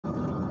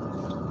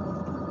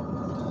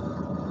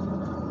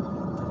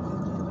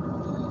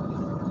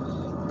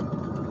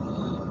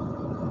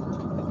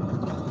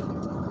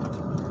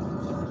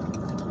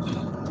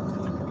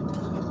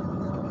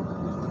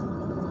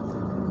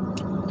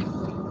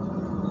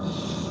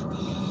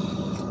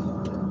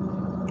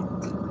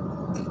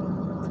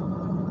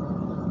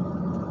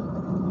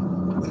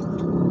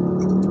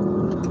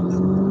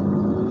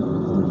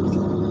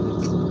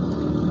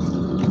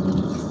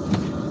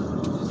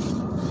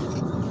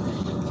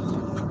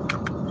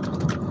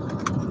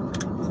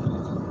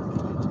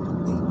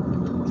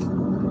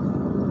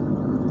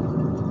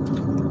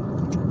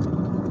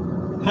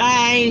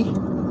Hi.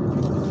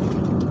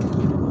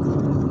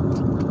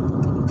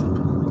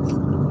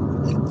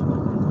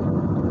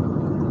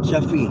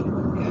 Syafii,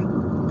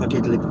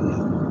 pakai telefon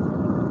lah.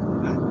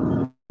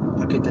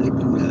 Pakai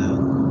telefon lah.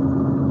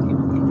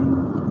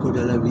 Kau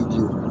dalam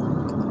video.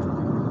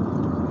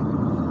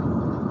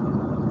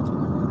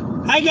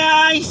 Hi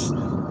guys.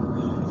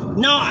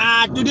 Now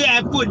today I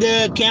put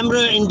the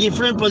camera in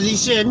different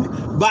position,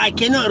 but I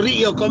cannot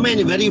read your comment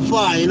very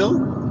far, you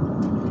know.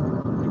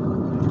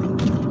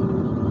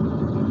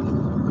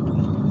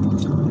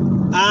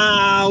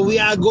 We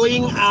are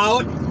going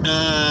out.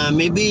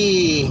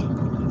 Maybe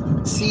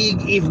see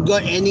if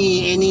got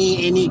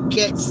any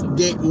cats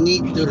that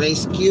need to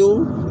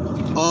rescue,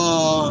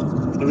 or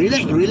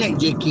relax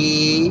JK,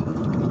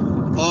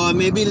 or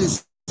maybe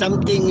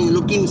something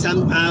looking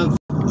some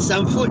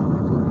food.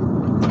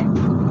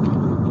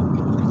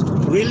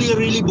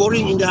 Really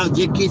boring in the house.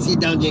 JK,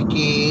 sit down,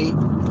 JK.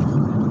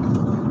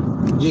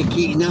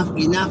 JK, enough.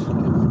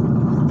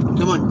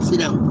 Come on, sit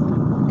down.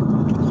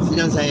 Sit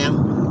down,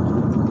 sayang.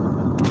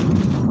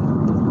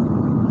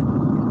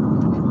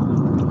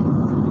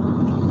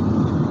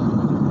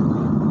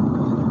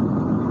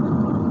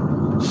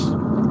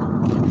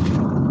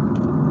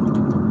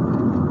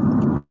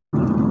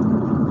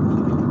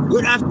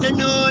 Good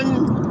afternoon.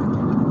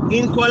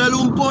 In Kuala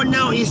Lumpur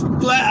now is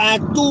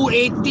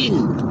 2:18.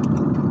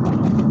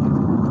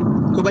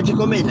 Kau baca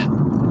komen tak?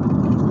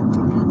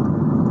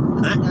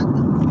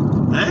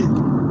 Ha?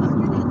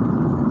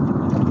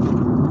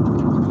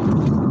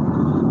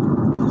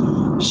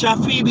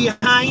 Syafii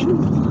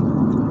behind.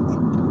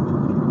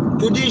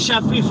 Today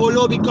Syafii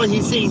follow because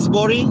he say it's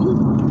boring.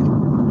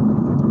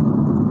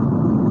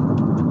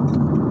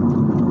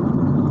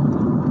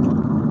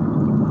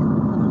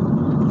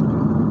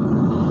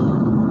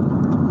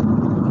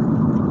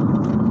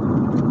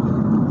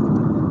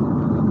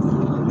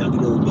 Nak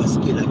kena ubah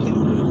sikit lah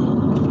kamera.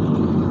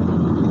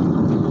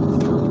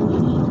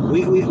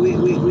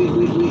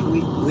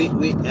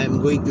 Wait, I'm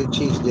going to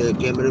change the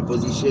camera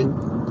position.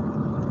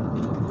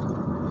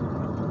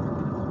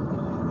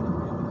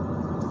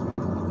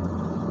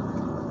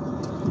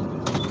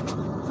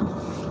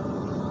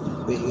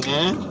 Wait,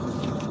 yeah.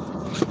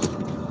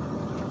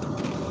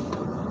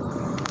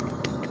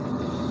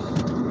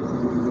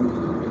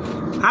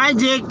 Hi,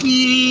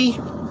 Jackie.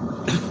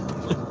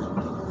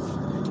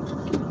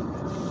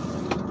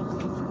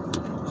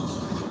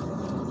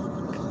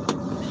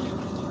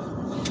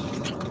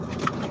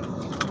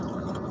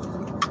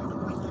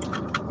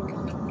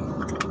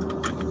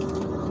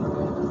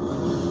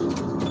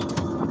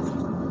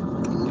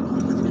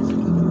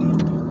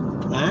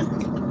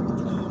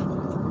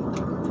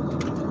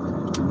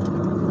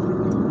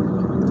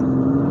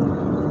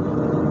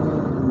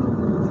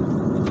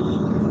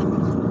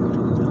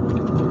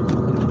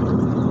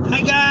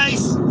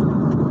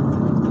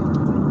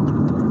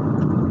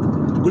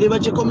 Boleh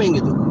baca komen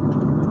gitu?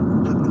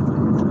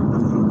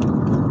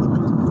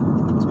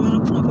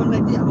 Semalam pun abang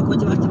live dia, abang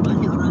baca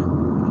banyak orang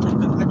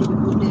cakap ada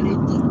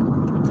moderator.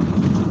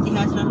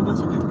 Tinggal selalu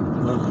masuk kan?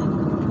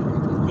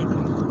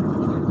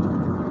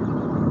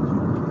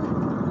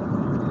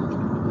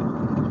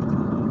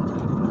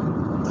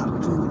 Tak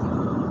tu.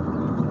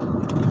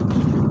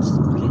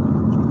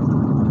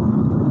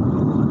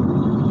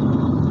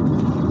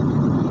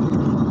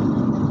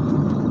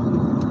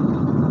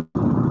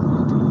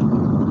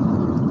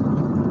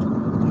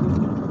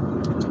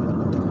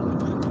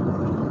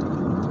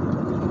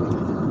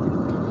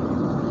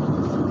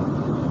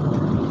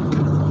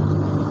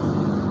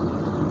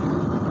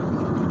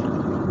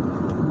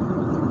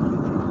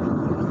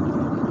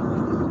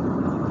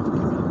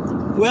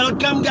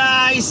 Welcome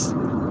guys.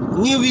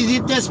 New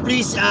visitors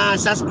please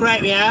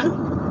subscribe ya.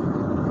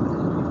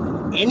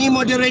 Any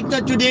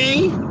moderator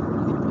today?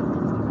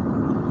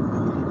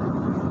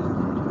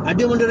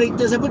 Ada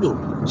moderator siapa tu?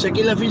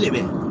 Shaki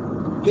Philip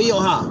ke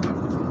Yoha?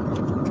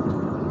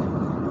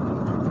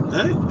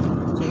 Ha?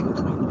 Saya pun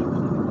tak tahu.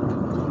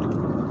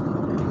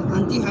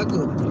 Anti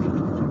harga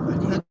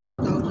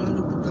tahu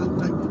selalu tahu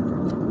kan.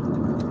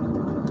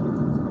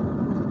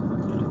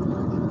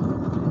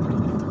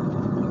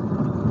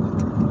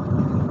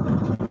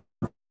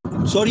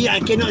 Sorry,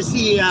 I cannot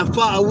see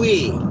far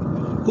away.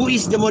 Who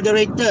is the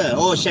moderator?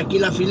 Oh,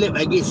 Shaki Philip,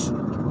 I guess.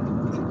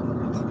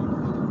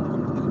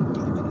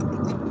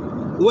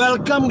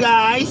 Welcome,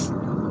 guys.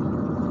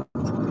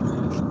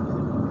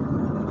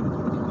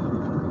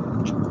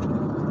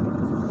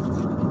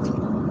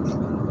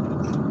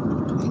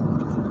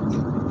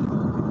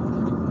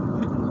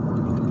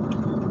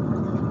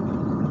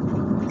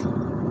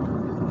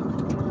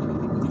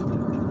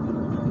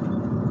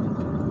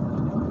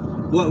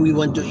 What we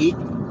want to eat?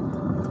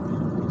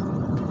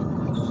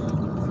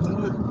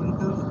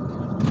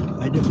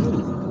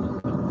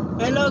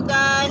 Hello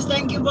guys,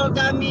 thank you for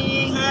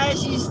coming. Hi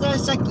sister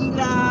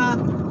Shakila.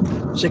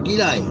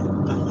 Shakila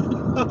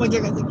Apa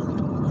cakap Shakila?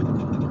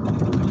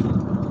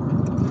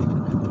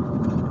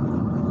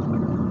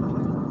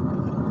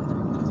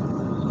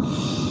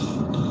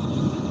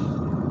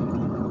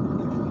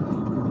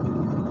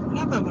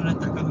 Kenapa abang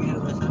letak kamera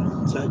kat sana?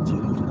 Saja,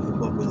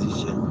 ubah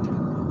position.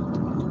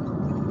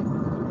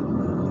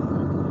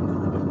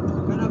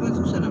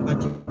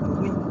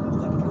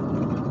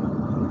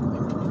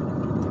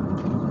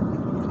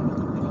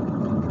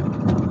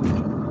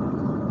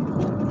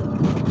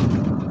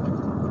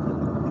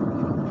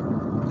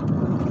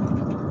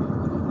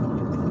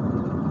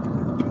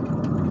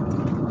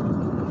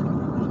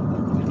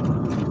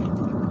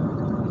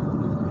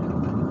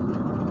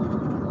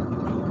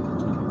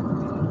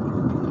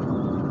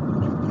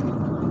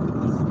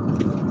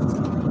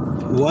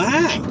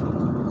 What?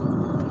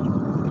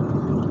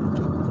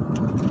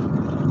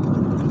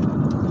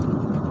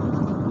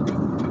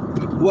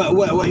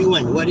 What you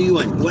want? What do you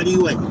want? What do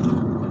you want?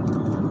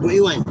 What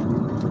you want?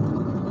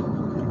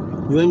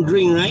 You want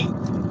drink, right?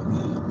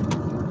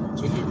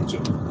 Cik.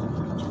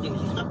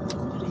 Stop.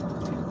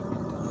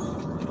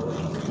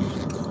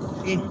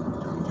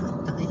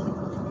 Tak payah.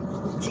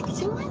 Cik,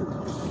 cuman.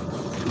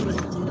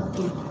 Tak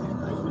tu.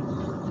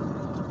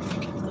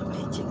 Tak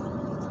payah cik.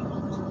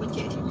 Kau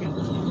cik kan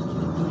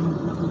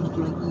nak begitu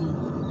lagi.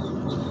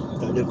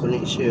 Tak ada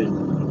connection.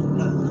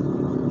 Tak.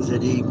 Bisa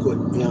dia ikut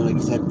yang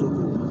lagi satu.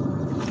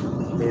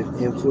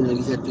 Handphone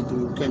lagi satu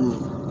tu kan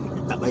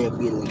tak payah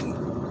pin lagi.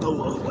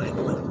 Allahu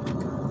Akbar.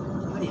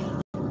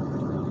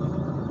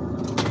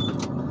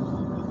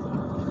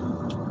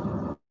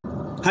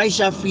 Hai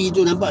Syafii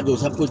tu, nampak tu?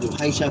 Siapa tu?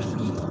 Hai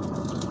Syafii.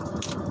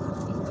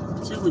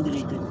 Siapa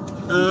moderator?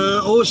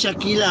 Oh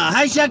Shakila.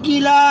 Hai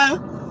Shakila.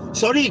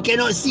 Sorry,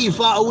 cannot see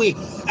far away.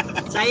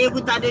 Saya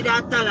pun tak ada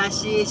data lah,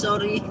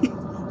 sorry.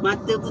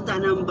 Mata pun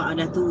tak nampak,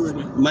 dah tua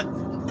dah.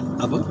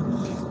 Apa?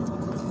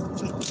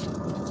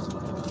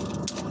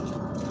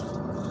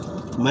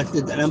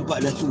 Mata tak nampak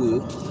dah tua.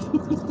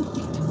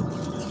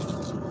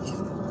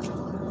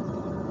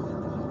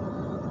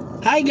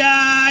 Hi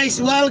guys,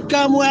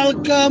 welcome.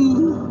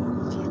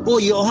 Oh,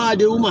 Yoha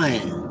ada rumah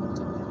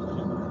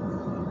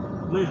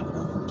Mana?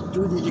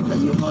 Tu dia cakap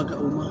Yoha kat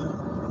rumah.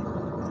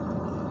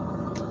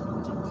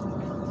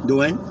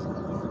 Doan?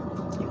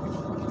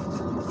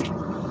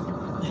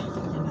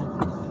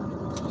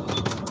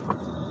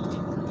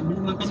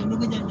 Makan dulu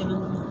ke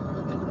jalan-jalan?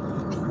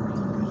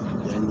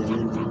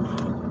 Jalan-jalan dulu.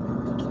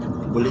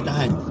 Boleh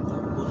tahan?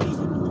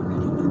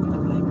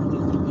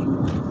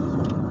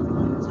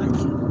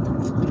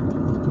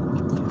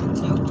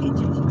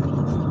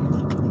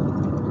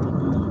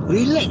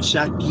 Relax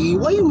Shaki,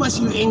 why you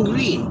must you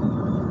angry?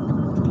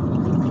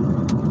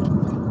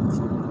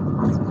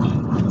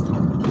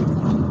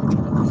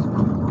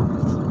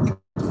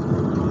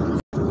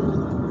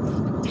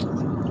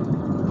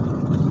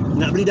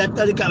 Nak beli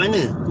data dekat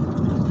mana?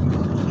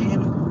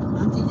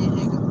 Nanti je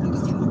saya akan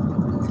tengok.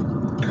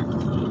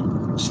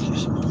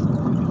 Excuse me.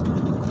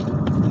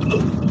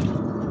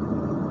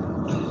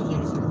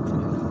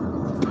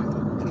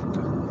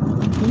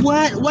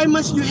 What? Why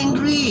must you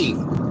angry?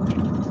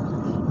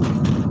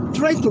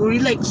 Try to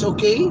relax,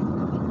 okay?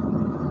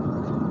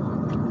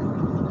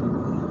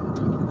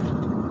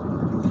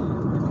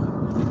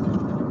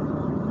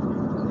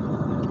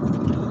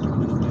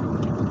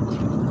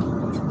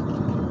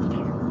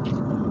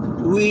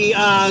 We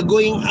are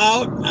going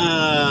out,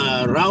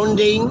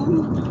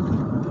 rounding,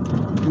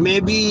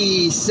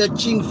 maybe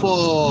searching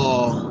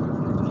for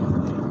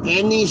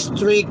any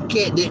stray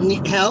cat that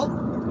need help.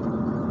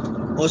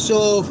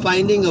 Also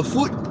finding a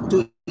food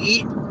to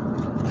eat.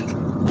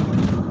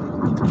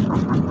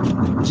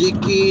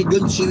 JK,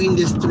 don't chewing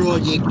the straw,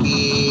 JK.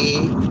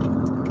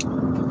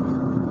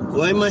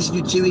 Why must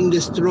you chewing the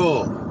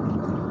straw?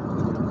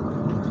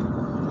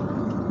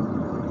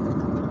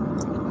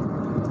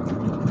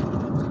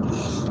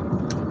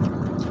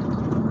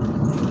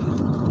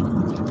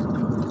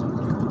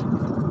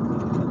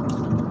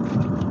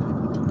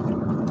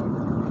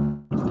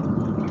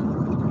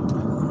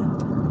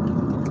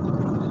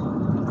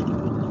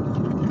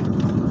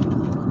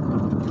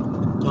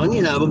 Oh,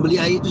 ni lah abang beli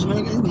air tu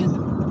sebenarnya kat sini.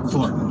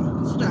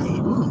 Sudah.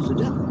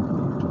 Sudah.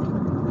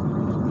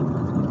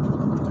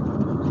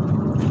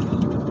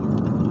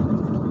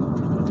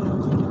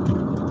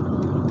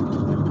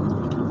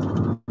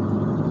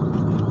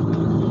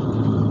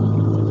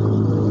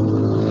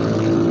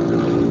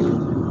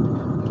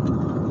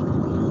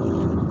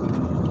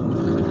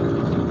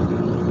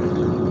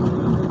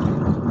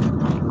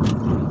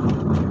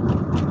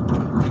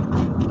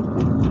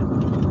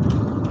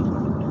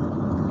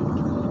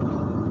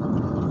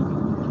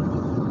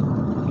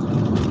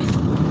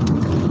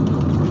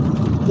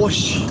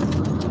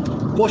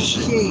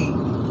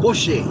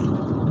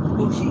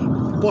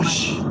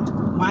 Porsche.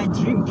 My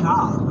dream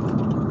car.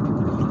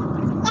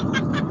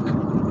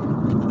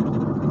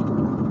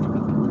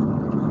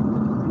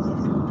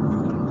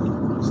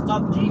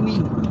 Stop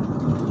dreaming.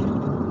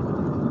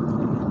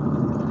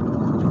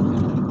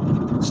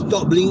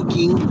 Stop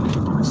blinking.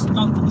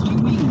 Stop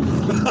dreaming.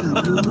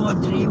 You know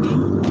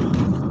dreaming.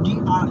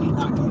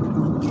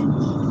 D-R-E-I-M-I-N-G.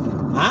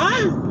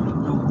 Huh?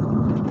 No.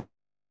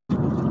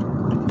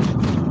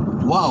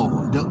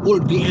 Wow, the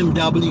old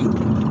BMW.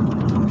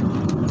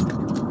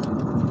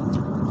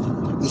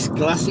 It's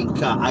classic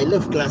car. I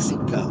love classic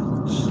car.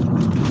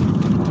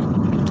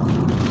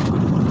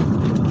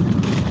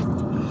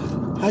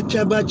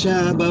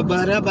 Baca,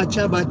 babara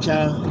baca.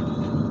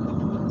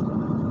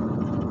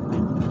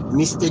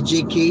 Mr.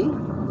 JK.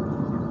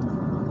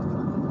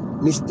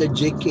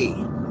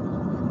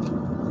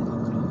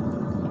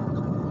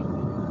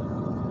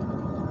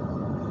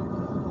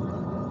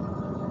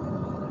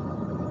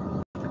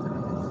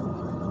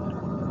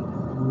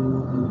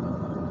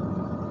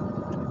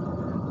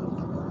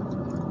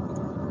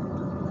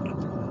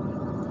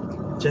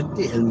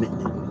 Cantik helmet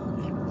ni.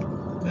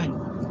 Kan?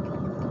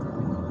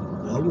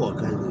 Lawa Lawa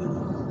colour.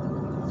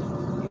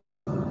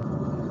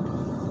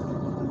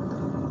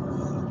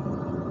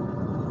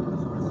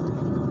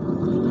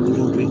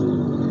 Drink.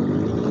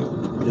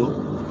 No.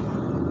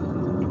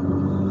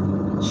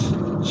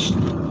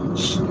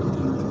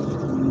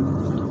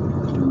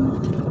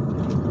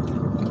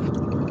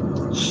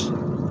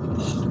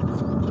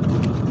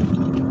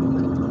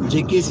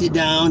 JK, sit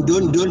down.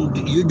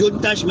 You don't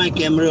touch my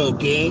camera,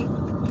 okay?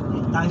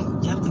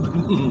 Jatuh.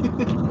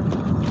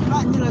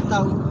 Maknya lah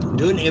tahu.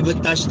 Don't ever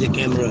touch the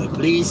camera,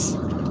 please.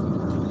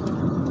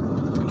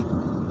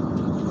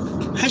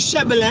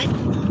 Hasya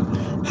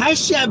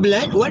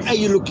blood, what are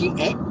you looking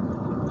at?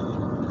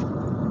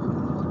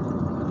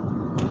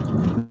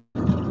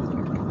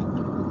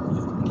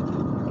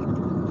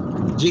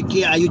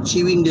 JK, are you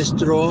chewing the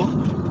straw?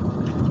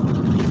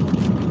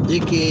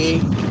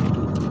 JK,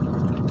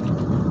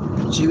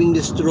 chewing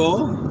the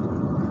straw?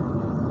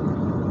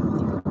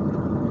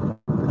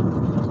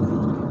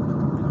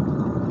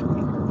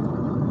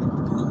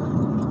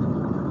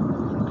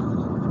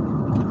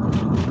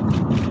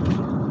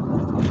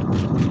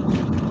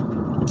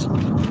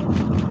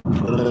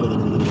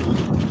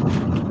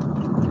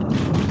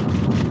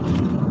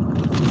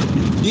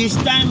 This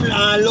time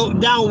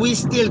lockdown, we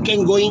still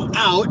can going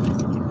out,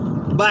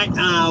 but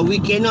we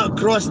cannot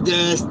cross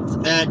the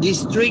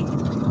district,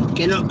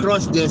 cannot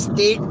cross the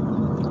state,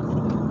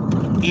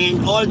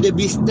 and all the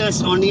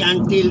business only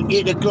until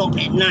 8 o'clock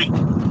at night.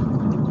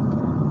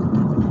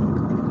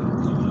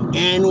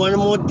 And one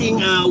more thing,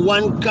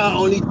 one car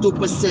only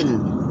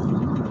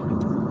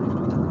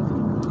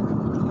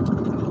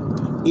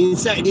 2%.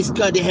 Inside this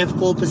car they have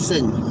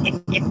 4%.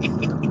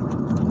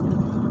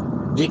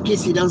 JK,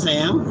 sit down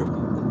sayang.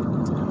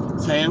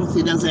 Sayang,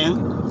 sit down sayang.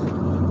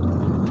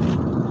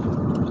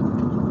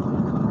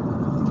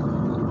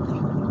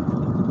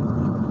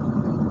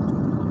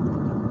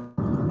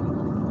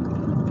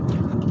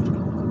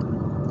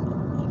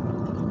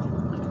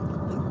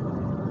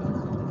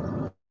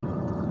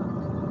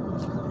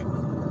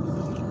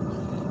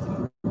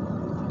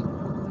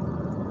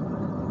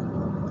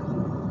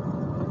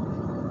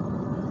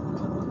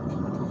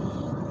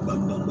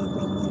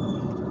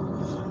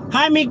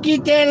 Hi Mickey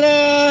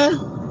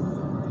Taylor.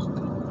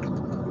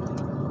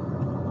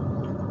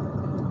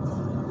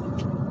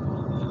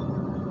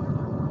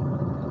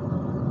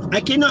 I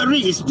cannot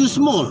read, it's too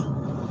small.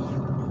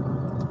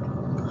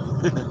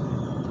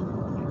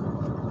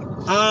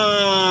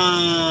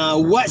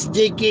 What's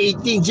JK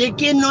eating?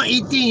 JK not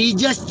eating, he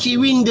just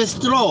chewing the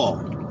straw.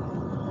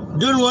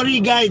 Don't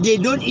worry guys, they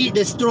don't eat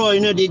the straw, you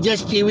know, they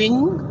just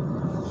chewing.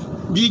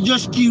 They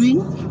just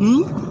chewing.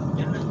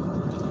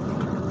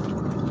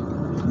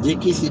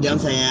 JK, sit down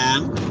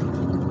sayang.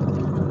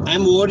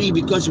 I'm worried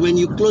because when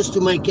you close to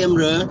my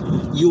camera,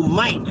 you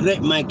might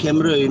grab my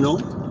camera, you know.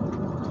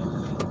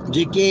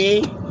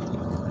 JK,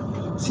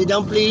 sit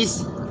down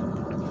please.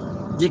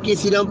 JK,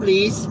 sit down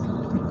please.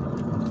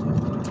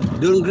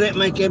 Don't grab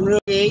my camera,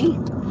 okay?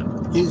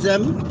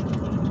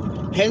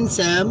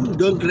 Handsome,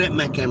 don't grab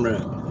my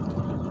camera.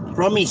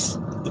 Promise,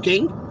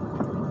 okay?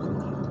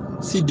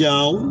 Sit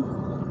down.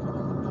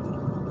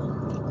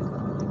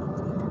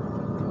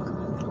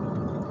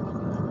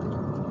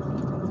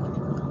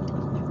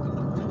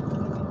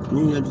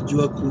 Ni ada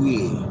jual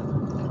kuih.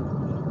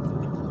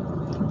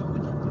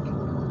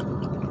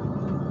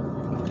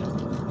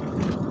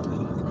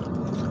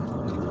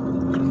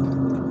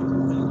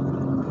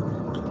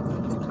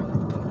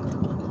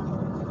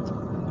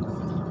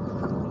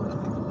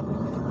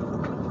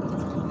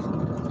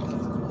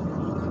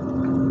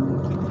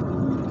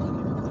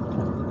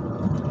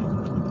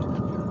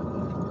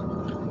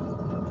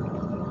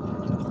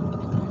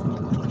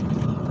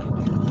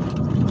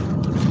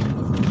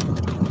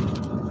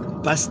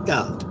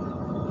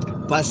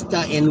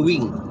 Pasta and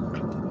wing,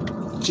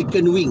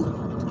 chicken wing,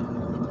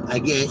 I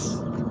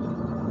guess.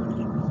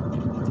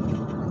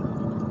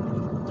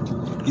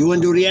 You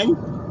want durian?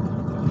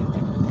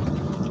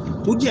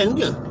 Hujan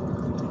ke?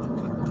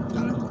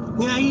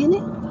 Ni air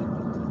ni?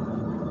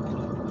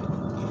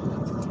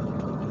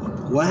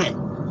 What?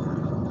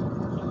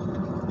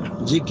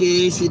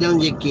 JK, sit down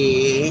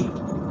JK.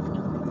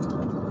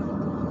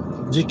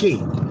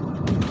 JK,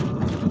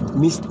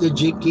 Mr.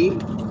 JK.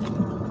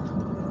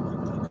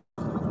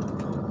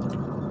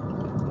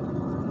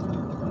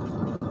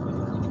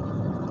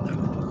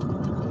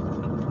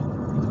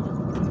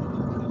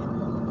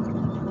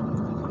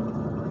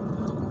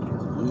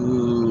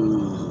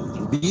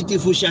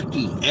 Beautiful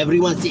Shaki.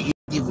 Everyone say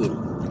beautiful.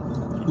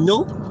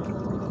 No?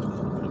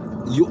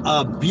 You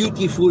are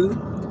beautiful,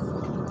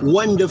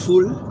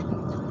 wonderful.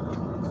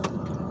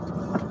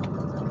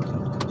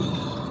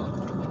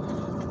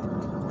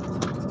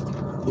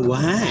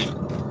 What?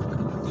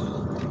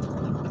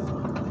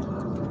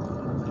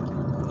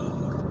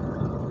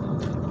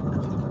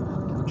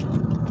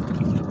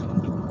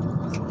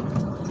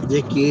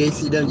 JK,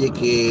 sit down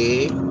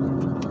JK.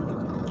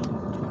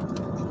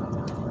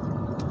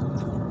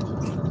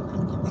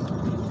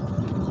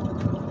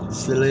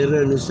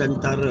 Selera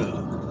Nusantara.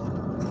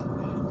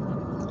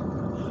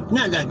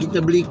 Nak tak kita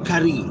beli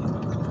kari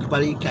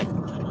kepala ikan?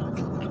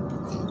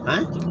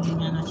 Ha? Kita beli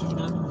dengan nasi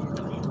segala dia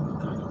tak payah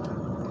makan.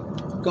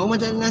 Kau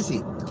macam ada nasi?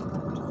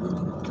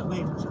 Tak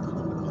payah masak.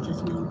 Kita beli macam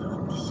semalam tak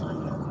habis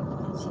sayang.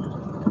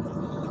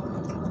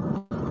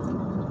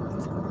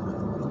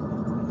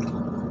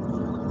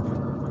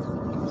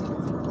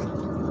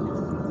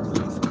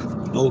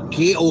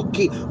 Okay,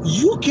 okay.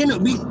 You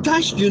cannot be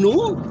touched, you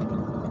know.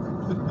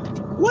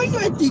 Why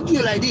your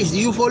attitude like this?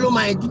 You follow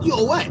my attitude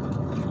or what?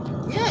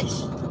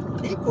 Yes,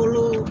 they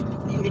follow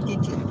your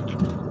attitude.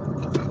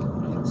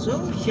 So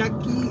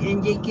Shaki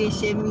and JK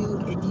same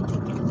you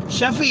attitude.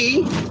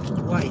 Shafi,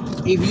 Why?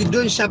 if you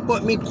don't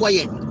support me,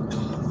 quiet.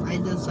 I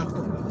don't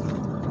support.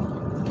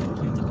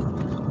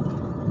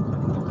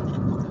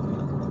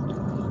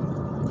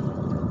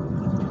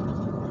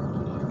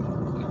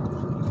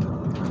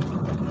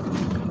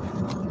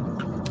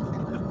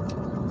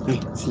 Hey,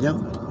 sit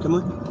down. Come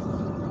on.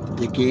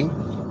 JK.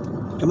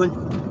 Come on.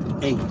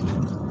 Hey.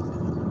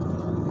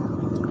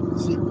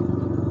 Sit.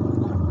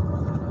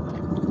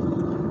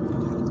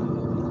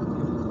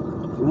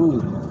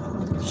 Ooh.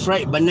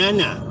 Fried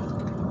banana.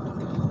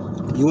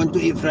 You want to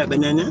eat fried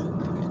banana?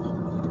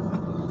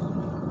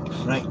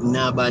 Fried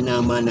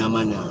mana.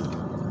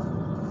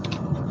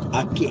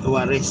 Akik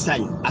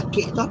warisan.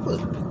 Akik tu apa?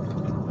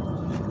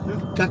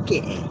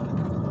 Kakek eh?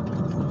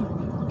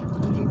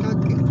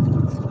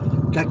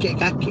 Kakek.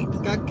 Kakek.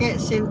 Kakek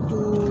same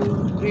to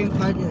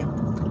grandfather.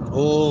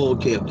 Oh,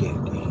 okay.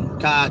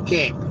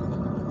 Kakek.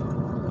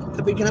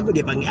 Tapi kenapa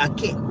dia panggil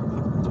akik?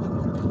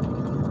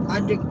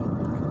 Ada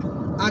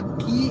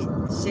Aki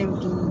same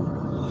to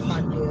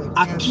father.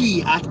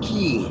 Aki or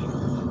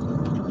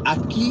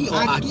Aki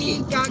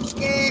akik?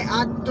 kakek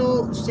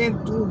atau same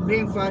to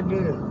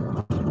grandfather.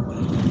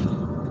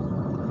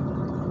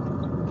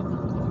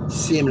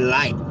 Same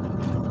like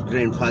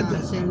grandfather.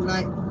 Same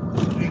like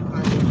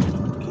grandfather.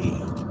 Okay.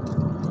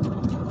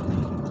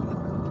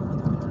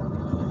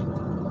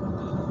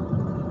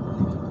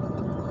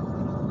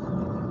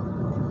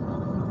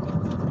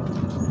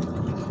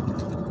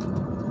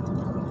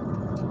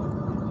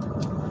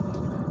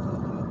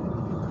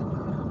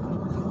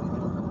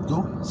 Tu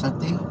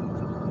sate.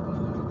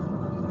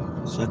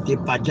 Sate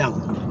Padang.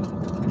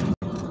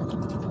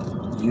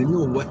 You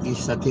know what is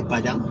sate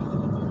Padang?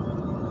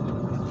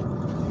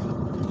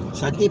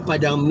 Sate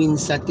Padang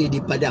means sate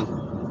di Padang.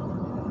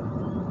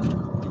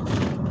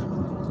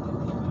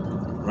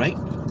 Right?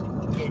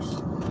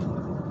 Yes.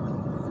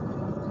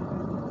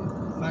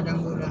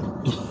 Padang Gurah.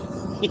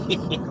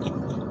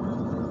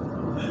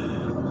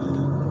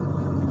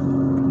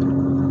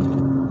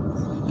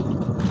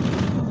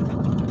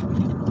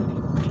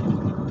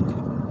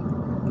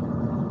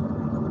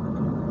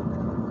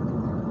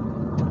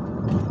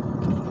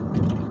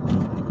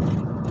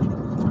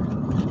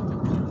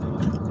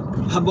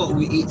 How about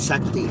we eat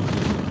satay?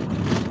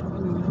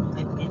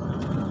 I think.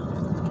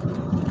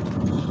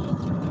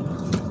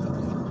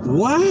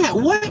 Why?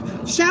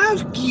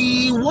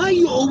 Shaki, why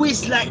you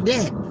always like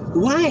that?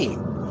 Why?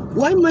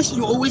 Why must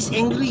you always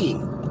angry?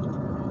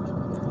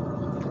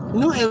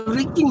 No,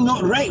 everything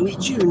not right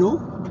with you, no?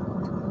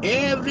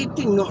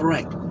 Everything not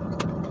right.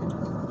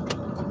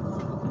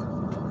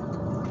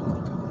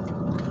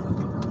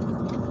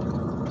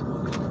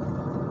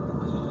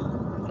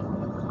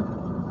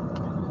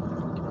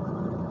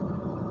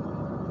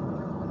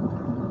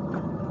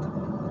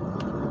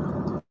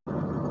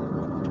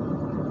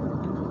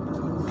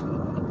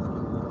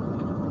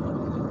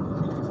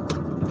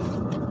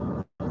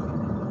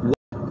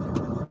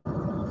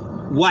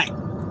 Why?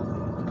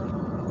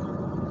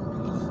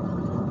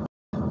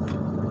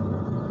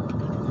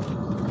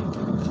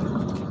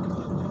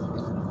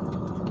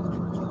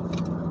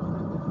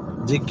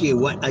 JK,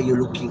 what are you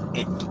looking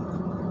at?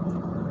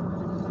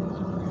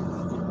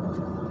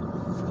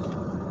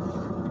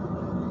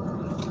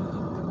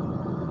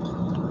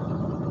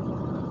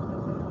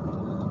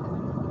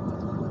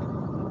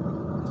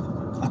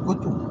 Apa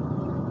tu?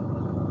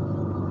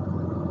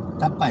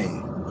 Tapai.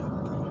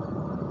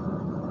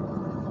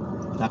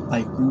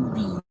 Tapai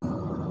ubi.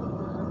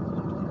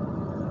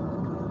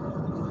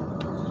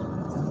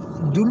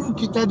 Dulu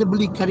kita ada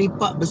beli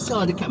karipak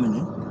besar dekat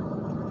mana?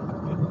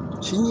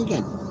 Sini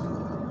kan?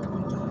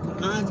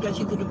 Dekat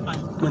situ depan.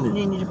 Mana?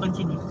 Ni depan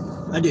sini.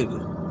 Ada ke?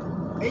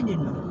 I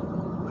don't know.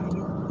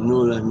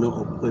 No lah,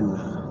 no open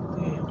lah.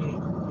 Ada.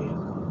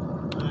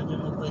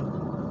 Don't open.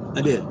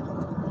 Ada?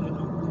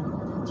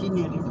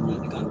 Sini ada sini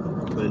dekat Uncle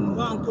Bob. Open.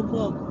 Wah, Uncle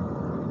Bob.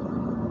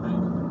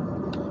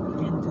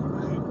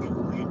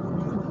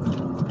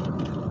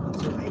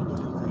 So I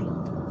don't buy.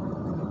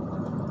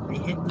 I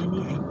have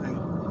money, I buy.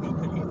 I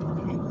don't have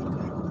money, I don't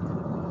buy.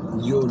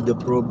 The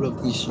problem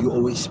is you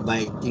always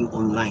buy thing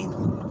online.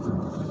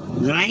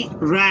 Right?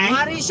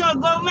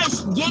 Marisol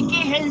Gomez, JK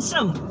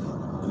handsome.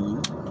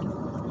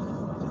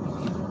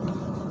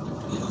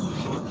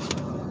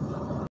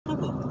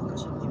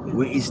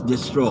 Where is the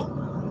straw?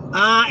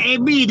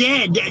 Abby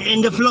there in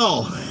the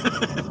floor.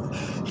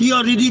 He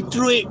already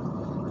threw it.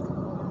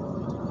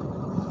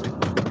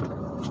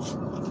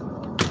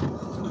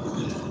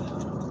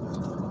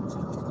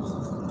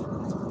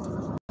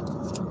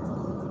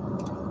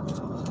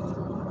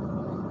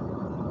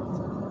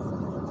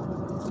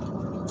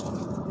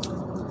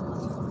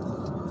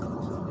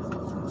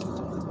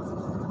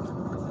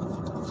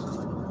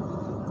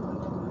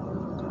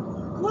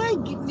 Why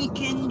give me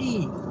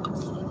candy?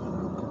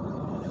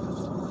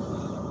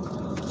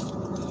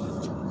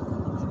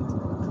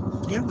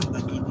 Dia apa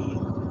bagi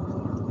dia?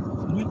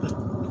 Ini apa?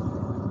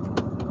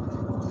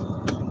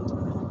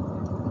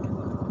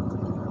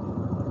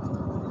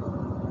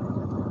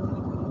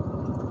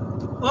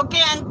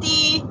 Okey,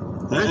 Aunty.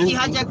 Aunty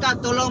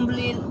cakap tolong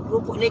beli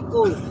kerupuk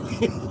leko.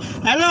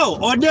 Hello,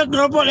 order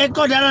kerupuk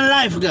leko dalam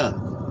live ke?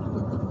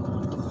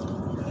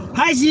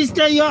 Hi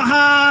Sister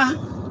Yoha.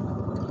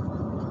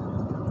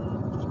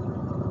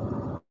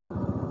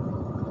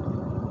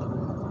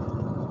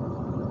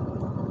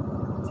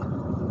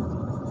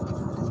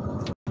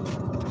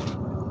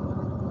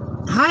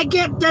 Hi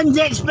Captain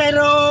Jack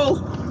Sparrow.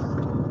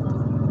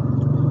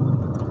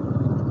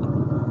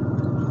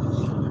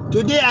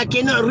 Today I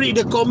cannot read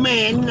the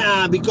comment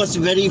because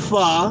very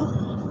far.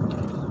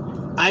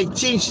 I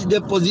changed the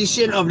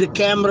position of the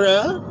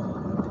camera.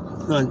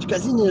 Nah,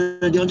 kat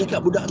sini dia orang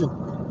cakap budak tu.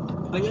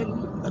 Ayah ni.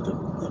 Atau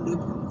ada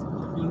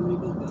Ini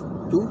juga.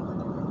 tu.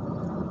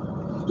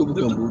 Itu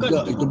bukan Itu bukan,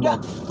 budak, itu itu budak.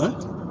 Ha?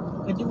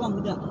 Itu bang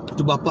budak.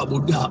 Itu bapak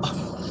budak.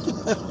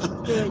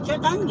 Saya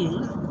tanya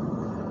lah.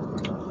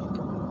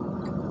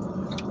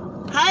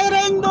 Hai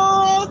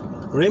Rainbow.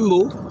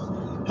 Rainbow.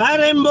 Hi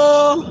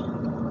Rainbow.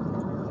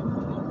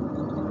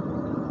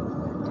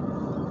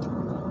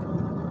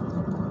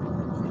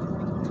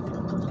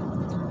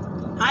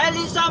 Hai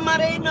Lisa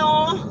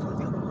Moreno.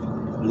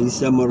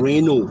 Lisa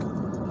Moreno.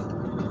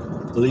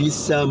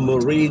 Lisa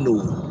Moreno.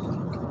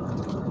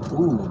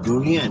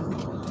 Durian.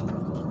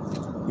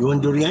 You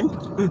want durian?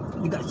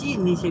 Dekat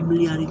sini saya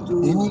beli hari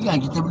tu. Ini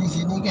kan kita beli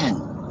sini kan?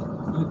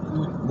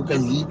 Bukan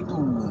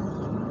situ.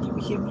 Tapi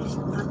saya beli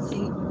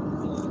nasi.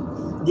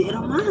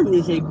 Daerah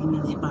mana saya beli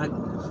di pagi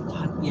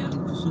yang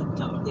tu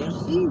sedap? Daerah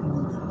sini.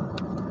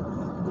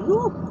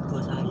 Lupa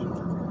saya.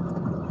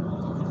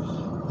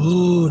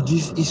 Oh,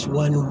 this is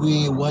one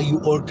way. Why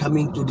you all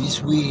coming to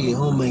this way?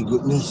 Oh my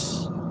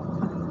goodness.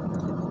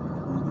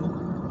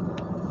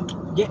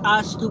 They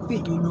are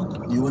stupid, you know.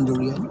 You want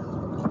durian?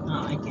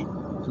 I can.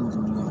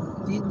 Durian.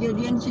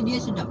 Durian sedia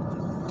sedap.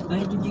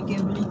 Hari tu Jk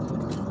beli.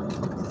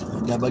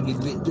 Dah bagi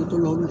duit tu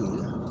tolong beli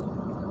lah.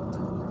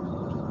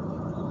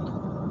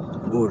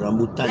 Oh,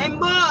 rambutan.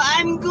 Rainbow,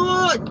 I'm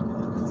good.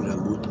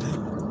 Rambutan.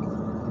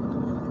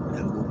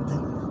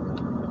 Rambutan.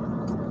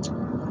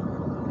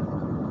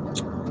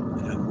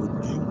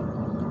 Rambutan.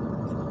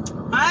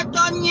 Hai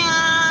Tonya.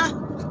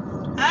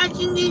 Hai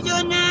Cindy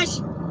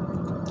Jonas.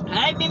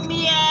 Hai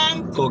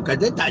Mimian. Kau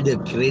kata tak ada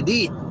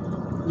kredit.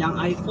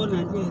 Yang iPhone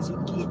ada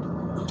sikit.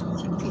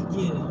 Sikit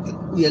je.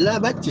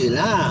 Yelah,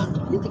 bacalah.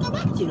 Dia tengah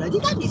baca lah.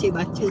 Dia tadi saya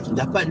baca tu.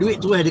 Dapat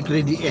duit tu ada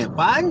kredit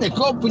Pandai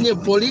kau punya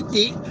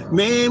politik.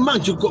 Memang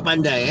cukup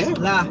pandai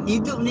Lah,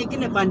 hidup ni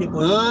kena pandai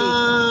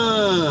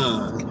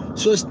politik.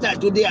 So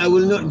start today I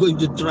will not going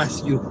to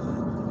trust you.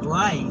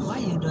 Why? Why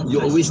you don't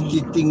You trust always me?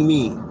 cheating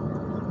me.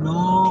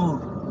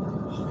 No.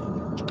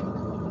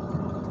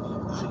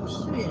 I'm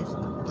serious.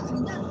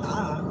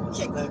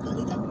 Check lah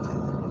kalau tak.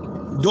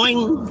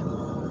 Doing.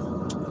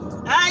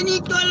 Hai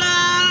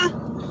Nicola.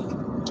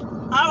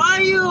 How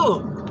are you?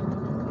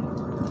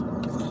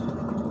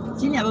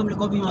 Sini abang beli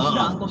kopi memang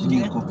sedap. Kopi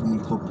dia kan?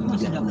 Kopi Memang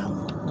sedap. Vietnam.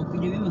 Kopi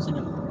dia memang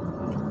sedap.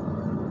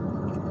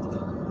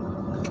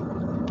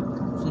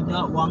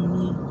 Sedap,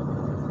 wangi.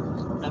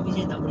 Tapi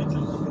saya tak boleh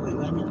minum kopi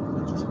banyak.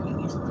 Macam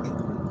sebagai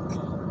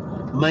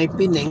My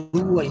Penang,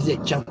 what is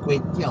that? Char kway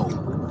teow.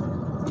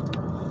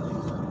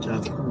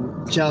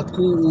 Char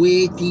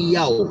kway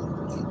teow.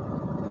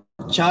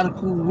 Char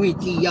kway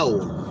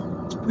teow.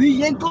 Wih,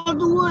 yang kau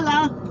dua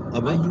lah.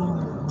 Apa? Aduh,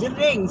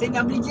 jering. Saya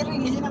nak beli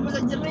jering. Saya nak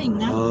masak jering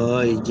lah.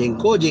 Oi,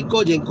 jengkol.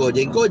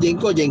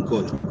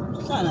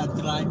 Salah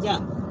terajak.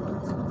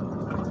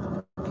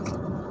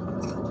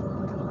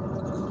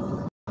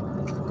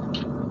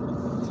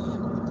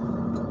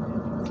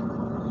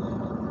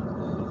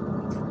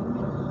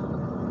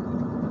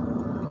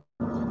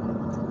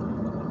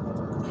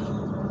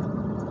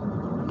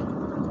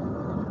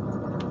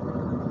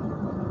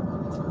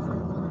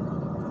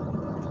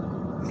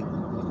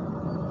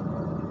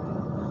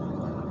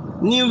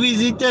 New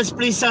visitors,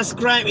 please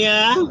subscribe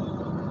ya.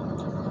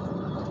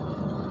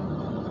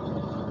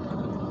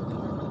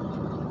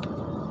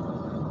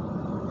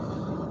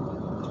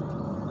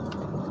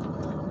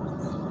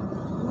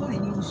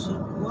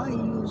 Why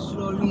you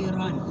slowly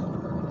run?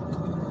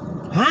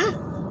 Hah?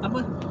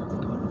 Apa?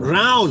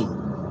 Round.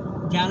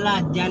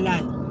 Jalan.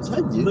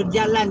 Saja.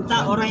 Berjalan,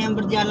 tak orang yang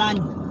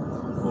berjalan.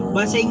 Oh.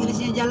 Bahasa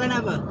Inggerisnya jalan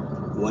apa?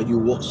 Why you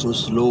walk so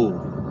slow?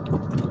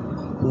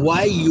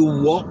 Why you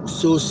walk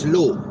so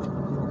slow?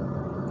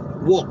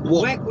 Walk.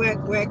 Wek.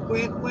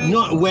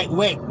 Not whack.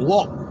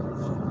 Walk.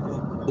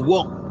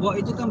 Walk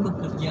itu kan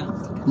bekerja.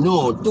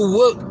 No, to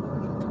work.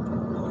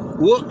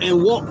 Work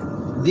and walk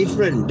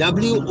different.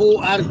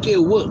 WORK,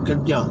 work,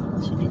 kerja.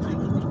 Sini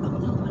tanya.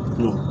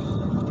 No.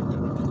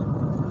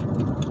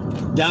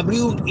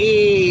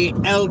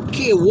 WALK,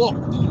 walk.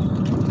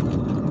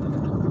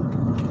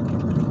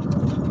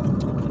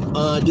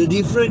 The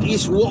difference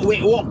is walk.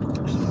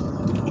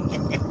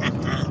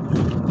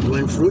 You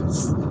want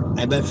fruits?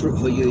 I buy fruit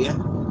for you, ya.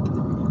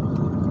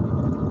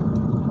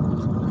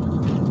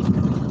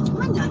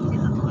 Mana ni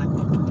lawan?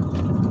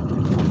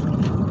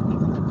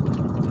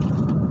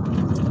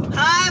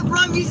 Hi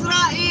from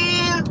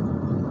Israel.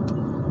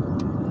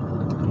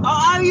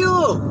 How are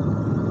you?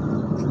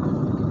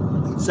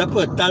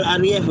 Siapa? Tal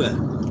Arif ke?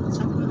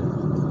 Siapa?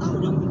 Tahu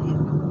nama dia.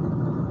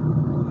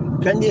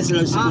 Kan dia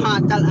selalu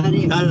sebut. Tal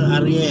Arif. Tal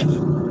Arif.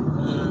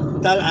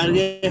 Tal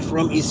Arif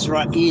from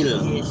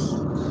Israel.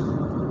 Yes.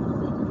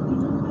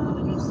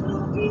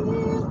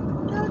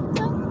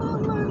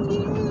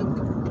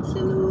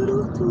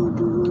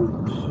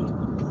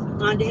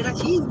 Daerah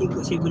sini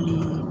kot saya beli.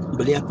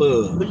 Beli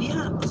apa? Beli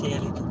apa saya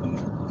hari tu?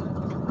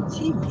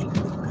 Sini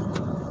bukan.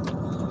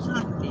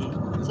 Sate.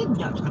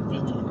 Sedap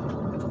satenya.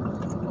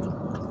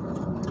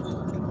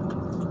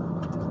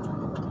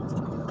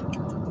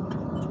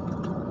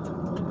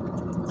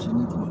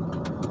 Sini pun.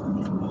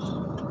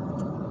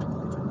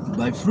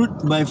 Buy fruit,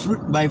 buy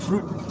fruit, buy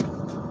fruit.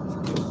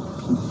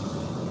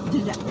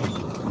 Tidak.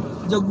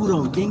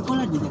 Jagurau.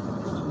 Jengkol aja dah.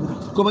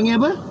 Kau panggil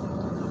apa?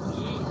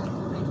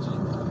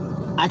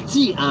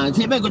 Acik.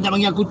 Cik baik kau tak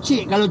panggil aku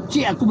cik. Kalau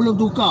cik aku belum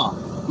tukar.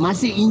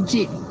 Masih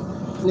encik.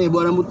 Ni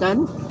buah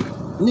rambutan.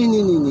 Ni.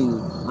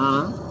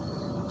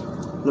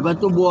 Lepas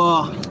tu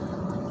buah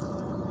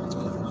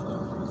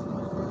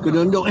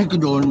kedondong.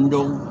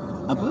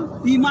 Apa?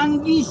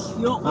 Manggis.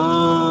 Ya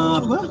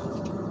Apa?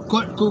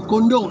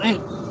 Kondong.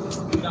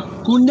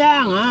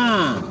 Kundang.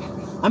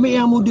 Ambil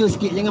yang muda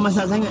sikit. Jangan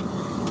masak sangat.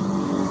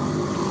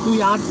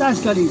 Tu yang atas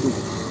sekali tu.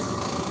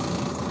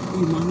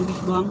 Manggis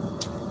bang.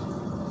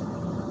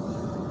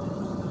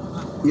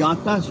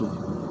 Yang atas tu.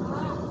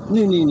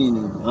 Ni.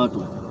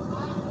 Tu.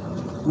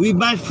 We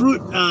buy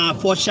fruit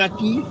for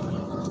Shaki.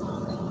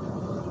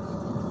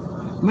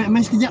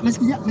 Mai sekejap.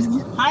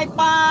 Hai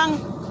Pang.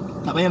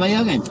 Tak payah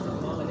bayar kan?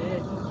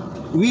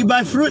 We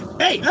buy fruit.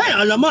 Hey,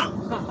 alamak.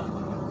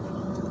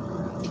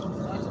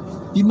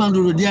 Timbang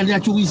dulu.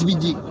 Dia curi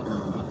sebiji.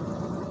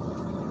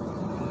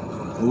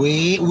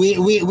 Wait.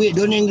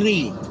 Don't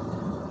angry.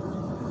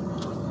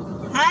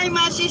 Hi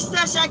my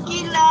sister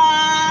Shakila.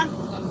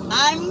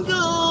 I'm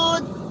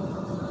good.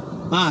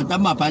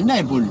 Tambah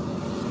pandai pun.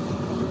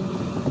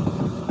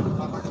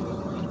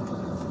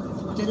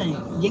 Macam mana?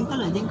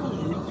 Jengkol lah.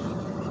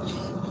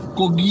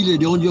 Kau gila,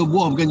 dia orang jual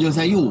buah bukan jual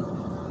sayur.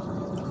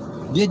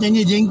 Dia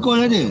tanya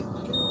jengkol ada.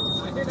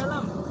 Ada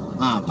dalam.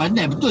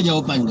 Pandai betul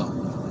jawapan kau.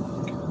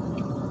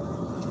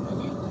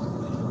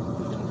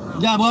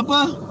 Dah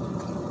berapa?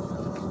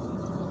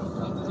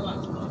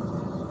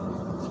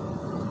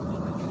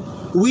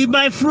 We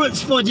buy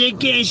fruits for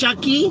JK and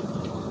Shaki.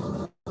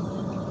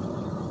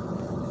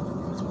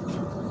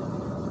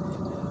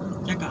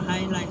 Cakap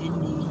highlight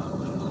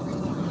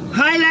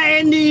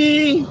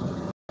Andy.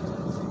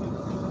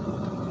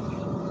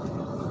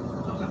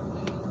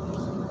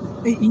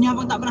 Ini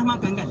abang tak pernah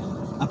makan kan?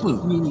 Apa?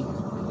 Ni.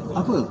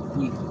 Apa?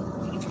 Ni.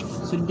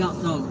 Sedap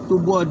tau. Tu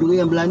buah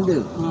durian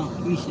Belanda.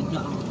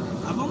 Sedap.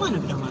 Abang mana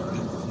pernah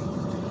makan?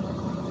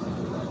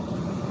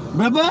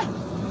 Berapa?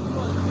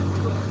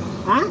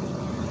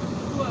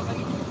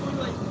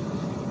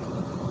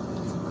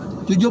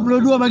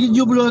 72 bagi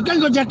 70. Kan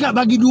kau cakap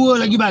bagi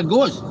 2 lagi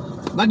bagus.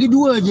 Bagi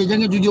 2 je,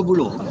 jangan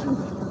 70.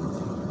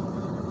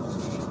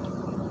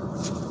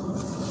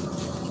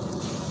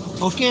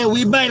 Okay,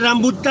 we buy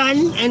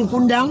rambutan and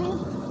kundang.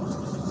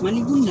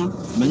 Maling kundang.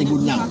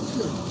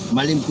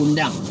 Maling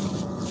kundang.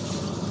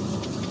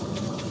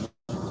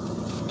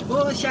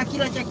 Oh,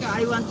 Shakila cakap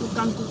I want to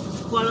come to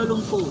Kuala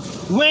Lumpur.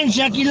 When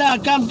Shakila,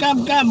 come.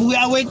 We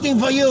are waiting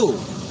for you.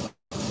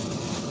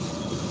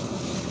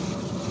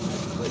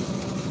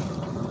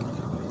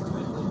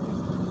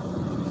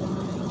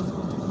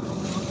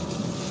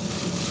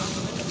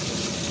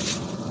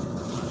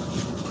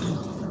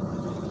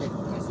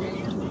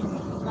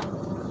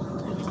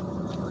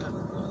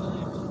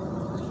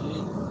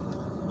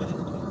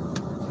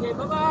 Okay,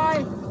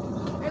 bye-bye.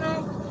 Hello.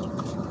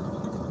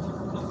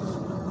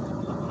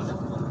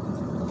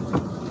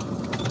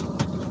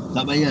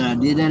 Tak payahlah,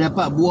 dia dah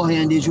dapat buah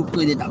yang dia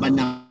suka, dia tak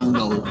pandang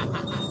kau.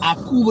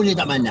 Aku pun dia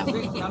tak pandang.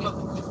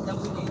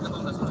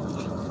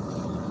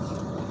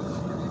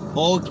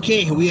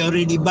 Okay, we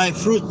already buy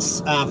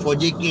fruits for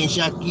JK and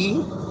Shaki.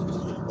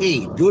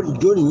 Hey,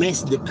 don't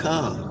mess the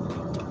car.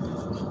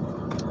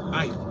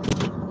 Hi.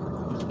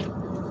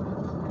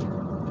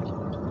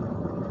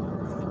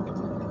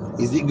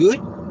 Is it good?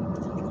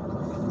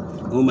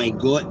 Oh my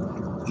God,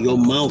 your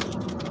mouth.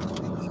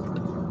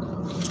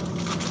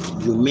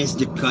 You mess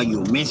the car,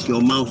 you mess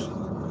your mouth.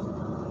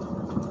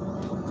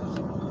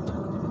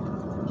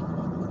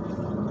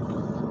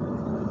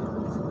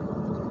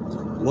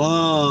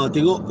 Wah,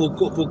 tengok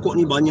pokok-pokok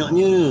ni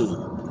banyaknya.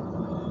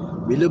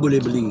 Bila boleh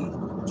beli?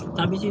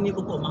 Tapi sini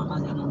pokok mahal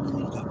jangan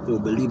beli. Tak apa,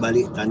 beli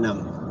balik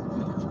tanam.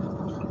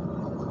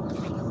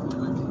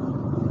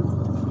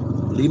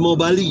 Limau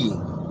Bali.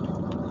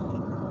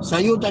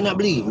 Sayur tak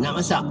nak beli, nak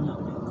masak.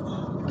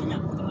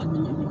 Banyak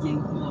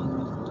jengkol.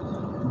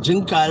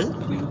 Jengkal.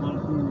 Jengkol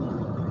tua.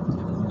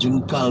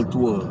 Jengkal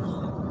tua.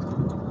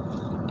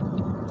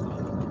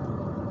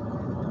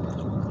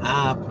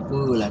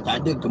 Apalah,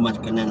 tak ada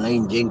kemakanan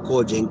lain.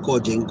 Jengkol. Dia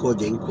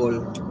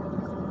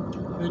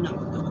nak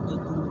betul-betul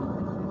tu.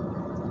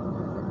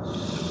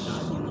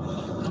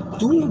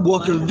 Tu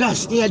buah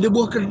kerdas. Ada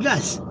buah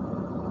kerdas.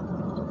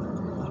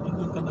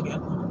 Makan bagi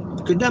apa?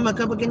 Kedai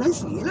makan pakai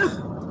nasi lah.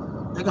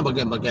 Takkan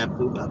pakai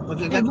apa?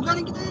 Pakai kaki.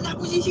 Bukan kita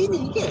nak pusing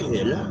sini ke?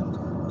 Yalah.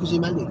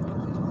 Pusing balik.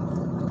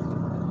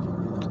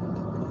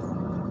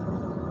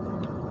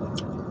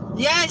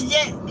 Yes,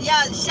 ya,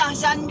 Syah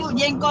Sanduk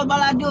jengkol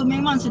balado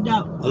memang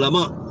sedap.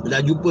 Alamak, dah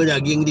jumpa dah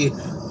geng dia.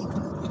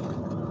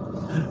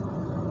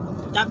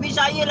 Tapi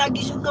saya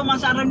lagi suka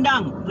masak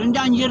rendang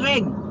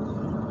jering.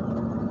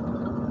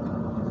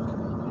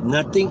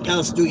 Nothing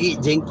else to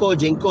eat. Jengkol.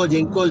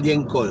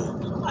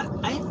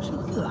 I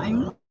suka, I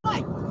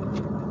like.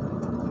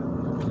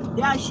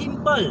 They are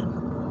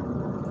simple.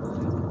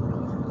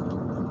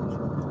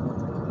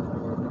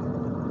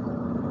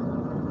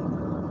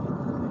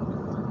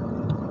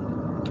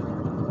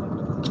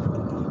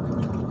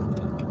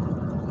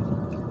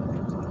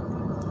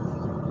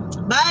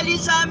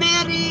 Balisa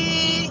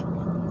Mary,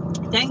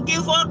 thank you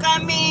for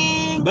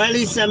coming.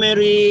 Balisa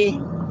Mary.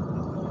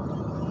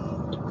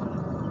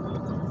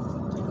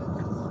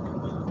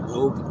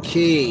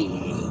 Okay.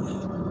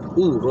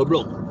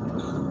 Roblox.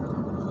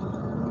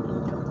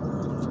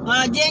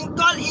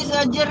 Jengkol is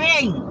a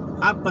jering.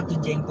 Apa tu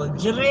jengkol?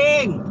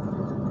 Jering.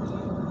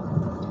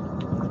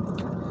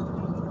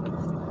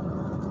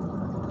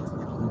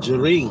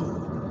 Jering.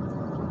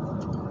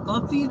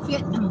 Kopi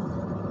Vietnam.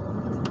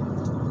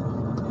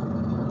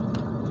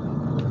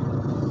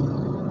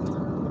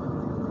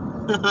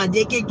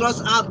 JK close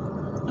up.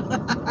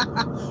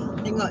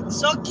 Tengok,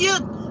 so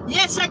cute.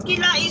 Yes, JK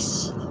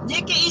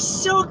is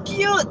so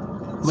cute.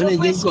 Mana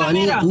so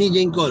jengkol? Ni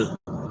jengkol.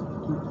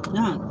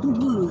 Nah, tu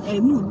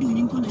muda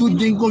jengkol. Tu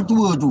jengkol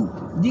tua tu.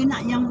 Dia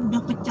nak yang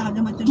dah pecah dah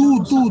macam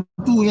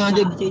tu yang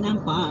ada. Saya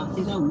nampak,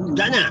 saya tahu.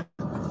 Tak nak.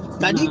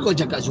 Tadi kau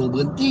cakap suruh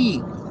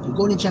berhenti.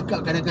 Kau ni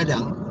cakap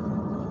kadang-kadang.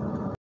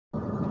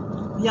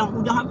 Yang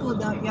udah apa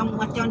dah, yang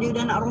macam dia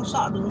dah nak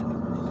rosak tu.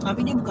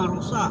 Tapi dia bukan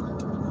rosak.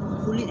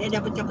 Kulit dia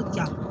dah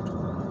pecah-pecah.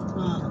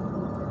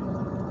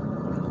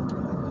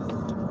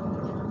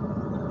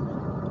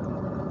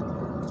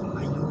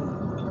 Ayo.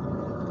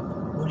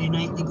 Boleh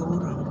naik 3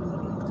 orang.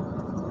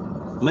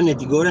 Mana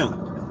 3 orang?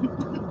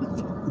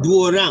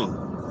 2 orang.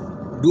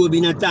 2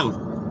 binatang.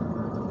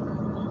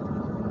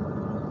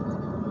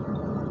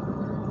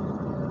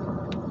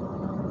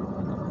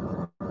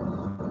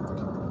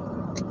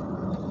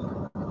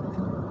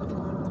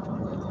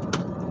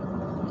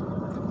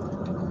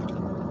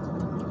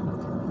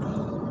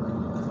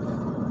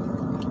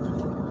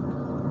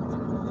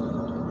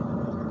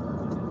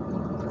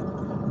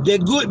 The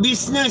good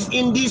business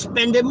in this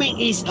pandemic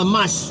is a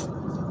must.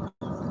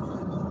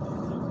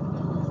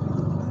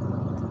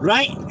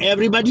 Right?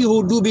 Everybody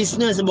who do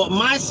business about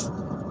mask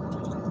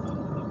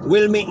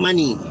will make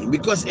money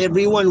because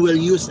everyone will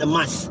use a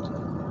mask.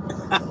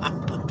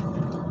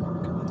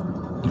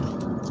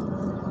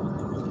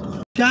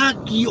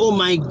 Shaki, oh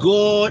my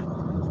God.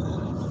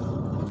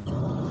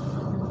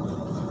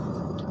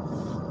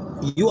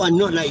 You are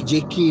not like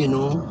Jk, you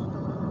know.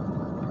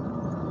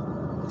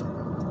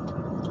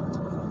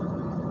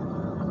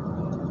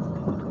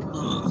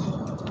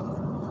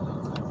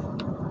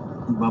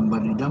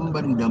 Bam-bam-bam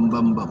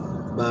bam-bam.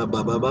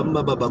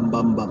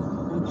 Ba-ba-ba-bam-ba-bam-bam-bam.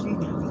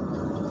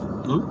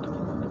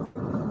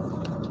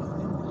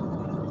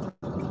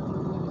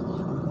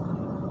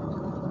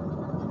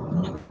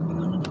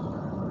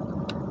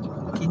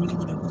 Ini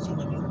kita dah pusing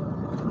tadi.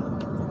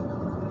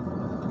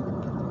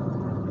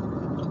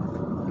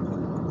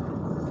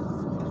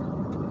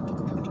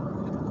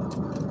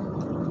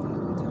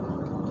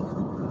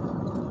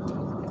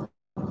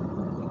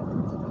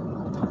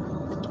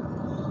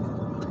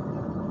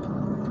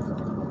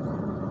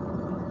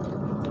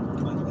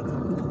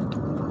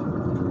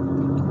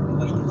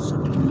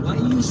 Why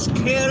you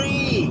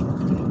scary?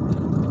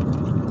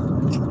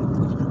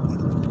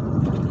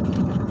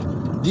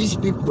 These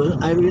people,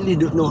 I really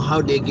don't know how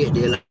they get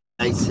their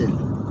license.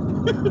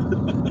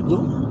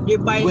 No? They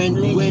buy When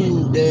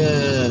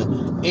the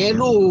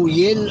arrow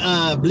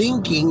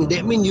blinking,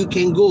 that means you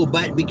can go,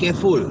 but be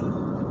careful.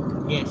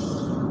 Yes.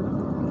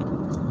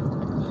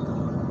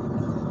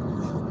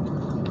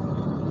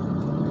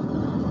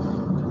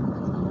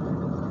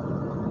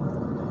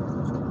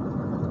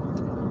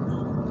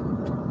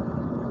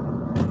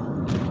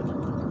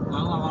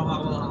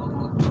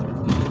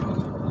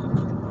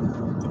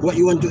 What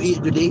you want to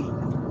eat today?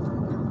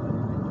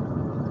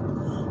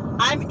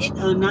 I'm eat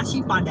a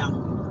nasi padang.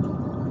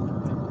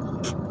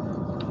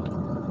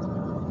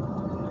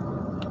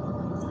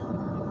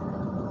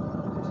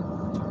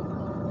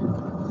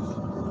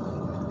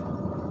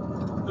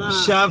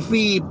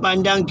 Syafii,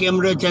 pandang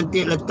kamera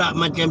cantik letak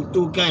macam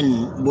tu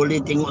kan.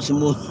 Boleh tengok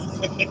semua.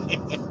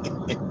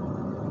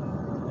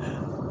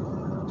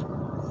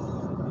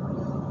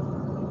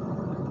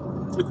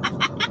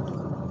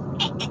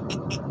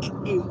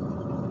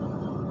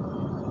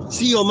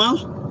 See your mouth?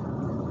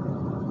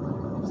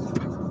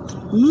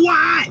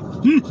 What?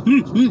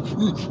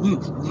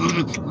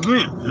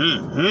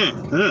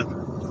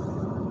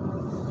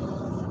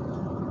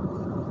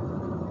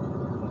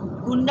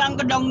 Kundang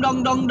ke dong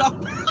dong dong dong.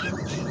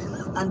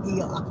 Nanti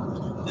ya.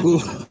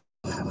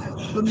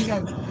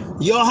 Kundang.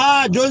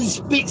 Yoha, don't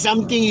speak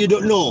something you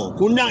don't know.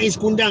 Kundang is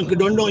kundang,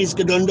 kedondong is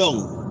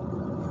kedondong.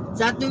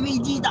 Satu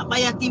biji tak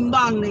payah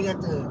timbang, dia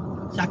kata.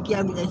 Shaki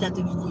ambil dari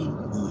satu biji.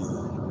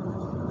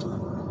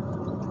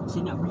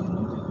 Saya nak beli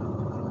ni.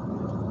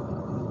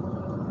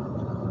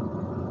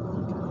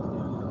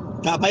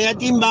 Tak payah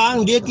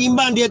timbang,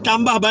 dia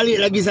tambah balik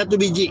lagi satu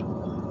biji.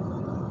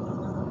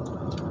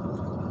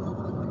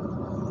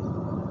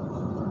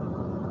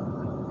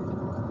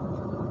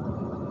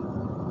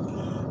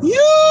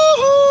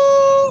 Yuhuu!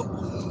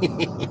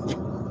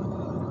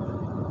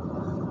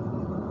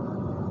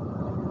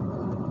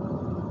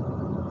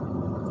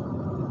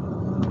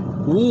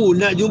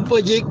 Nak jumpa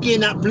JK,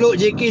 nak peluk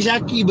JK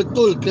Shaki,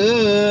 betul ke?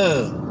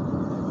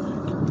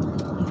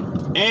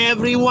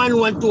 Everyone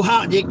want to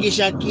hug JK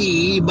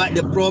Shaki, but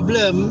the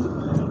problem,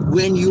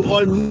 when you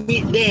all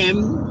meet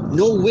them,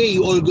 no way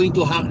you all going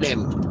to hug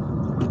them.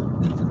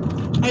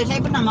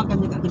 Saya pernah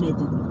makan dekat kedai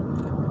tu.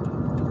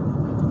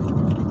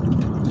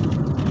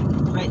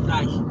 Fried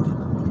rice.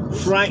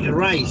 Fried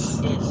rice.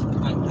 Yes,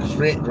 fried rice.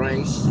 Fried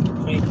rice.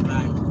 Fried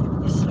rice.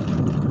 Yes.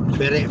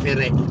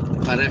 Ferret.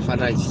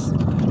 Farais.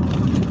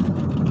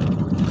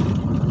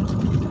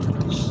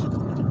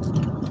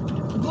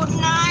 Good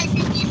night,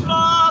 50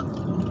 vlog.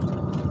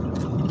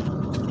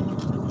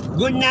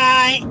 Good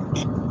night.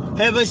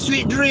 Have a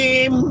sweet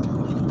dream.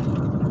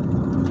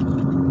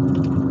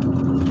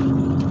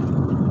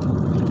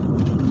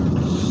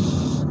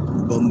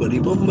 Bambari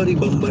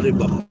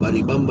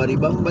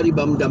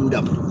bam dam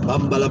dam.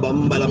 Bambala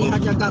bambala bam.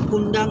 Dia cakap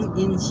kundang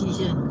in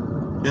season.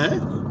 Ha?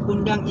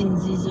 Kundang in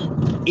season.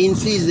 In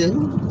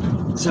season?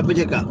 Siapa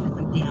cakap?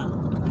 Nanti ha.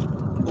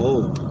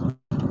 Oh.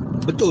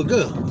 Betul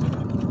ke?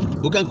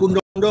 Bukan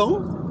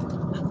kundong-dong?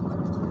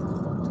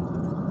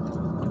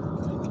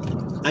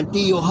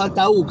 Aunty Yoha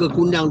tahu ke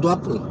kundang tu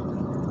apa?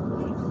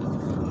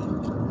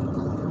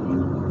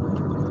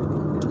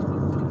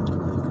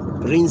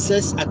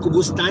 Princess aku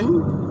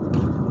Bustan.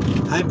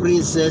 Hi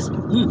Princess.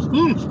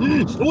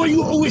 Why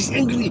you always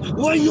angry?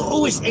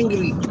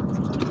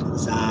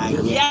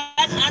 Saya.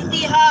 Yes,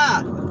 Auntie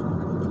Ha.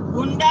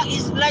 Kundang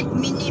is like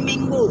mini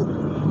mango.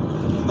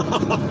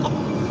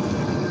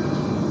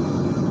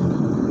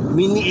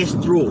 Mini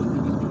Astro.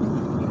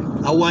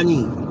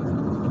 Awani.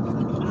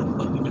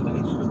 Apa benda kat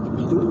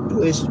Astro? Tu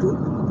Astro.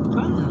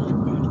 Mana?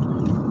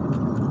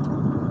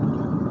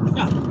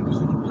 Dah.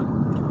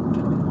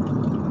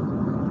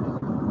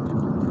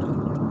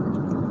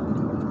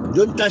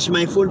 Don't touch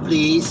my phone,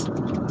 please.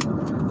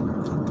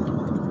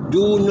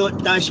 Do not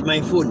touch my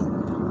phone.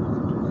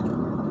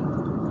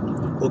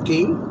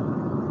 Okay?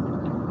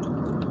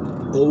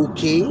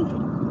 Okay,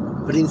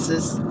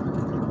 Princess.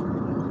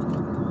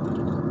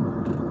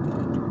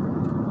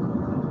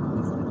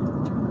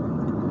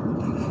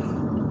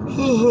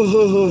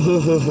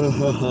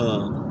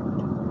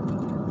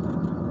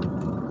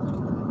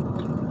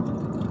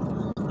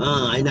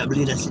 I nak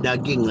beli nasi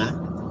daging lah.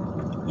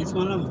 Yang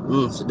semalam.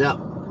 Sedap.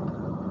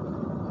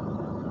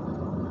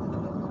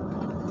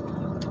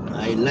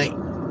 I like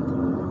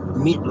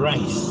meat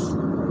rice.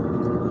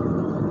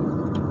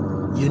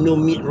 You know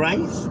meat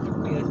rice?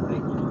 Yes, I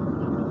know.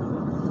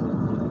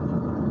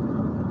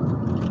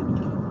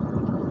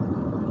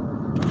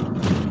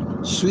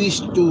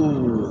 Switch to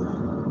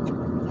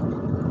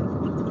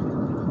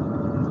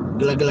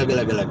gelak.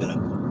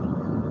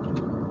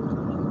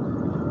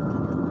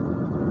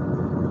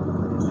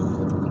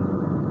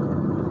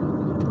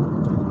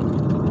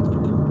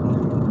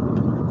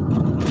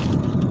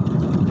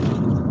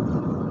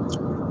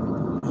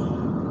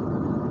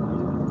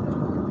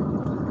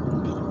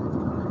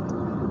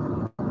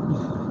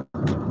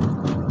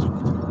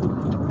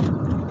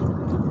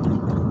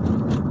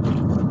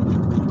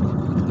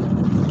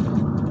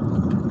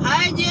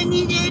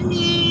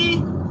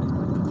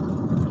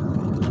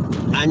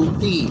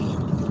 Auntie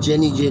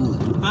Jenny.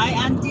 Hi,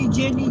 Auntie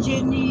Jenny.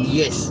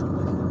 Yes.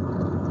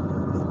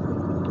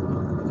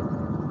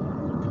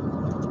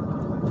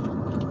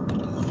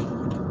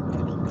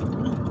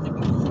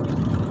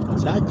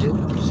 Saja.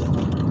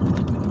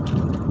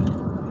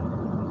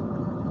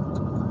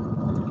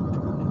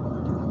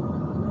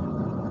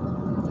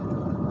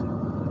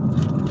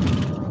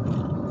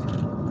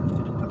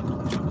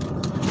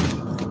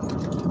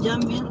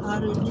 Jamil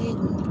already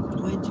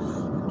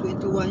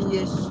 21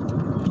 years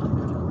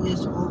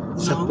old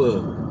now.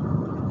 Siapa?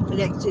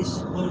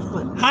 Alexis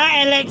orphan.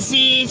 Hi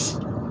Alexis.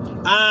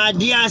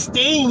 They are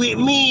staying with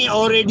me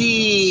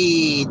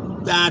already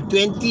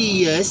 20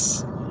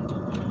 years.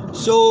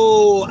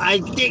 So I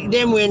take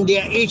them when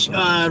their age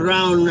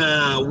around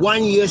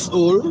 1 years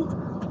old.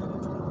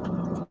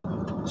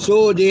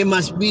 So they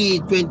must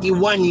be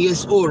 21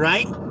 years old,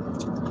 right?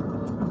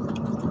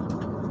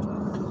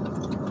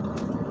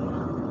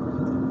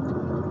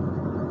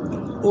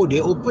 Oh,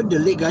 they opened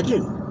the lake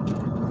garden.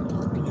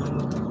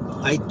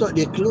 I thought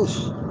they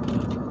closed.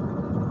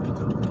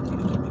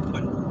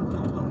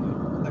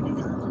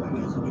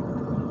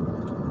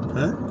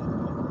 Huh?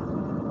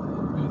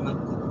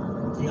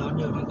 Dia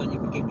order orang tanya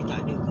PKP tak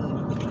ada ke?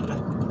 Aku tak lah.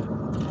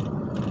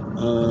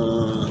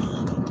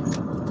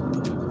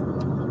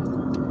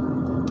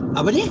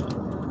 Apa ni?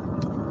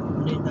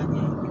 Dia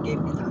tanya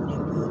PKP tak ada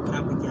ke?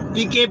 Kenapa jalan?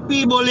 PKP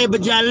boleh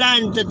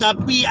berjalan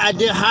tetapi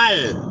ada hal,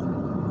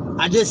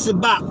 ada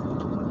sebab.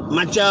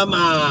 Macam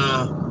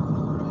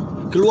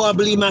keluar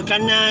beli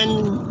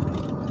makanan.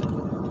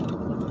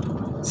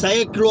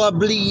 Saya keluar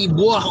beli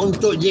buah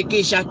untuk JK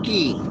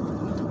Shaki.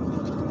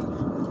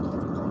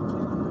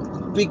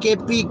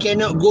 PKP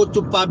cannot go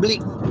to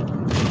public.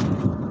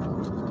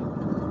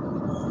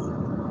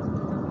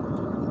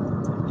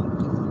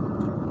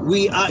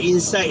 We are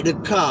inside the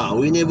car.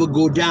 We never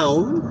go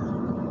down.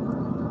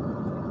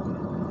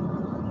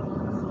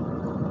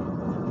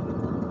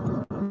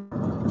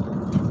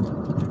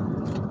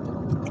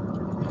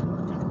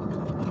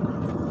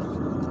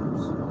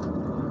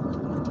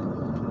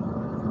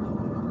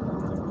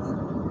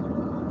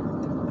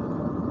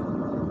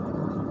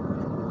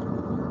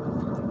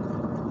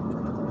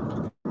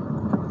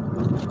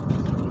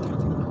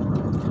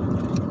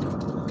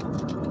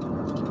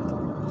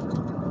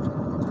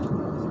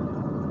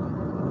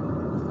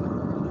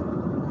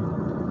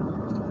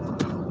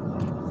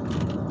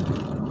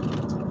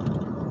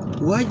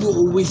 Why you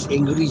always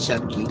angry,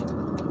 Shaki?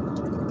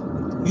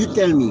 You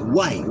tell me,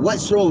 why?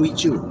 What's wrong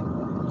with you?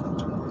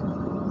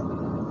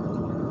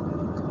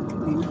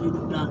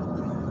 Hidup dah.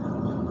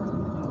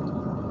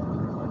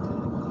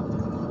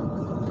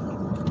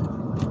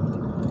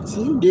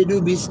 See, they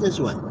do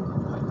business what?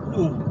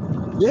 Oh,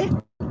 Yeah?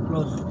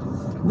 close.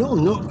 No,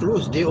 not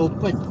close. They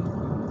open.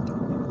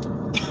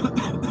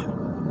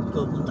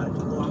 Betul pun tak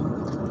ada orang.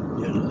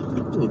 Yeah,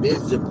 betul.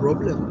 That's the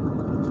problem.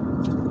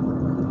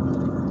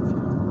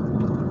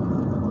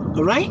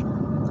 Alright,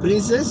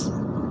 princess?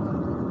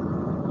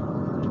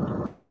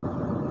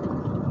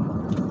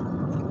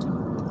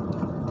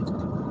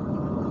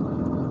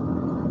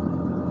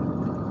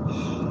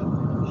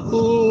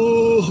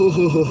 Oh,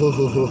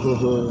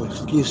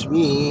 excuse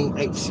me.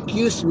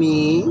 Excuse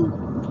me.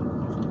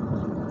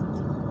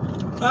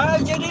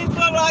 Jadi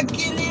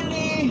lelaki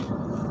Lily.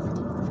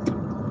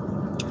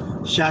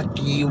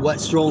 Shaki,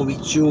 what's wrong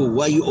with you?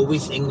 Why you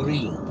always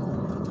angry?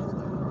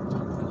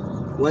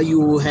 Why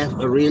you have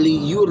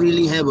you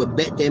really have a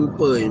bad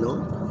temper, you know?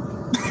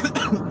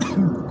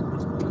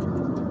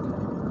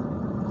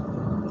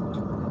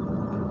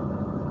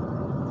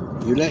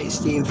 You like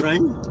stay in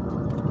front?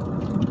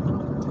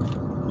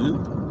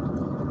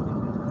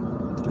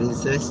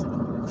 Princess?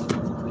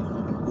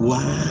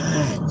 What?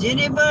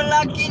 Jennifer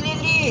lelaki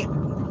Lily.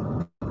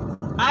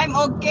 I'm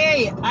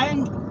okay.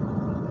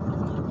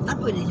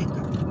 Apa dia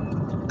cakap?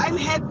 I'm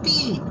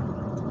happy.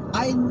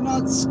 I'm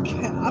not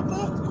scared.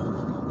 Apa?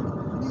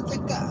 Dia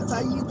cakap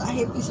saya tak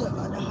happy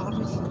sebab ada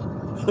Haris.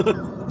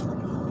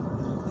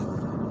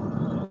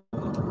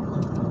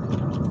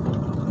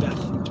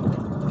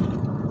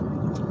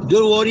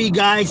 Don't worry,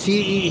 guys.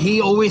 He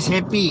always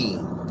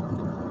happy.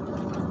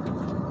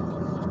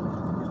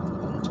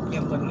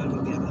 Yang berlalu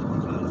biarlah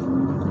berlalu.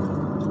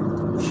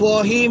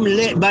 For him,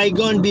 let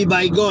bygone be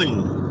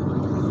bygone.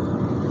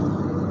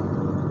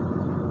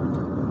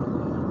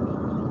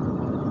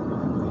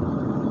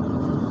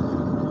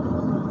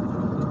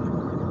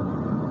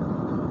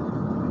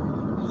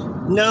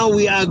 Now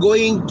we are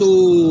going to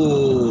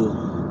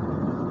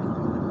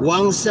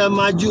Wangsa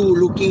Maju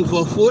looking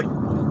for food.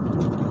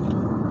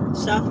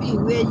 Syafii,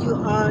 where you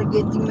are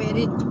getting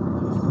married?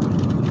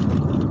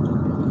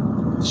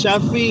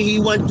 Shafii, he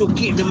want to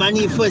keep the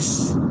money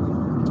first.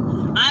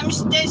 I'm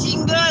still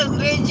single.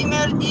 Crazy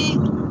Merdi.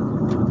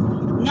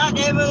 Not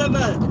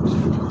available.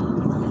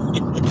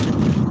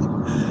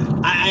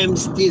 I am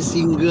still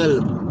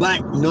single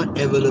but not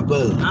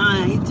available.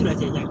 Itulah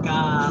saya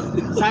cakap.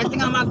 Saya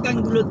tengah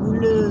makan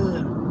gula-gula.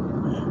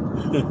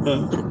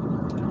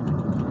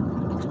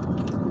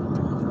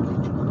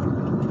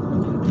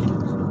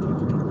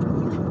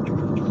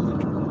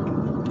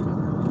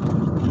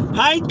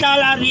 Hi,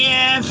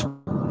 Kalariev.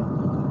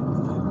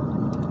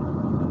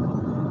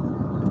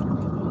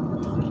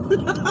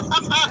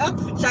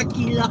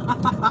 Shakila.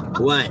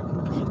 What?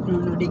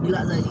 Dulu dia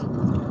gelak saya.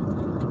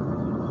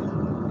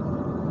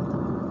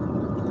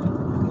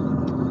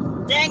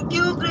 Thank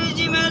you,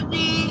 Crazy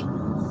Merdi.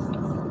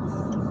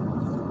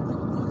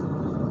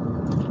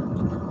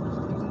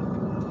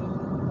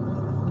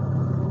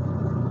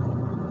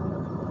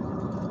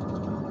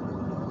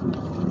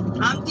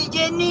 Aunty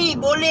Jenny,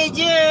 boleh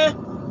je.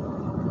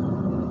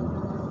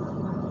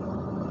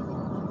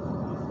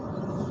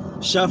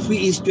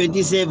 Shafii is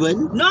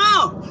 27. No,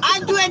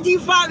 I'm 25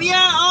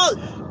 years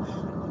old.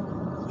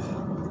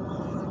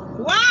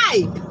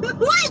 Why?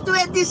 Why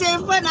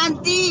 27,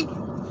 Auntie?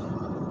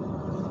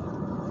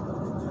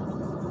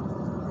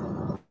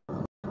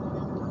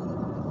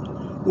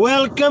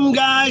 Welcome,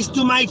 guys,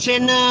 to my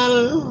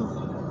channel.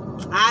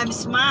 I'm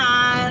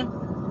smile.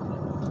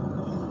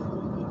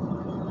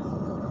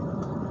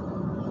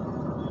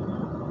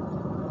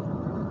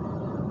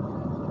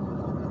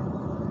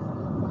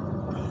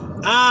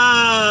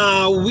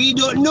 We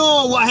don't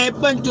know what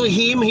happened to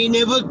him. He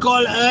never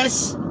call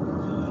us.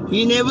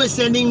 He never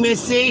sending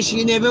message.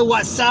 He never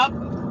WhatsApp.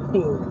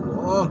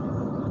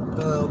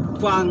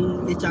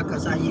 Pang dia cakap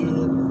saya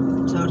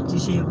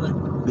 37.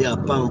 Ya,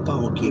 Pang,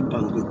 okay,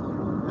 Pang good.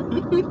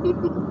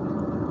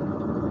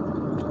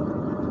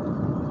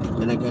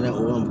 Kadang-kadang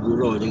orang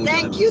bergurau jangan.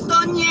 Thank you,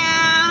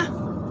 Tonya.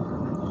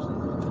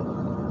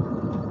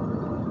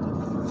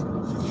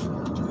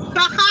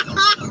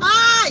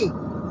 Hai.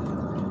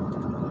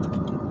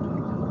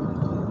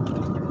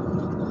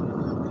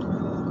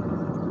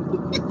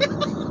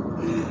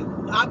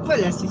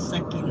 Apalah si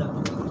Shaki lah.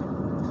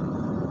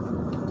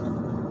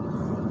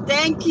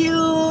 Thank you.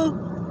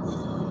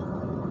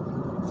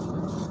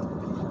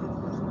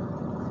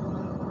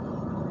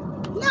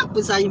 Kenapa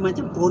saya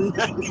macam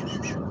pondan?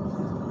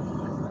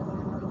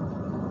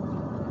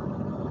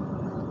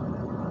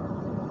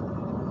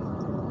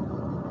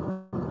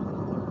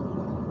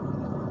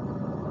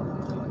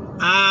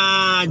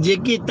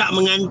 JK tak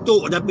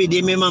mengantuk, tapi dia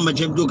memang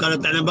macam tu. Kalau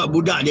tak nampak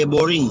budak, dia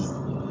boring.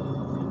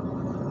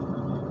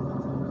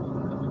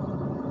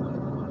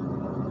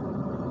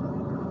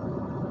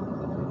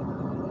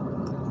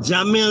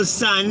 Jamil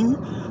son?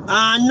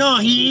 No,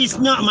 he is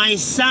not my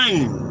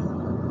son.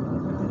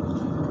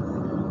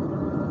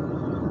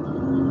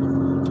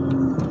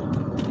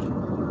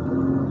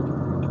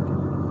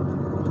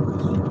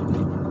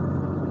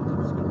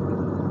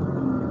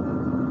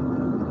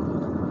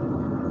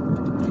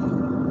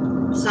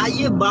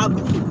 Saya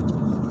Babu.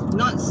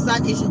 Not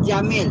son is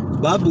Jamil.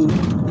 Babu?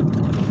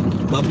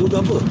 Babu tu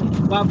apa?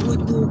 Babu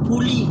tu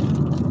kuli.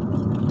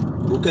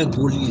 Bukan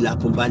kuli lah,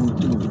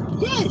 pembantu.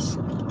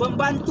 Yes,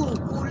 pembantu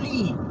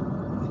kuli.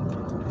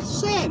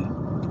 Same.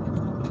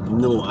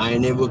 No, I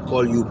never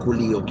call you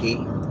kuli, okay?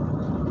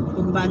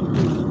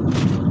 Pembantu.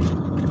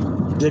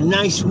 The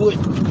nice word.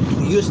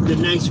 Use the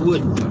nice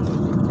word.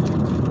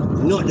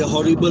 Not the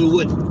horrible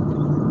word.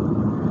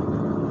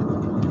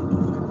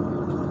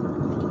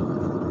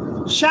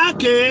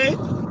 Shaki!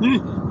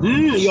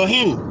 Your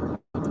hand.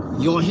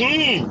 Your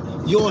hand.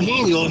 Your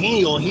hand, your hand,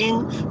 your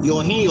hand.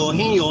 Your hand, your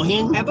hand, your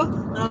hand. Apa?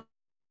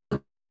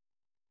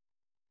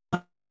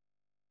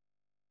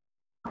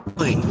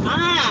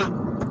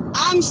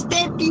 I'm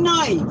stay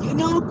Pinoy, you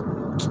know?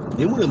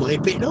 Dia mula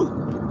merepek tau.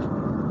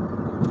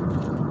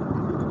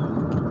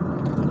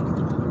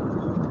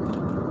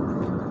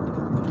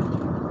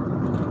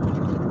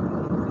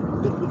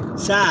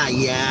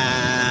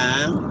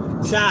 Sayang,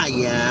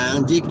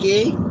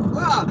 JK.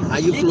 Wow, are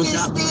you JK close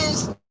up?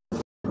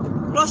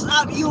 Close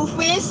up you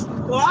face?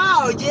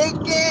 Wow,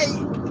 JK.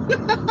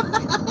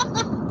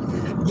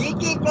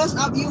 JK close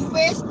up you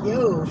face?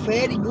 Yo,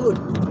 very good.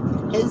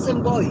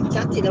 Handsome boy.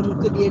 Cantik dah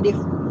muka dia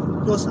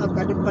close up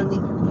kat depan ni.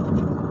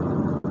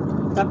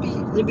 Tapi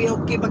lebih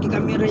okey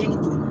pakai kamera yang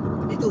itu.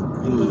 Itu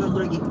apa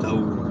lagi?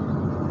 Tahu.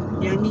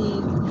 Yang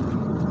ni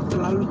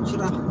terlalu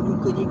cerah,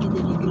 muka JK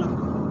jadi gelap.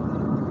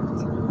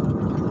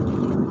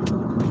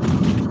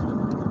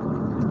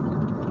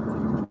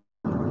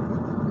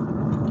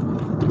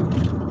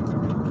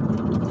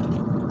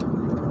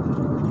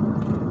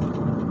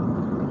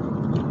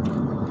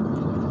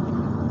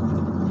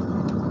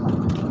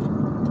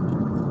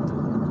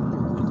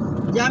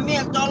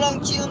 Jamil, tolong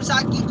cium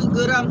Shaki tu,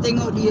 geram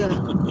tengok dia.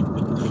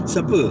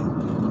 Siapa?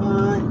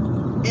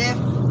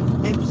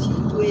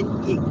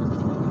 FC28.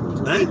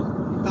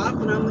 Tak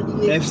apa nama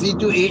dia.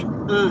 FC28?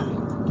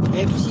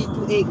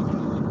 FC28.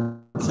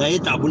 Saya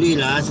tak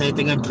boleh lah, saya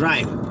tengah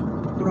drive.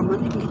 Orang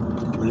mana dia?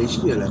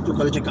 Malaysia lah tu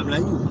kalau cakap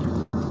Melayu.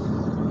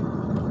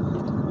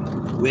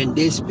 When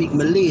they speak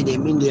Malay,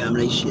 they mean they are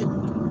Malaysian.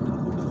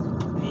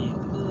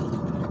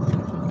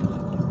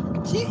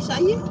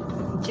 Saya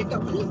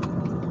cakap Malay.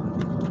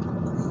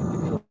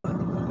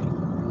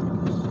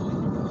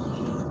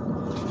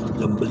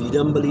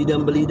 Beli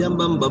dam beli dam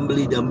bam bam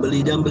beli dam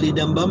beli dam beli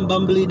dam bam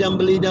bam beli dam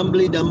beli dam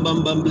beli dam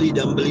bam bam beli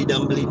dam beli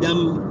dam beli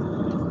dam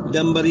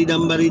dam bari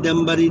dam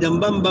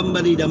bam bam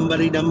bari dam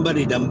bam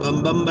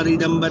bam bari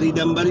dam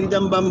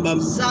bam bam.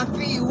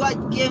 Syafii, what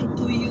game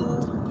do you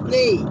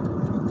play?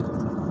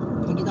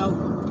 Bagi tahu.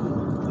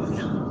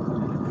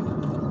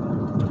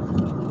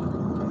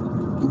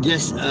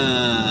 Just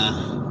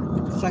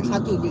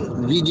satu je.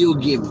 Video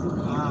game.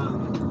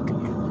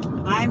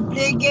 I'm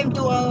play game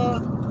to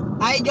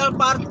idol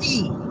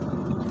party.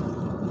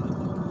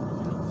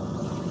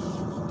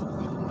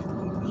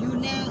 You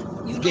know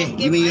Okay, game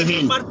give me your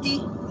idol hand. party.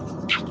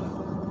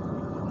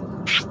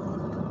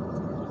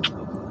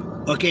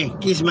 Okay,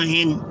 kiss my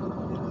hand.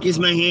 Kiss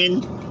my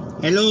hand.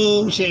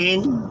 Hello,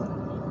 Shane.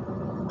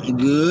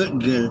 Good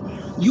girl.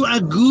 You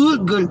are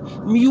good girl.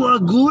 You are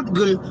good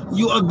girl.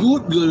 You are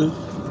good girl.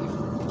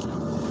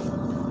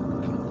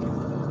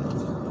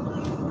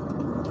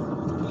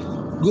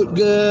 Good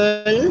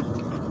girl.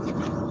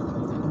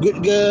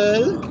 Good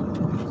girl.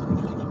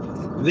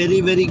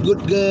 Very, very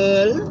good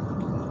girl.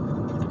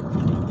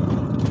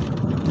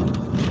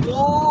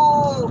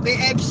 Oh,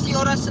 BFC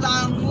orang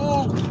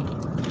Selangor.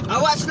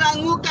 Awak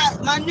Selangor kat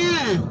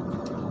mana?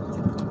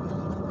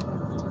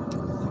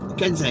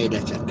 Kan saya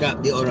dah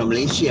cakap dia orang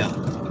Malaysia.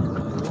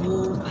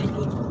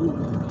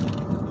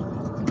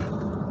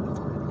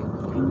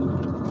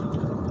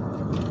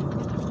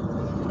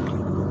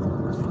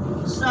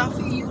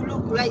 Syafii, you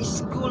look like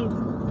school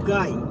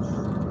guy.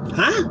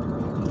 Huh?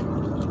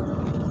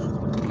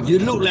 You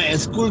look like a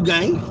school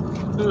guy?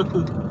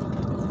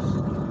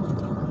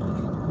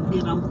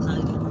 Dia rambut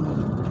saya.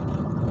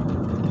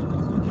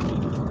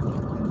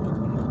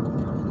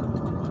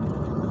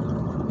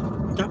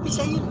 Tapi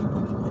saya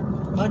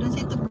badan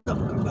saya tegak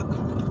ke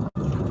belakang.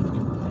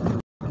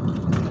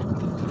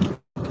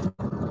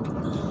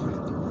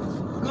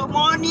 Good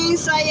morning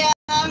sayang.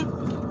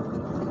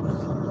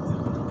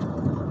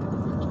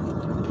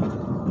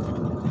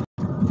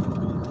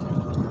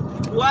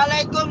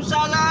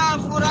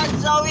 Waalaikumsalam Murad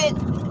Zawid.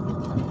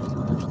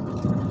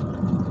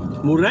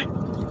 Murad?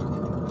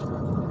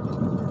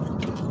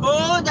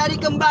 Oh, dari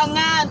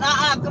Kembangan.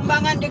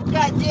 Kembangan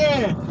dekat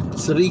je.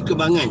 Seri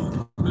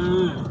Kebangan.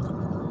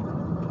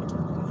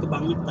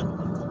 Kebangetan.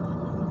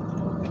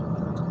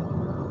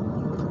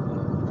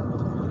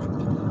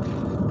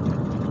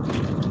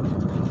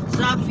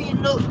 Syafii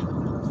look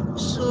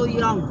so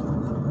young.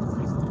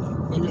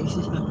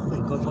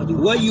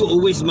 Why you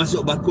always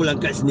masuk bakul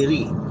angkat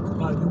sendiri?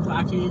 Kalau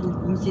jumpa Aceh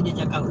mesti dia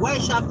cakap, why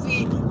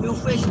Syafii you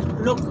face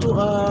look to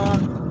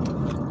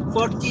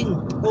 14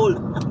 old?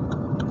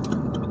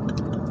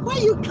 Why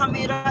you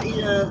camera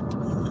is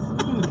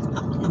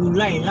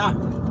mulai lah.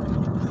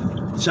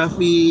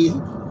 Syafii,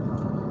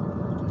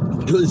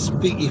 don't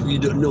speak if you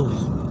don't know.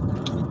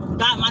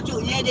 Tak,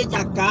 maksudnya dia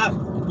cakap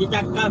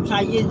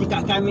saya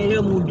dekat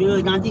kamera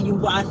muda, nanti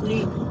jumpa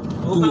asli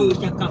orang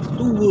cakap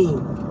tua,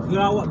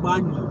 jerawat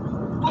banyak.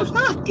 Oh,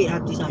 sakit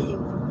hati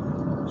saya.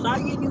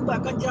 Saya ni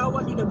buatkan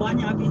jerawat ni dah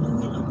banyak habis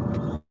duit lah.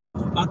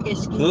 Pakai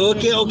skin.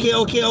 Okay.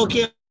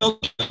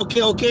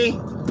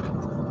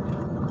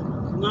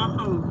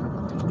 Mahal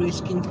beli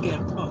skincare.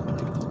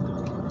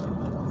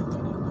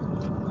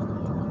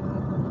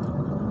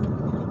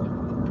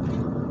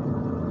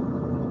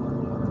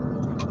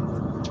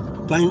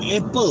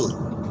 Pineapple.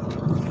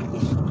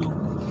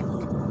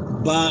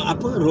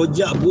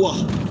 Rojak buah.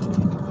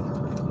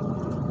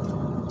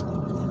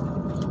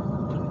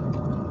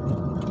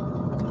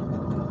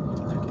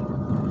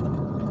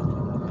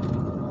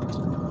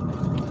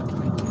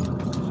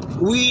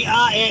 We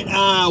are at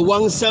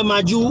Wangsa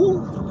Maju.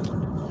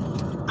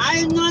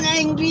 I'm not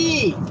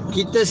angry.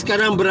 Kita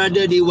sekarang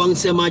berada di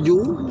Wangsa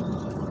Maju.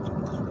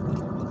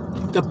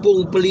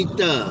 Tepung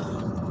Pelita.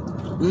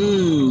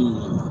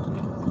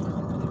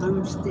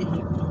 I'm still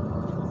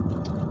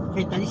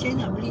happy. Tadi saya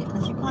nak beli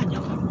nasi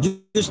padang.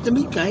 Jus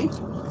temikai.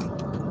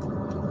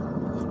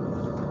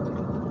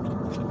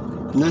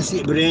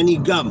 Nasi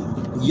biryani gam.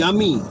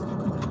 Yummy.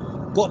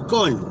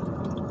 Popcorn.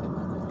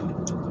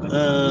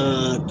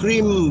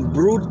 Cream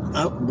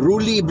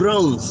brulee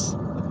browns.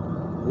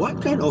 What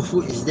kind of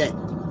food is that?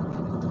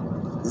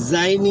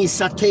 Zaini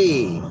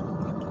satay.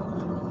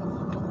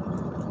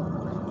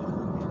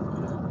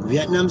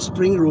 Vietnam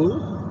spring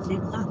roll.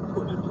 Saya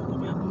takut nak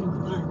punya apa ni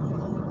bukan.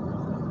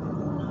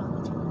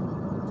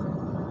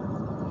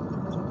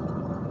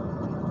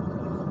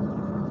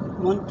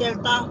 Montel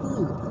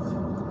tahu.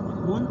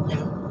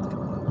 Montel.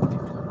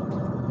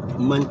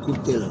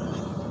 Mankutil.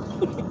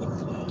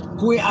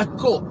 Kuih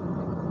akok.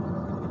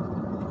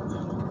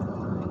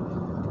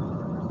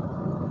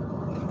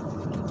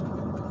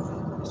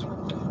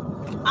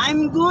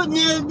 I'm good,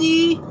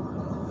 Neldy.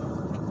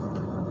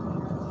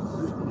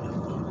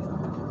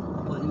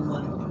 What do you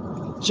want?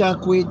 Char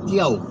kway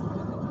teow.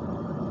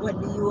 What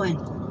do you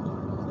want?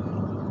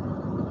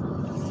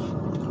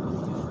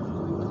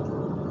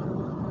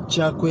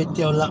 Char kway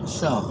teow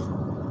laksa.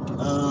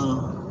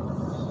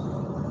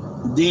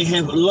 They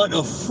have a lot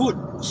of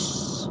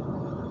foods.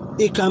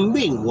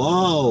 Kambing.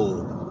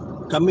 Wow.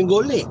 Kambing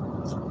golek.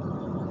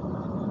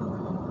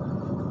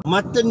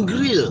 Mutton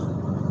grill.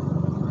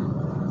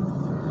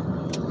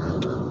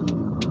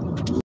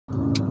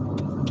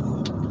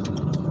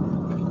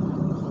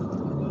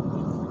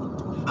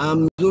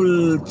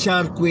 Amzul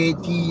char kuih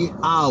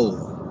tiaw.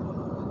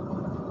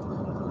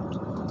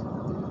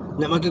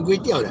 Nak makan kuih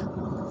tiaw tak?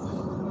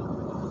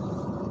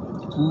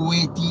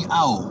 Kuih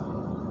tiaw.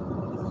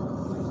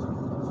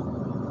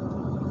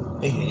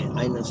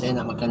 Saya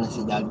nak makan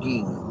nasi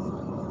daging.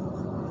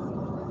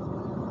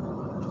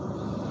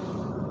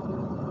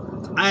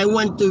 I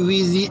want to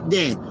visit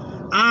there.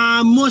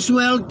 Most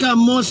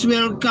welcome.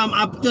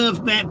 After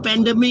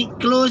pandemic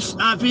close,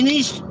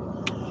 finished.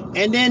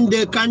 And then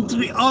the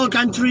country, all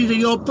countries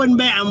reopen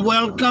back, and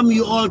welcome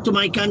you all to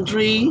my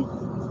country.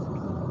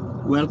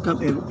 Welcome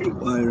everything.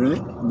 All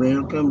right.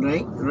 Welcome,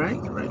 right.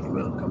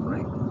 Welcome,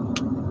 right.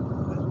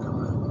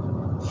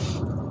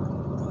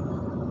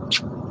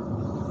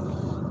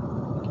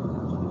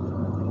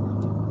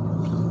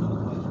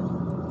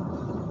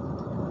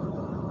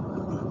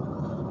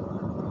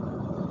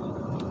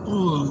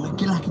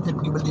 Okay lah, kita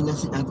pergi beli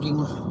nasi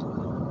daging lah.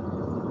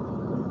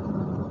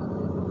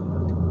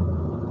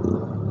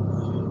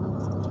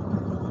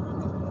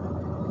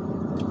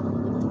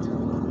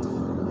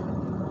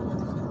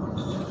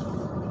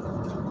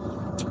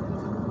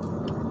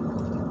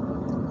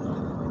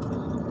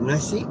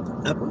 Nasi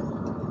apa?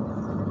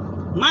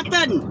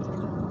 Mutton.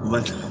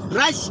 Mutton.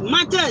 Rice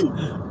mutton.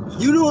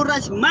 You know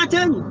rice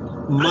mutton?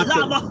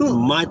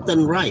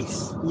 Mutton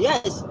rice.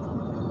 Yes.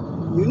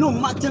 You know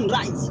mutton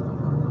rice?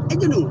 I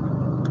don't know.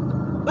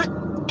 But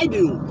I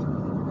don't know.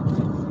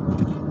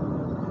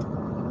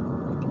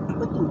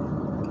 Apa tu?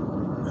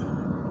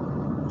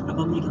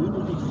 Abang beli kat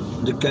mana tu?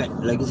 Dekat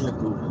lagi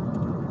satu.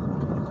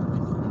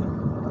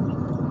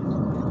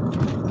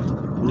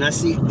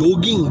 Nasi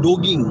doging.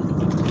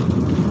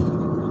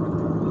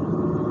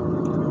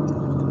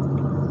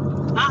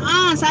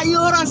 Saya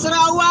orang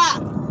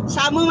Sarawak.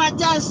 Sama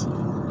macam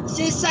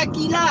si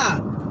Shaki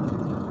lah.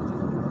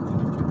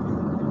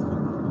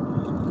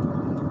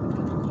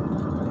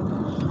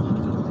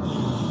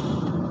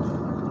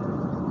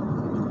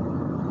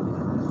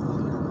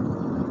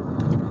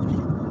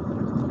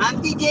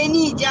 Aunty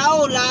Jenny,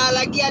 jauh lah.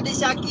 Lagi ada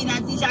Shaki.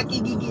 Nanti Shaki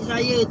gigit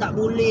saya. Tak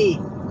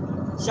boleh.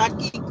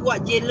 Shaki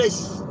kuat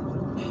jealous.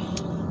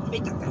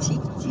 Pekat kat si.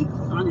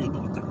 Mana lagi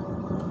pekat?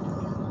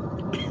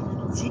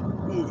 Si.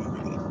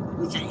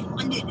 Saya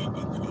pandai.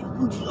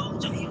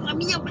 Saya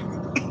ambil apa?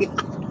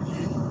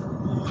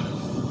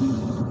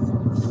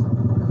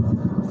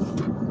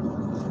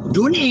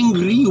 Don't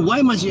angry.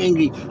 Why must you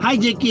angry? Hi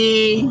JK.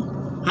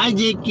 Are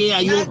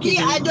you okay?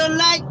 I don't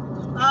like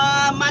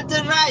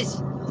mutton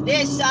rice.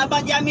 Des,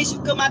 Abang Jamil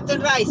suka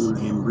mutton rice.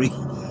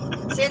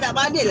 Saya tak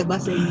pandai lah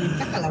bahasa Inggeris.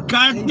 Cakaplah.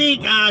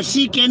 Kartik,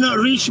 she cannot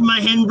reach my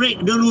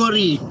handbrake. Don't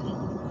worry.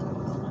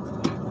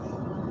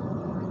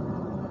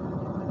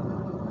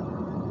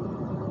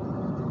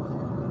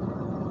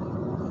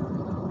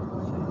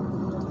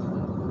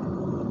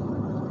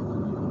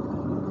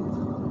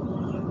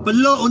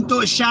 Peluk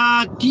untuk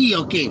Shaki.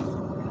 Okay.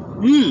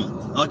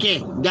 Okay,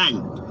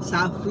 done.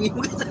 Syafii.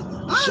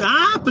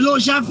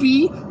 Peluk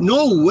Syafii?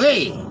 No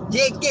way.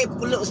 JK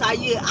peluk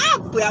saya.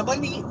 Apa abang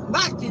ni?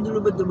 Baca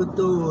dulu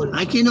betul-betul.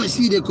 I cannot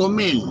see the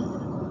comment.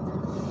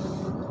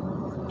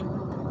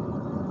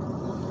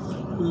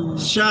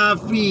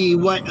 Syafii,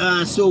 what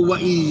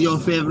is your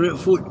favorite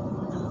food?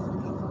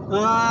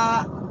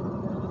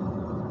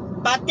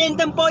 Patin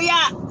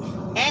tempoyak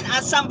and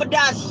asam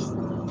pedas.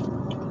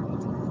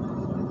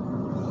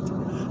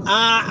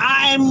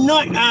 I am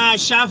not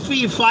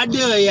Syafii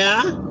father,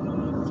 ya.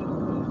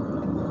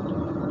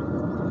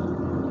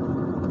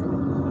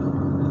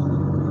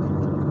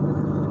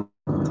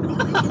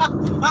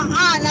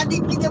 Nanti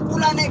kita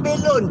pulang naik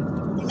belon.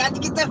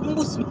 Nanti kita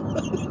hembus.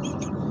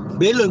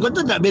 Belon, kau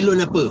tahu tak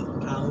belon apa?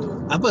 Tahu.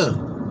 Apa?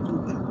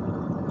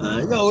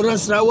 Orang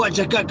Sarawak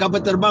cakap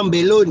kapal terbang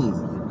belon.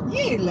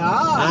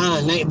 Yelah.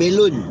 Naik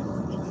belon.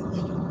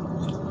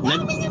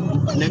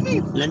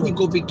 Nanti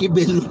kau fikir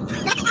belon.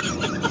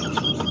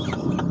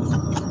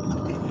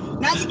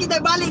 Nanti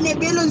kita balik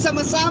naik belon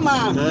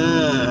sama-sama.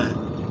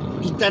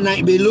 Kita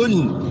naik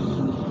belon.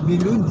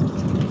 Belon.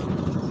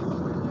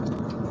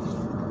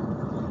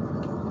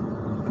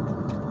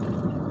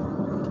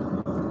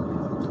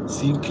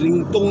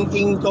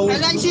 Ting tong.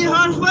 Election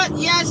Harvard,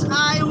 yes,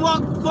 I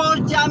work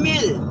for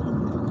Jamil.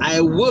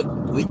 I work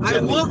with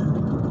Jamil.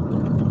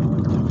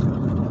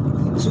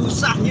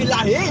 Susahnya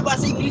lah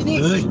bahasa Inggeris ni.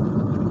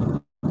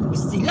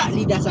 Mestilah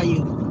lidah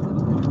saya.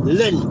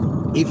 Learn.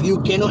 If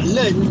you cannot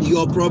learn,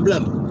 your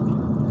problem.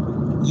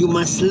 You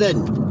must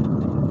learn.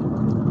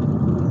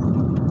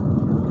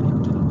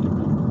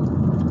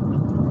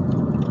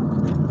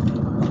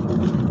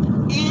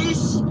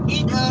 Is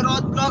it a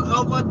roadblock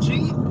of a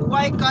tree?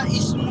 Why car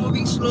is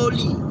moving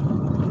slowly?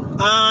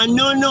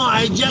 No,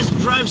 I just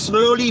drive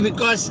slowly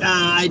because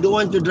I don't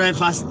want to drive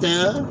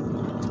faster.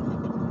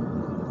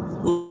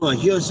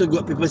 Here also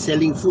got people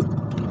selling food.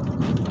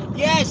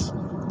 Yes,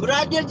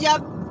 brother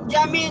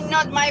Jamil,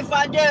 not my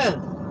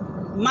father.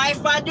 My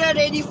father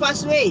already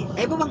passed away.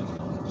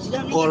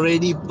 Bang?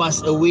 Already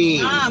passed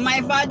away.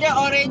 My father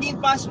already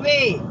passed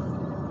away.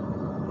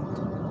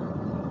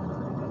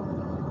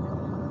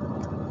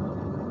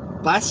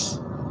 Pass?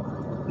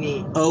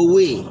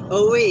 Away.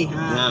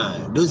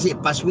 Don't say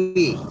pass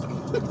away.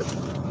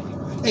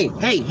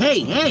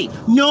 Hey.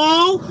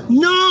 No.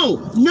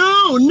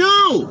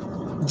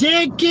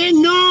 JK,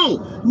 no.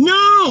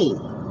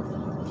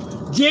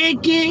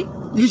 JK,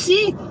 you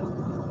see?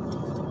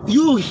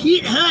 You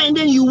hit her and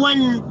then you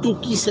want to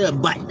kiss her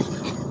butt.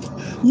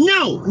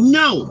 No.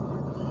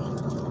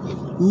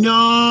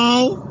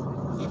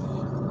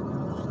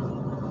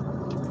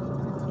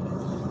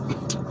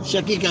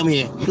 Shaki, come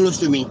here. Close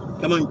to me.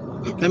 Come on.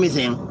 Come here,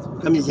 sayang.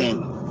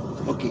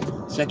 Okay.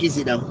 Shaki,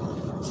 sit down.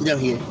 Sit down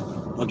here.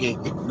 Okay.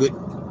 Good.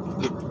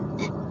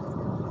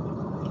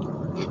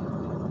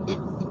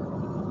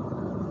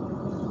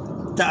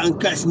 Tak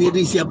angkat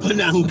sendiri, siapa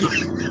nak angkat?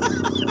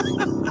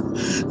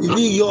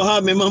 Ini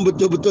Yoha memang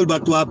betul-betul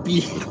batu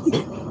api.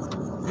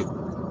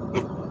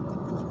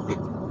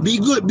 Be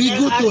good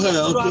to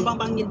her. Suruh Okay. abang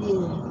panggil dia.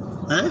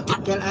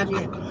 Tel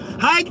Arif.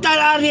 Hi, Tel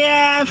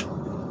Arif.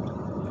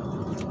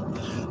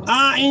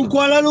 In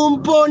Kuala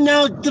Lumpur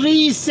now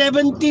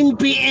 3:17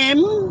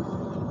 PM.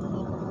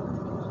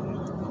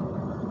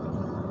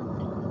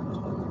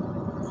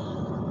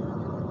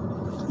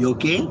 You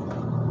okay?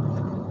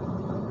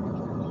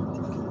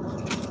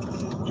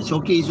 It's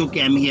okay.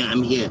 I'm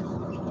here.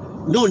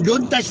 No,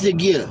 don't touch the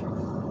gear.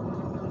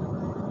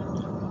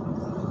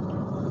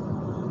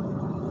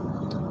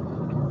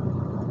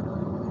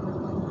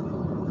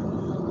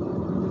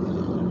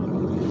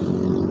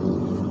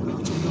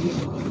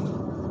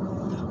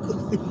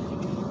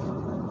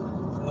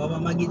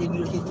 Abang bagi dia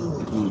duduk situ.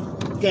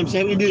 Kam,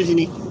 saya duduk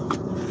sini.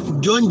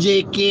 John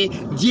JK.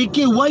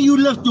 JK, why you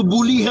love to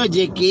bully her,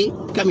 JK?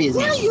 Come here,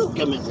 Why you?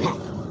 Come here, Zach.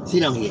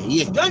 Sit down here.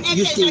 Yes. Don't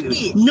You attack stay.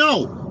 Shaki.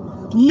 No.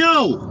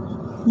 No.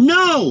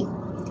 No.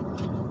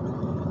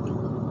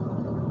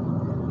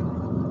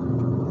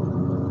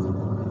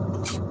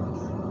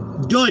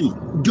 Don't.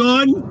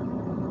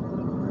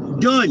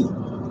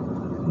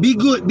 Be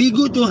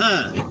good to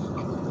her.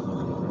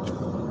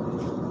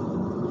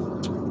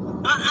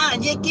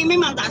 JK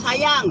memang tak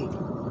sayang.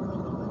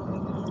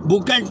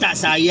 Bukan tak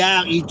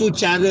sayang, itu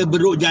cara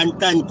beruk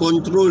jantan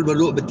kontrol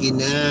beruk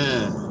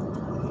betina.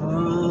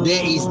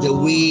 That is the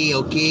way,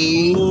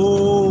 okay?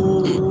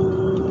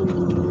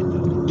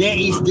 That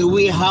is the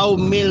way how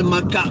male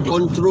macaque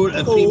control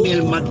a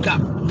female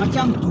macaque.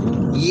 Macam tu.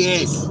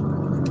 Yes.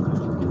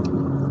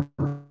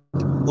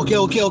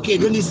 Okay.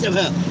 Don't disturb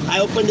her.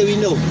 I open the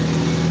window.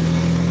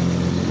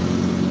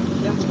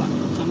 Yang buka.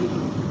 Sama tu.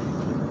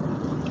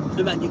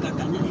 Sebab dia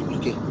kakaknya.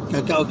 Okay.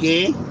 Kakak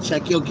okay.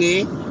 Shaki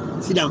okay.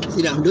 Sit down.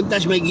 Don't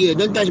touch my gear.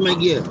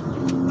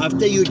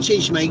 After you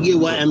change my gear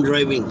while I'm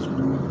driving.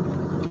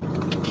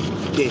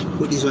 Okay,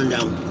 put this one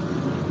down.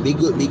 Be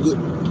good.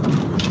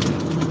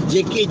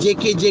 JK.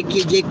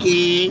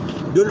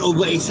 Don't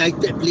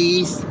overexcited,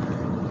 please.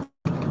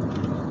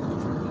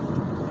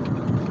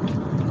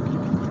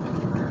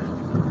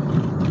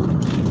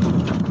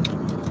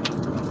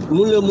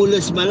 Mula-mula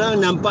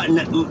semalam nampak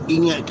nak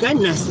ingatkan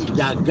nasi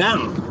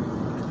dagang.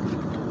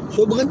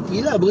 So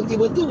berhenti.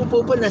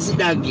 Rupa-rupa nasi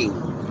daging.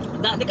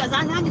 Tak, dekat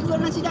sana dia jual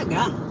nasi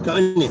dagang. Kat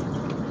mana?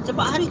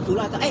 Sebab hari tu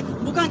lah.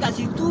 Bukan kat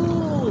situ.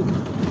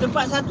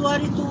 Tempat satu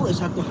hari tu.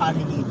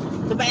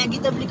 Tempat yang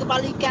kita beli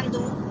kepala ikan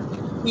tu.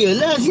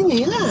 Yelah,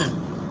 sini lah.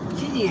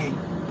 Sini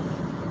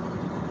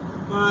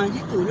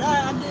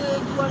situlah ada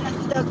jual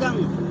nasi dagang.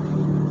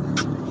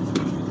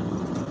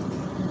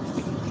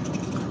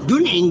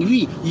 Don't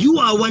angry. You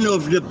are one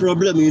of the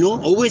problem, you know.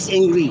 Always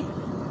angry.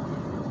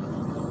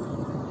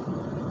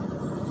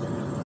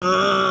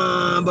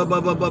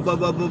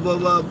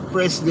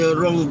 Press the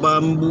wrong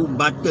bamboo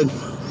button.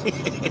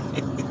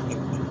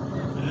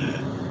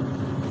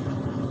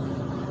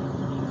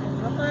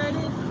 Apa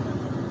ni?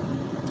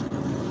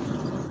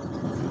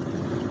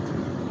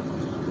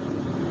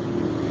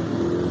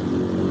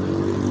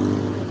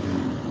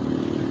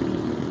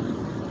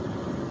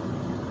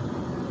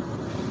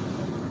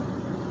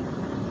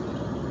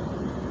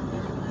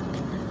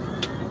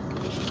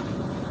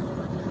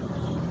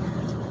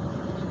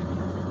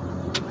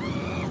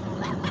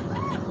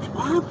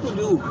 Apa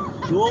tu?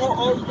 Ya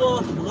Allah,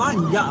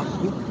 beranjak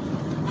aku.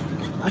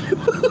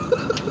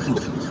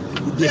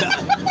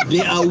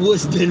 They are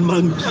worse than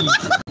monkey.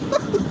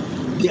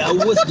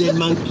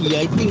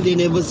 I think they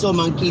never saw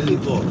monkey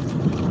before.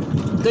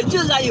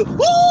 Kejut saya.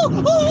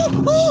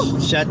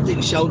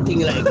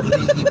 Shouting like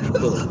crazy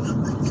people.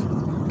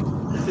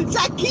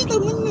 Sakit tu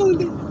menung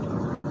dia.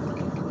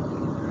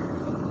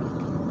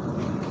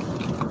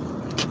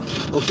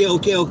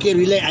 Okay,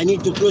 relax. I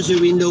need to close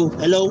the window.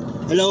 Hello?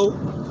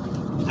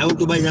 I want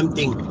to buy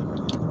something.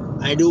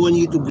 I don't want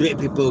you to grab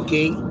people,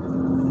 okay?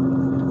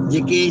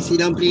 JK,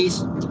 sit down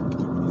please.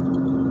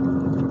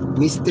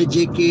 Mr.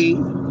 JK.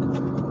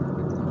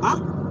 Huh?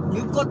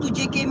 You call to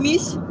JK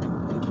Miss?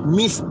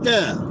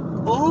 Mr.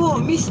 Oh,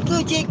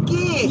 Mr.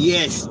 JK.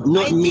 Yes,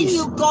 not I Miss. think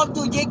you call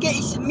to JK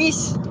is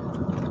Miss.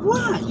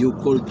 What? You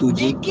call to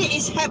JK. JK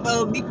is have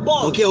a big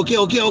ball. Okay.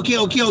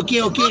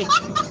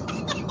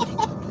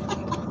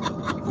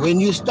 When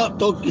you start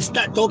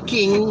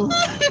talking.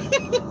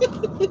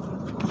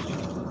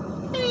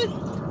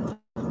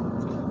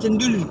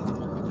 Cendul.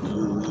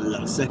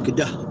 Laksa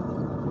Kedah.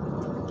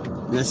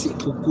 Nasi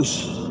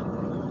kukus.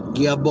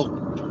 Gearbox.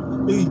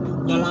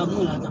 Dah lama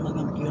lah tak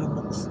makan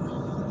gearbox.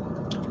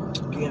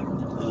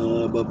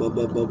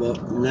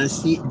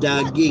 Nasi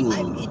daging.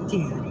 I'm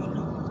eating.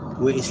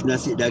 Where is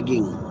nasi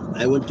daging?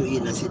 I want to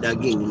eat nasi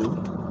daging, you know.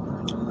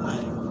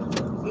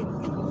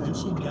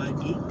 Nasi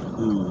daging.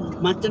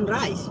 Mutton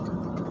rice.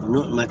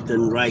 Not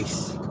mutton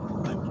rice.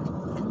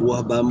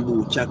 Buah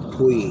bambu,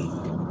 cakui.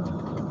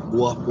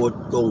 Buah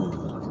potong.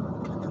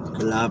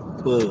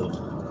 Kelapa.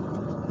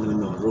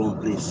 No, wrong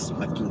place.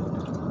 Parking.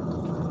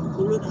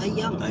 Pulut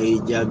ayam.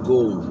 Air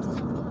jagung.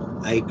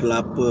 Air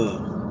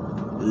kelapa.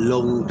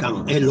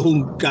 Lengkong.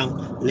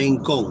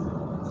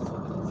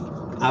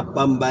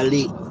 Apam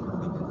balik.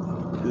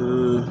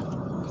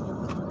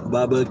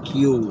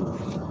 Barbecue.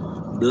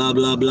 Blah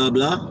blah blah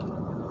blah.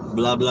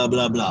 Blah blah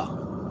blah blah.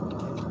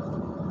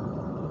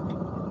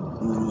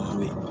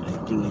 Wait, I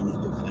think I need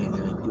to find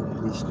a good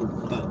place to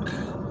park.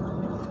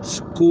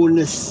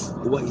 Sconus.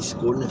 What is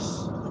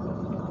sconus?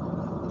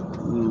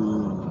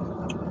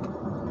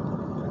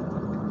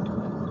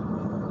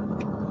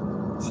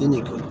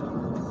 Sini ke?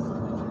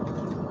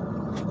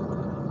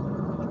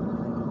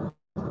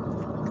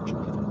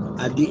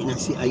 Adik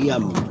nasi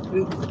ayam.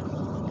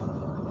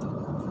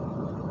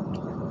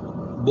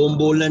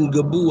 Bombolan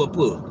gebu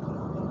apa?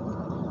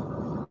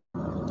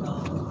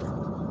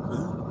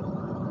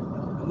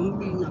 Abang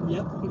nak beli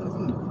apa kat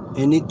sini?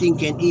 Anything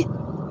can eat.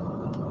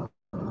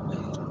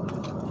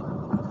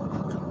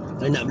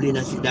 Saya nak beli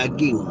nasi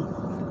daging.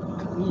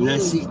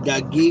 Nasi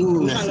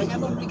daging, nasi. Masalahnya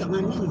abang beli kat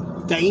mana?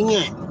 Tak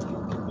ingat.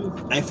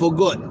 I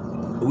forgot.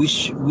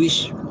 Wish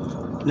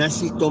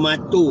nasi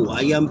tomato,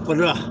 ayam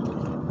perah.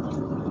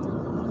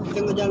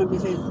 Tengok jalan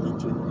biasa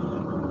baca.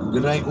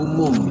 Gerai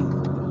umum.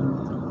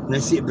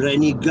 Nasi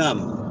berani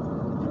gam.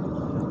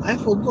 I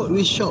forgot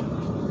which shop.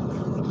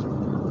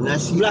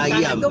 Nasi Belah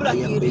kanan ayam, ke belah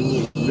ayam kiri?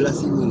 penyet belah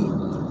sini.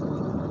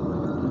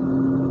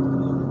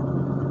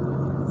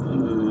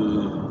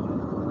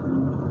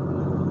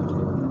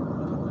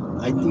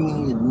 I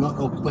think it's not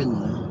open.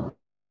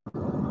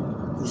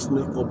 It's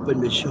not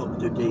open the shop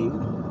today.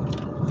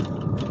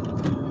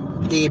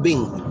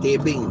 Tebing.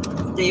 Tebeng.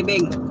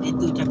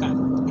 Itu cakap.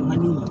 Yang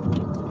mana?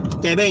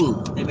 Tebing.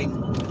 Tebeng.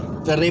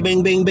 Terebeng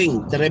beng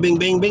beng. Terebeng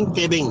beng beng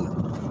tebing.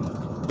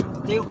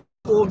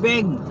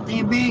 Tebeng.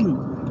 Tebeng.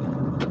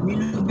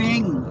 Mila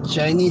beng.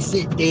 Chinese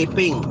say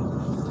teping.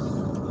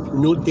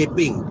 No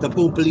teping.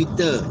 Tepung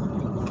pelita.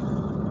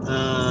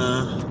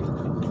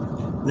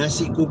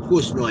 Nasi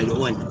kukus. No, I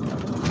don't want.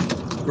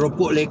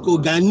 Keropok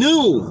leko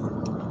ganu.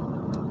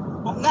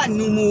 Oh,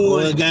 ganu mu.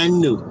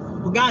 Ganu.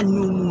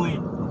 Ganu mu.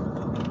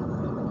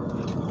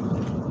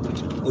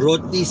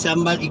 Roti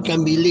sambal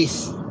ikan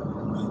bilis.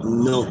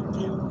 No.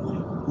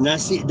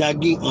 Nasi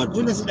daging. Oh,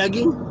 tu nasi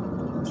daging.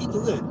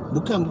 Situ ke?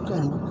 Bukan.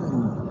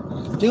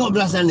 Tengok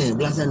belah sana.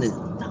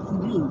 Tak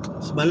beli.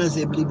 Semalam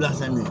saya beli belah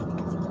sana.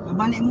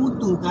 Abang naik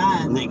motor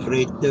kan? Naik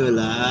kereta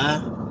lah.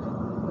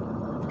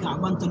 Kak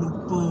abang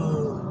terlupa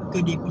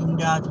ke dia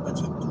pindah tempat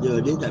situ?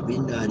 Dia tak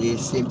pindah. Dia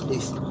same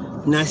place.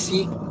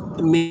 Nasi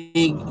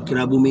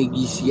kerabu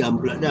Maggi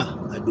siam pula dah.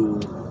 Aduh.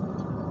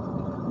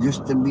 Jus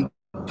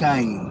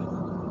tembikai.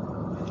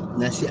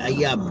 Nasi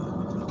ayam.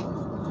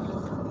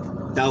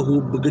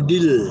 Tahu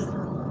bergedil.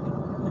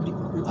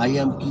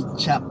 Ayam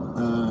kicap.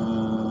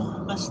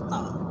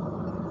 Pasta.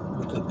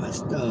 Bukan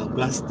pasta.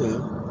 Plaster.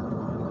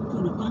 Itu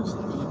dah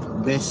pasta.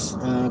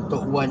 Best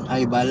Tok Wan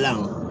air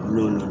balang.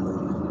 No.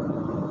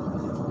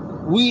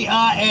 We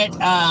are at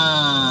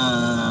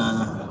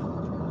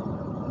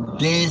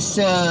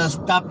Desa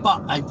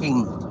Setapak, I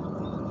think.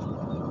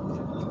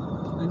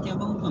 Nanti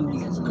abang bukan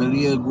beli kat sini.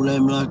 Keria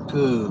Gulai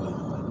Melaka.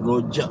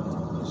 Rojak.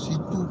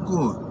 Situ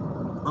kot.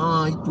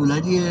 Itulah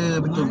dia.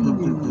 Betul.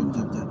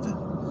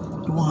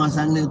 Tu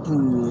sana tu.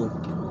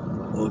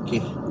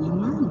 Okey.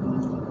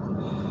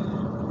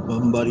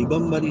 Bambari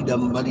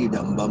dam bari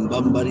dam bam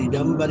bambari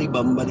dam bari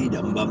bambari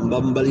dam bam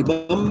bambali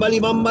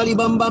bambali bambali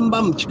bam bam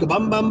bam cika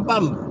bam bam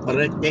bam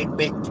peretek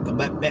pek cika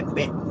bek pek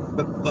pek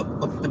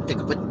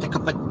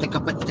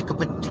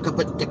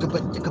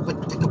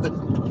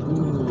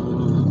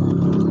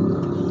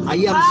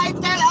ayam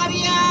Tal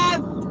Aryef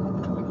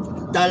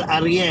Tal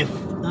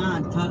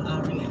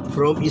Aryef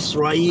from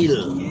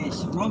Israel.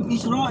 Yes, from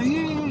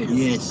Israel.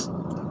 Yes.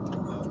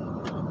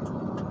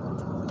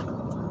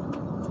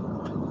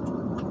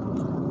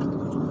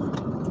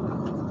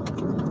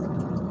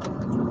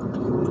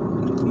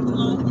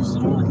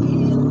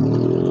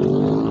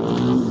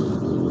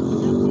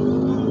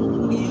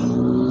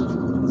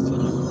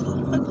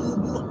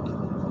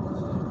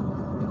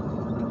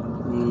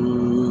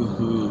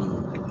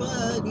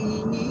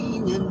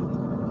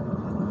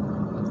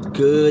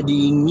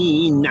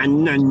 Kedinginan.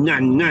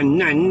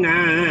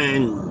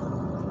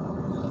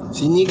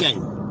 Sini kan?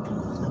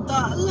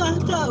 Taklah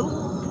tahu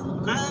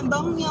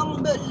abang yang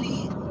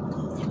beli,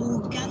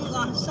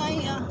 bukanlah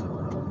saya.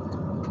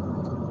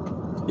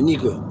 Ini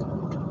ke?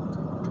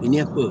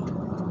 Ini apa?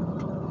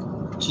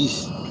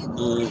 Cheese.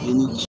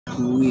 Ini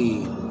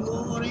kuih.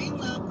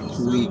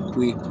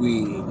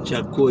 Kuih.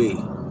 Cakoi.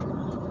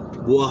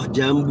 Buah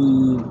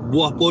jambu.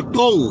 Buah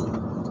potong.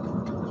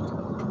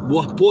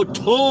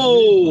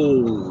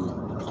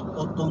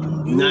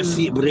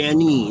 Nasi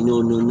biryani.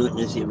 No, not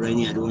nasi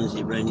biryani. I don't want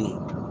nasi biryani.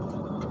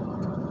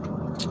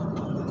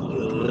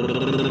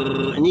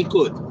 Ini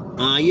kot.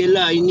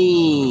 Yelah ini.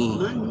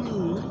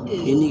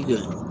 Ini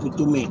ke?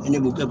 Putu mek. Ini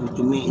bukan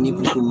putu mek. Ini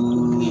putu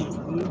mek.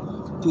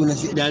 Tu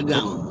nasi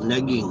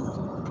daging.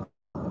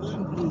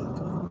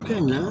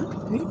 Bukan lah.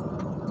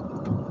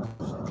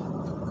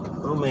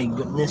 Oh my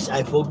goodness.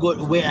 I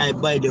forgot where I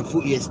buy the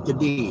food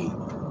yesterday.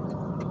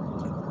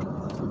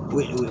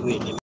 Wait. Let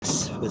me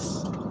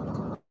first.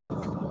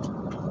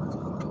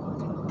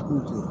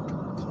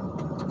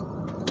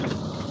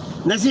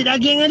 Nasi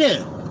daging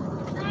ada?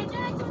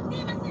 Ada cuti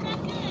nasi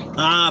daging.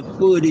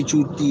 Apa dia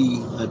cuti?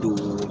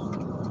 Aduh.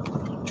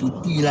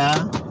 Cuti lah.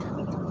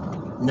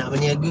 Nak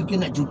berniaga ke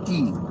nak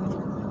cuti?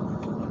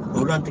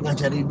 Orang tengah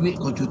cari duit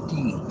kau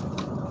cuti.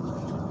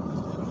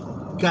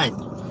 Kan?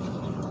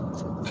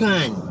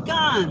 Why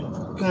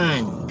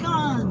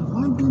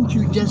don't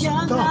you just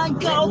stop? Jangan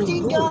kau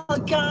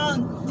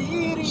tinggalkan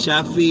diri.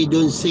 Syafii,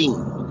 don't sing.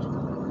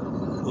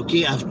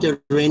 Okay, after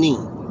raining.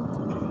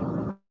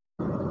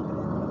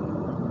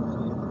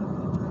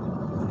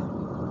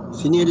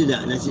 Sini ada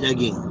tak nasi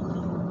daging?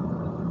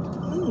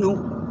 No.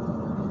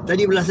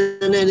 Tadi belah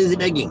sana ada nasi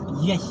daging.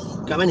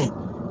 Yes. Kat mana?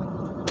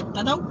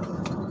 Tak tahu.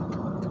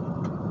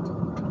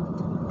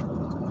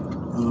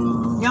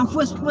 Yang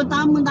first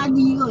pertama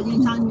tadi kot,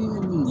 yang sana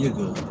tadi. Ya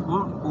ke?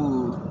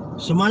 Oh.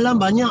 Semalam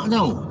banyak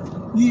tau.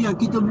 Ni yang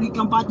kita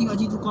belikan parti kat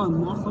situ kan.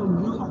 Mahal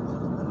pula.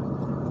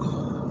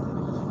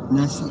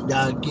 Nasi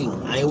daging.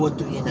 I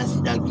want to eat nasi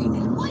daging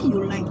ni. Why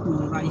you like to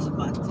rice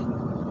butter?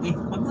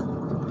 Apa?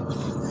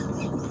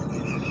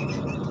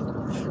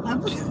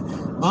 Apa?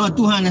 Oh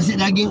Tuhan, nasi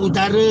daging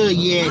utara.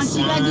 Yes.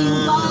 Nasi daging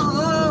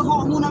utara.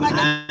 Kok mu nak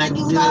makan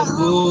daging utara? Ada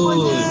pun.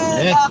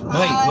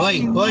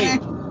 Hoi.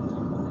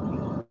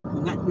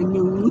 Ingat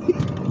kenyang.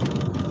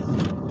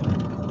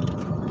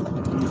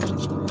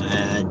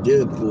 Ada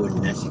pun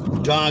nasi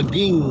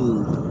daging.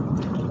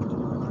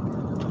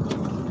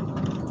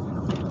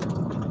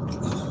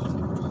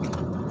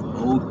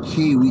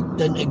 Okay, we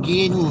turn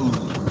again.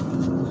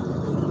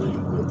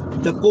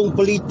 Tepung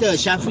pelita,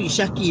 Shaki,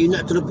 you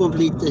nak tepung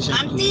pelita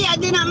Shaki? Nanti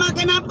ada nak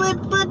makan apa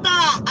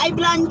tak? I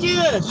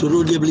belanja.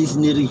 Suruh dia beli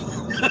sendiri.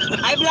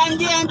 I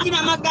belanja nanti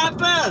nak makan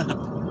apa?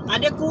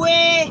 Ada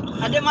kuih,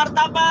 ada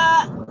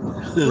martabak,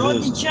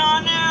 roti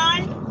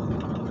canai,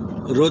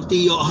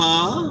 Roti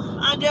Yokha,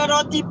 ada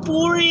roti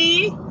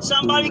puri,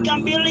 sambal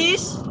ikan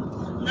bilis,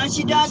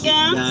 nasi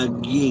dagang,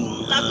 daging,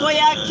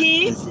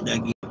 takoyaki, nasi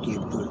daging, okay,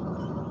 betul.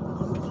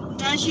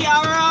 nasi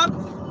Arab.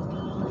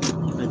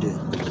 Ada.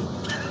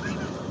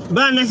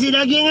 Bang, nasi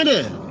daging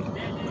ada?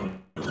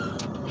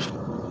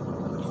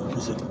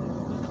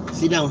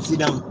 Sit down.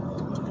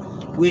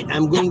 Wait,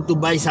 I'm going to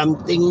buy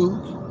something.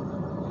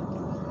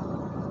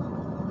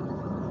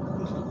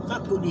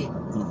 Takut dia.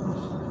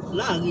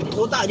 Lari dia.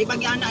 Oh tak, dia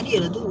panggil anak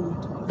dia lah tu.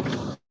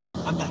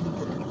 Agak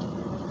jemput.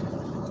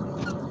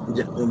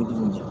 Sekejap, kami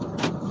tunggu sekejap.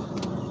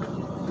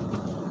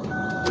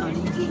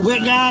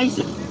 Wait guys.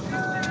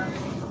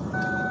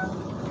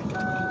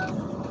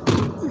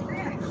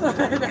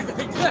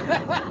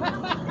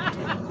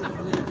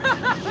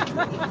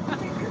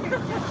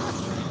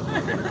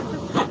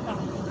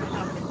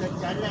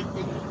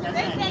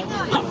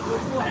 Tengok.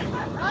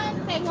 Oh,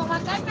 tengok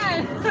makanan.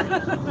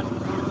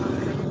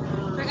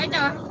 Tak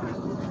kacau.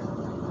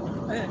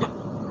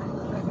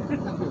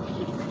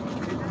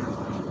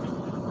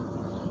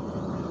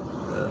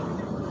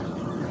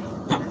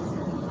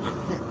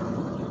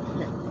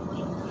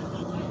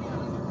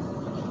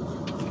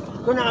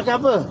 Kau nak makan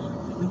apa?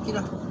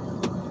 Nantilah.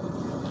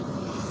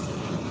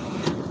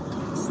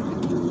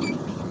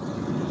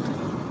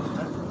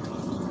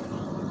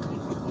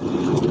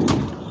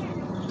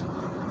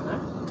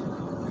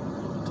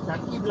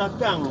 Shaki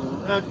belakang,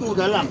 tu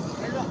dalam.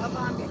 Elok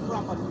abang ambil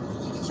keluar apa?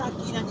 Ini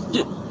Shaki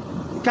nanti.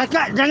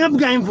 Kakak jangan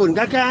pegang handphone,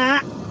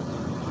 kakak.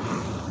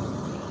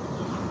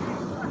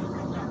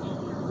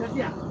 Dah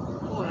siap?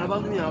 Oh,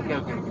 abang punya. Okey.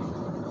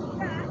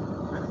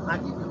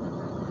 Mati.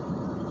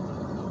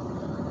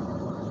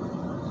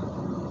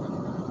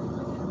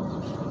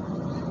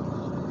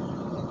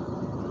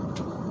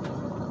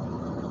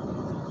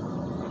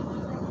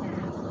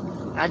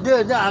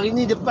 Ada tak hari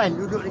ni depan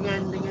duduk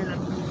dengan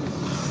lelaki.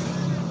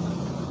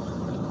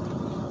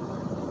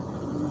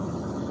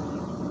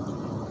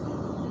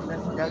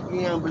 Nasi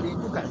daging yang beli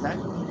tu kat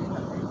sana.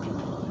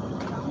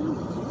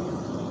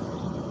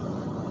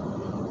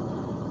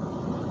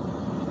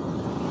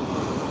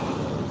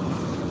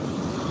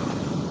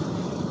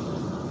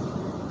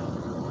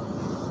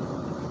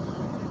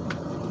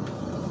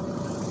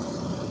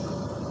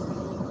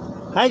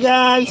 Hi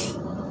guys,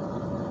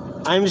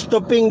 I'm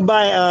stopping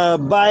by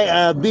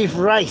beef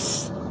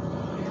rice.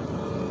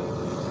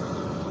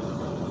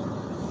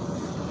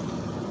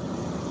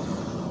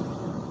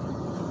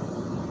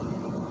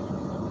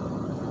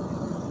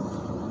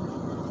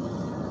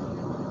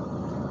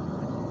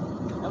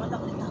 Abang tak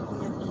boleh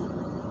takoyaki.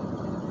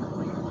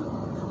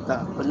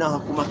 Tak pernah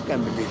aku makan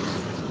benda ni.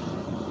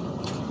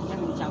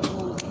 Jangan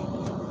dicampur.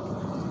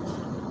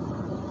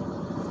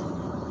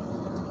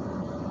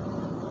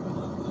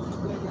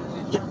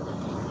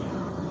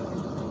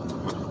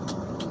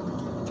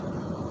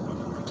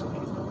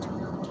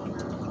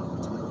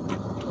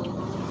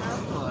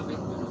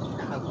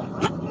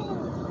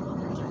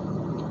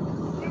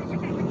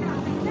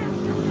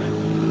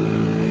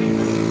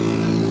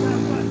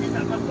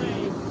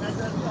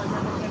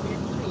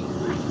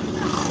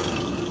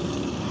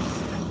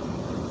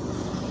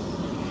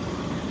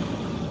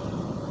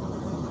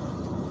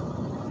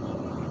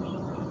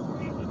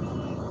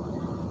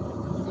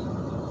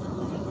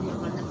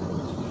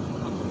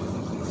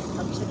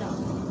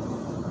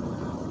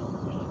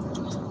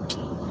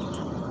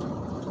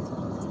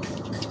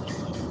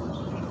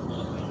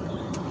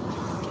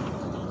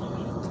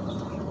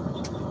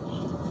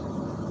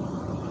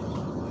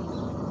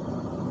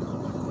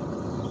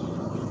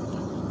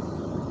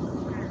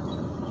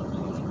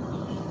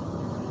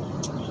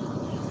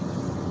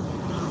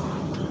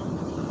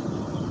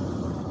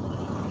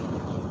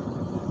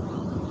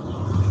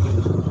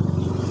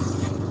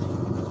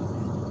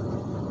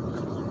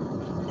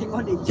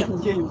 Tengok dia jam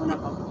je pun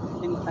nampak.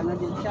 Tengok. Tangan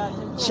dia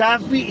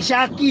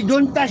Shaki,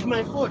 don't touch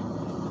my phone.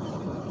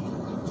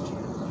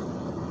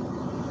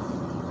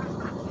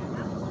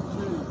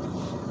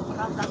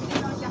 Tapi dia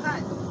orang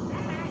jahat.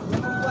 Dia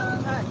membuat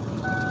jahat.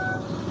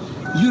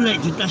 You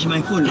like to touch my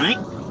phone, right?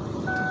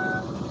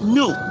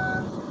 No.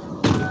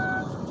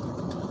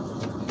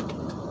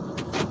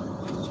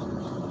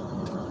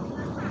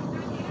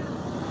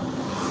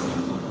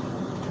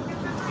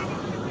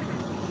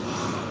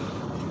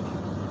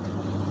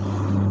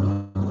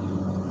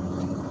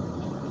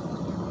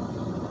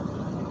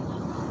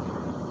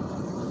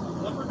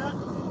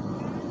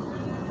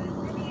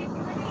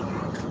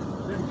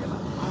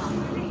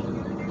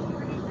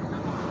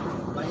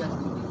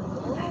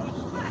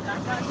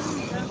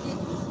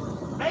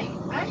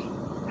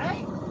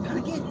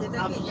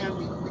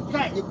 Ambil.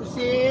 Dekat je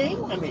pusing.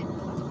 Ambil.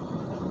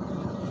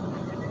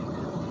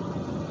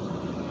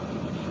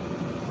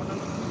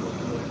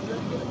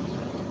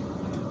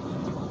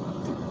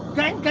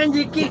 Kan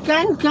JK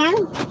kan?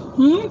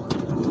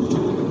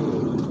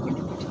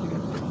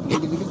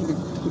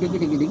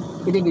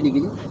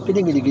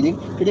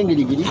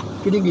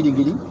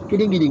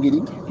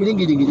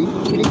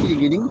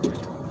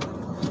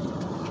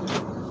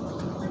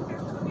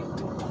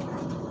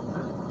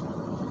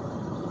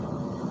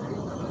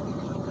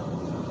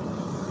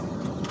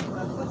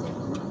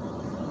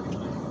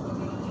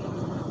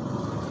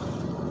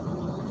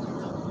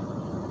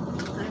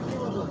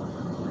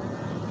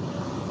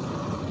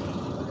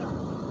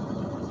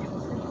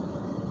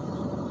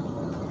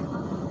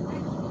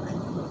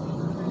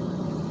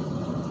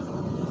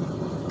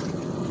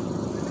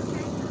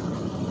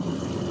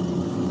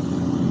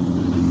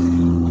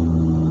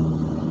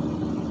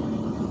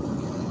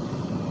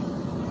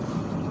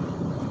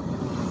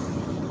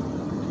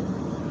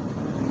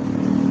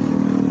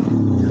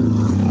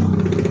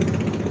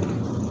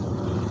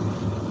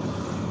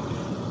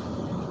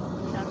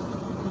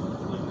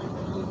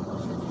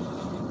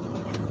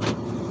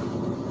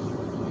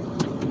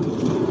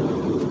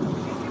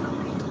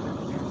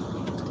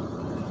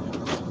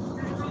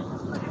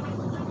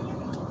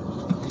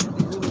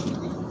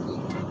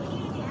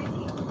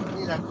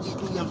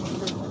 Itu yang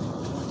penting.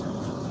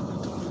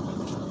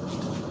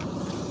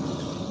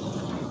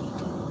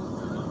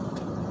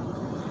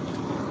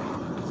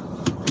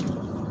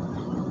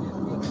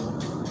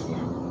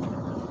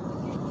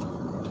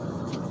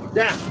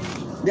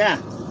 Dah.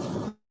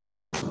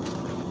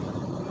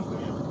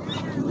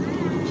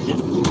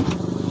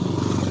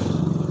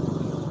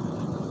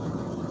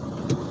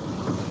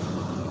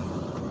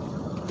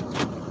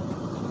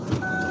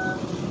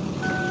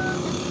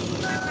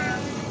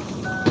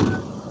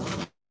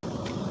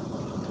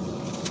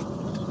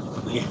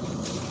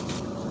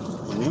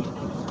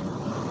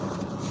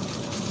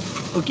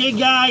 Okay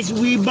guys,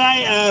 we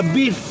buy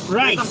beef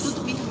rice.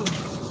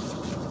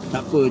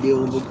 Tak apa, dia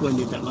orang perempuan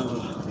dia tak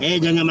marah.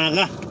 Jangan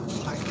marah.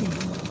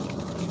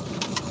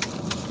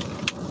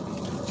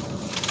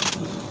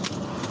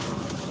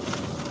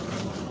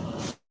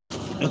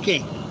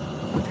 Okay.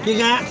 Okay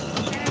kak.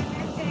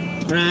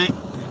 Right.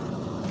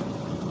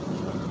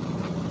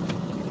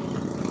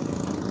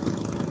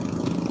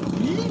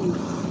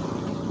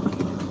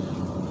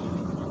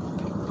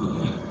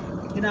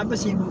 Kenapa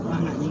sibuk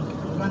banget ni?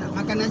 Orang nak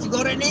makan nasi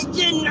goreng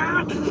legend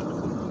lah.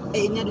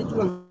 Ini ada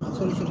tulang.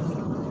 Sorry.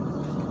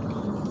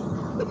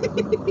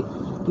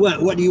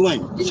 What do you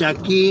want?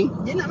 Shaki?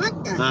 Dia nak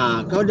makan.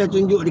 Kau dah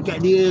tunjuk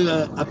dekat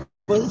dia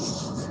apa?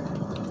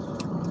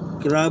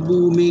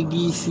 Kerabu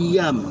Maggi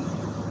siam.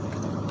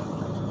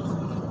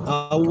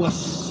 Awas.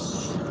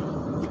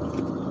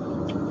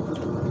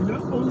 Ya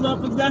Allah,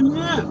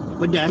 pedasnya.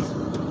 Pedas?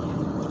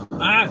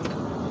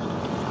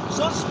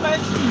 So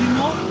spicy, you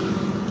know.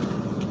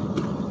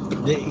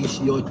 That is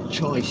your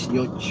choice,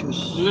 your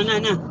choose. Nah.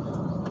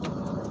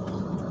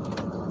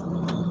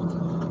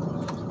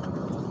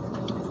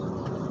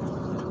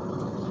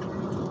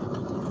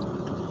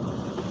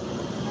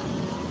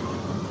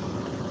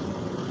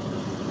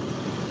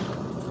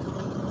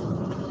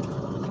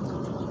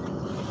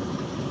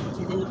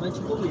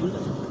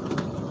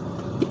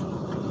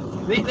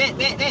 Wait.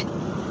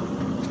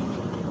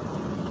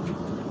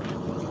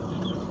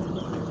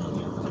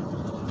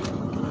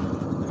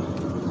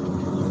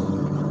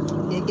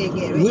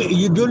 Okay, wait,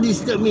 you don't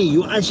disturb me.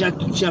 You ask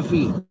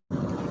Syafii.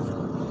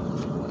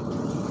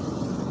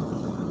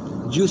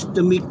 Jus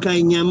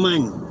temikai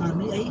nyaman.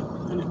 Beli air.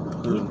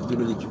 Dia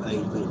beli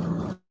air tu.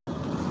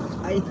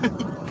 Air.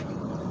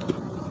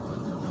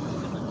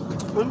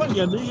 Mama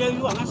dia beli air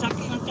juga kan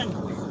sakit makan.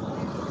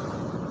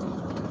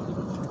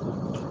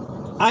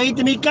 Air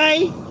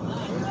temikai?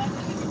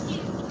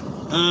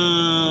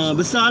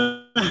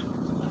 Besar lah.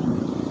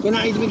 Kau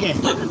nak air temikai?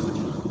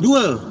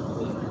 2.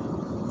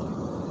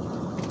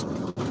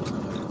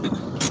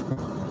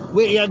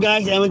 Wait ya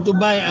guys, I want to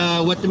buy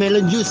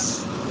watermelon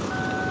juice.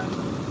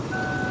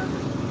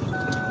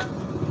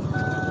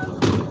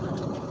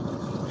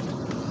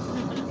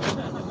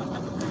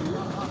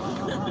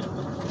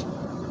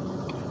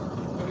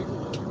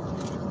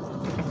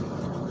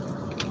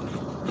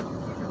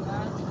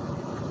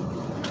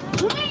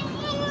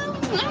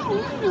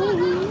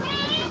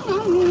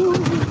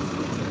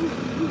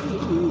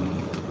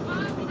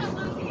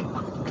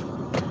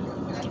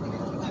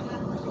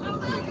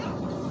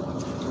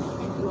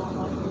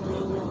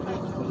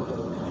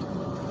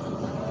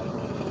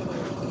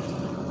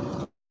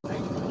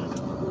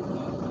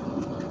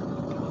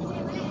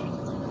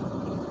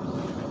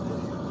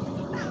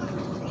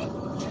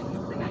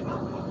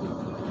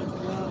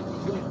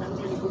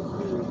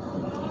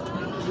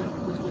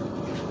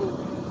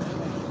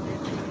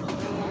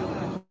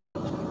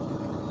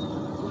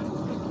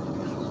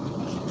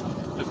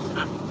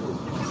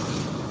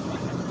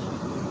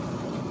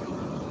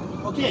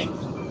 Okay.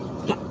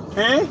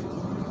 Huh?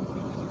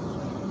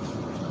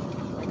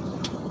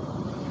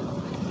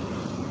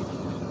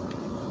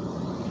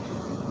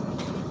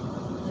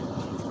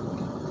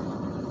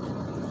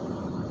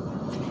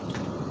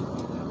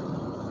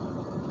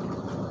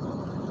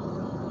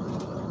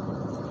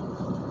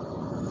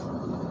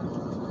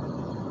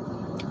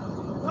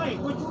 Oi,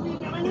 kau curi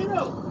kat mana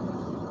tu?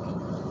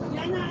 Bagi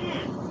anaknya.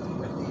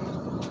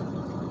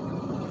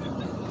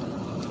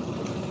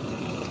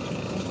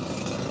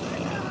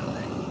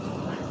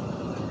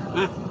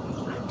 Ha?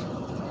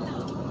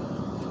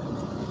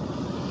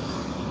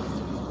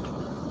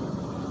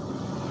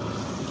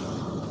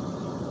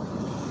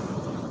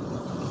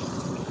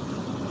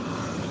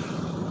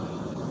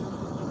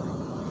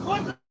 Kau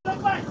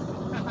terlepas.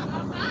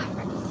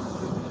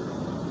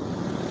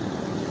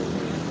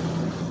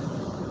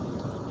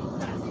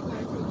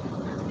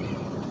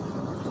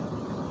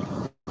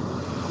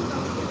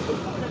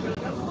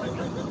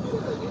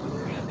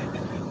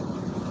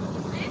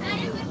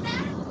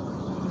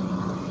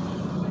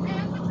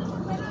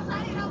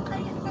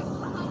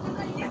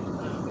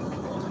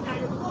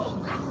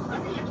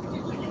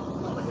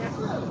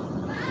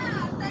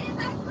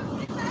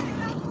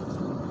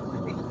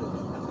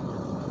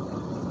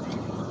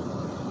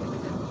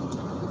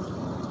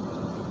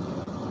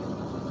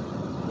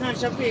 Nah,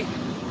 Syafii.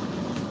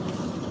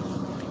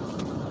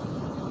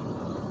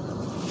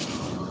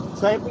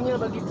 Saya punya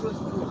bagi terus.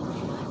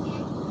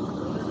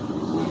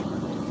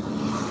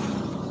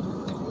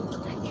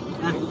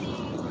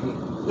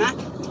 Nah,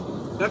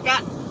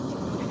 kakak.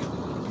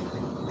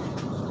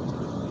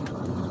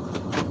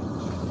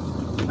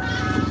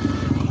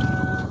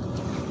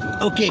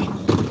 Okay.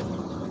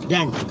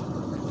 Done.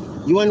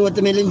 You want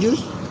watermelon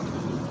juice?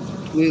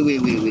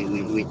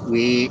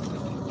 Wait.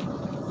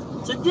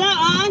 Sedap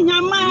ah,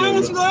 nyaman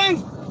nasi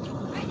goreng.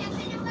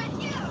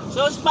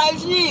 So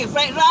spicy,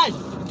 fried rice.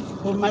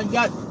 Oh my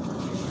god.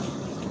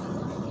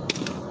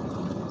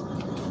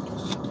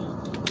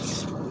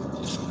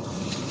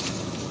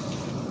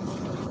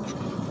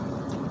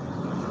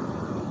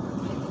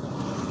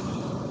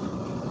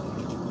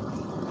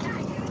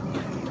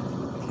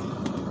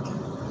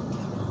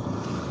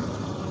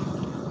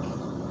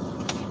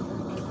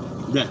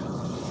 Dah.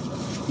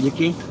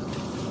 Jk.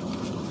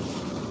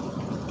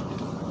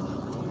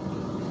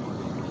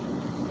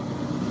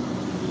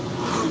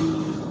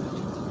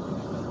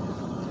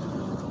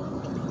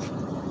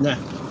 Dah.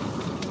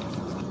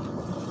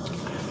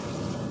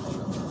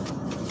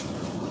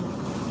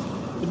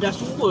 Pedas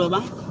sungguh lah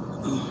bang.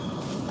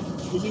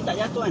 Di sini tak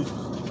jatuh kan?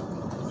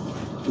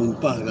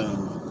 Tumpah kan.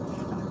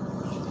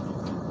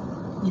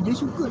 Dia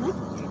suka lah.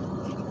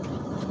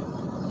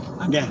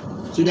 Dah.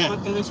 Sudah.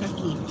 Makan dengan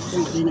Shaki.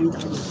 Tengok dia nak minta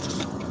lagi.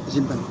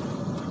 Simpan.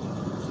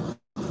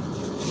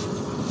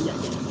 Sekejap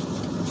je.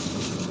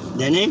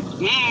 Dah ni?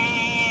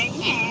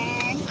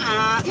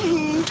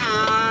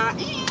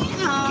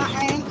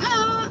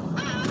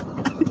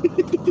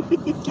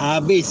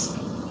 Habis.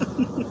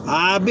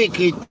 Habis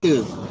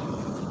kereta.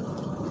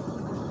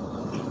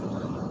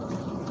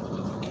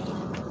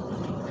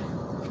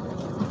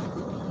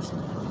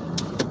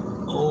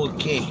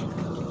 Okay.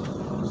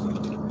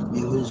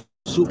 Bihun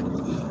soup.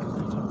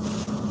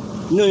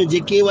 No,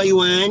 Jk, what you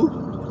want?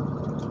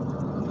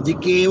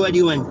 Jk, what do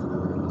you want?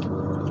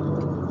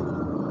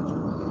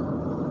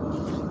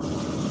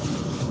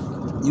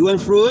 You want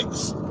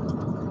fruits?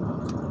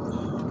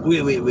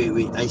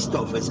 Wait. I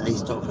stop first,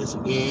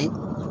 okay?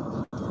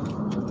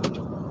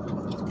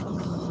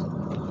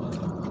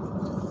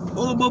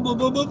 Oh,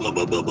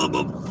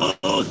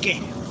 okay.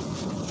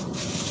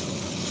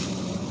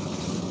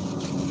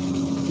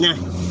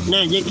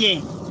 Nah,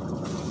 Jk.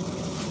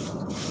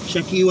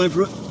 Shaki, you want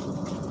fruit?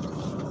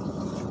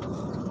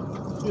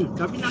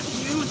 Tapi nasi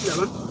ni memang sedap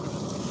bang.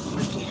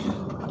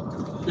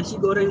 Nasi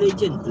goreng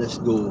legend.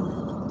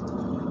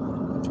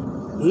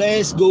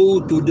 Let's go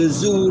to the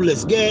zoo.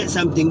 Let's get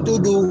something to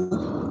do.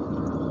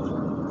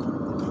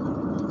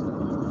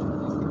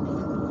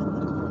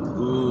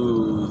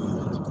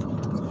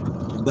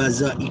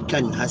 Bazar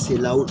ikan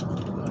hasil laut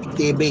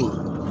tebing.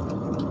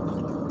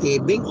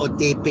 Tebing or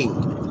teping?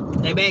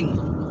 Tebing.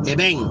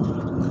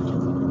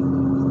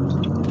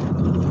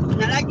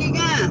 Nak lagi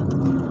ke?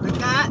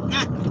 Dekat.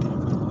 Nah.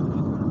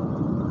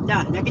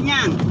 Dah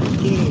kenyang.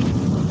 Okay.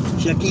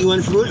 Shaki, you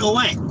want fruit or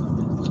what?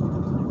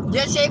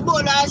 Dia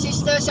sibuk lah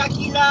sister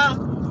Shakila.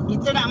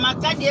 Kita nak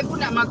makan, dia pun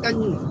nak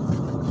makan.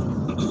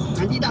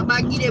 Nanti tak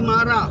bagi dia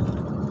marah.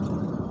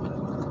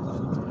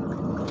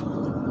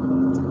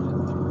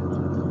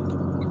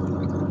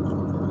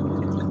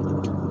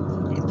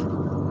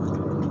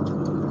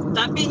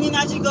 Tapi ni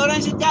nasi goreng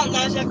sedap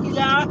lah Shaki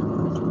Jk.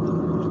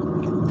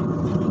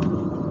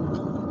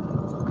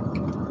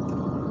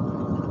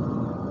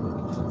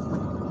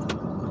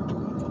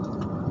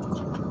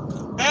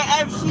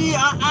 AFC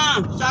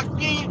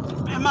Shaki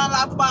memang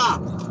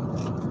lapar.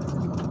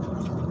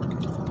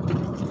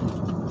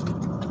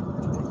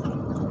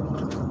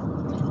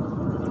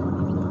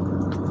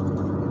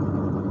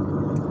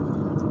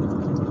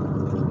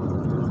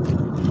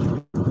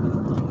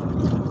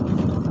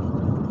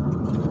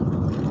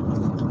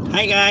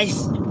 Hi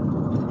guys.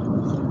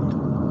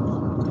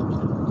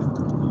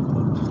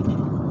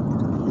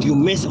 You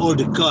miss all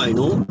the car, you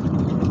know.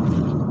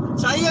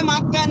 Saya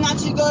makan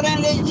nasi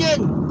goreng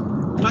legend.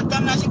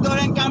 Makan nasi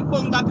goreng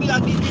kampung tapi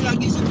lagi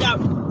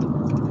sedap.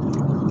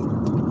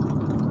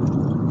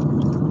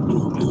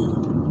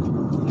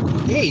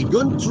 Hey,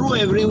 don't throw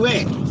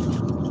everywhere.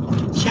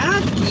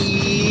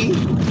 Shaki.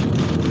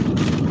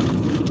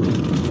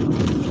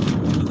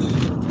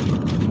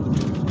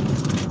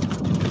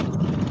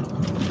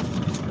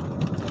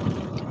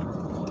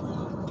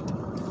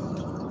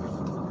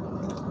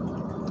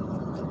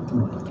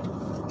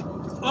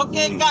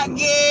 Okey Kak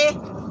G.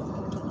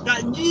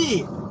 Kak G.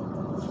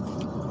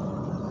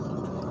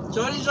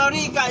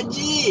 Sorry Kak G.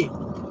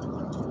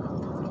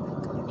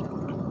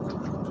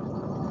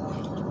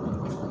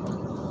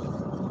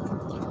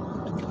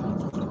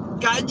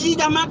 Kak G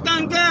dah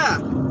makan ke?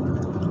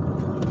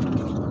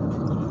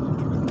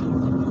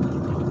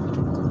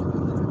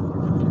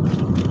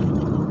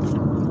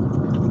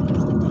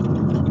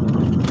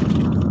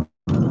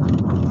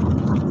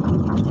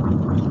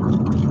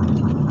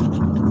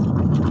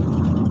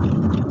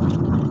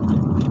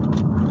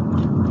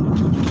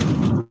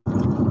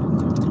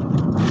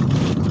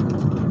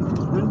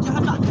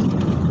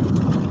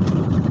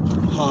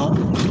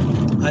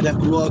 Ada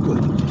keluar kot.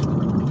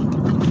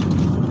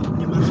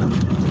 Dia masak.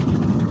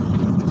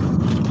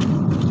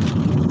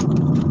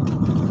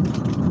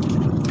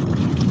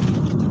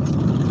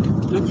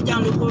 Nanti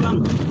jangan lupa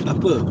bang.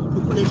 Apa?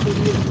 Lupa lesson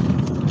dia.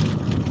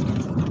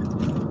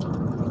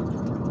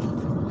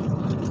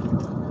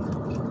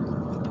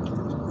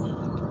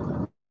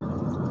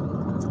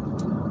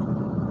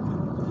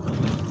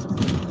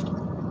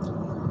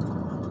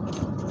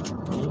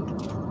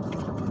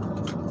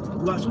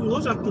 Buat sungguh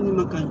Shaki ni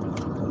makan.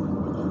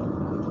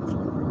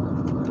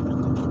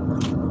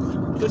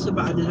 Ke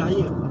sebab ada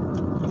saya.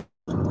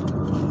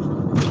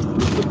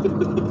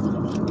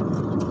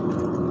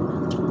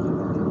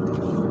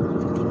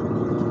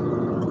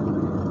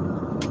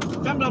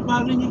 Kan berapa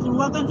hari ni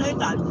keluar kan saya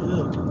tak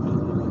ada.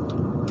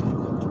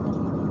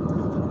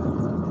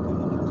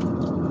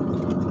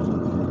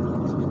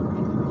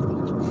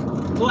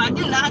 Oh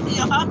ada lah nanti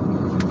ya.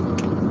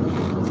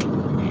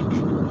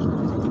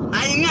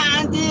 I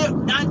ingat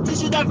nanti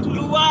sudah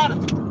keluar.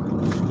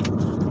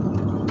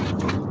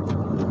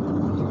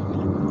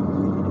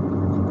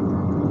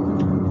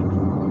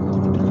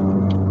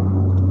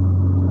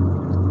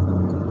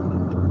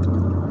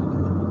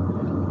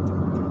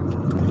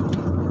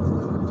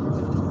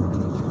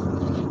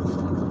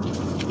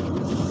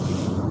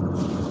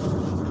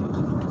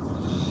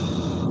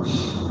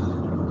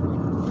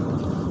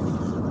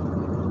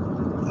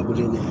 Tak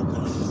boleh naik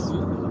atas.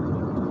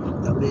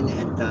 Tak boleh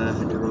naik atas,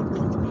 ada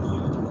robot.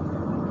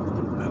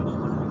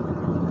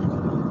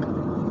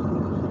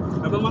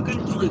 Abang makan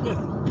tu je ke?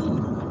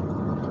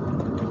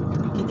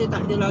 Kita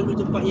tak ada lalu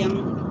tempat yang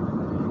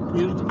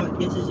tempat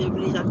biasa saya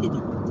beli sate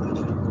tu.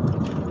 Ada.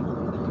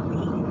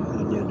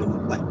 Hanya ada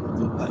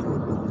empat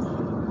robot.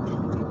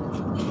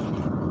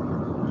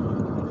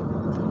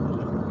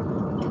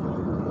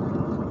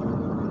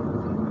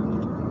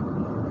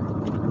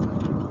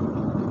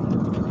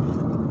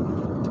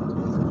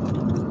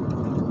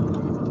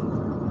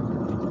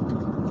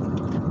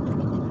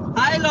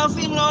 Hi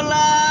Loving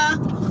Lola.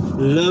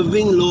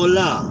 Loving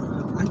Lola.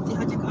 Aunty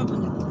ada kat apa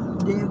ni?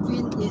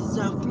 Devin is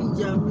Syafii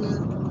Jamil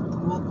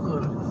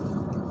Walker.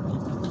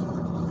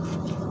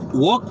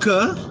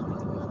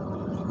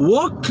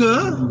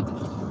 Walker?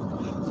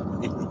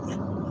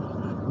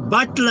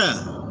 Butler.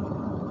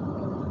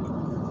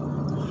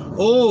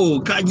 Oh,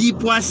 Kak Ji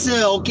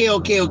puasa. Okey.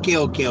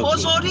 Oh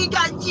sorry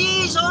Kak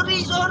Ji,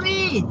 sorry.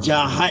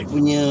 Jahat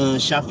punya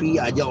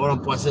Syafii ajak orang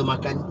puasa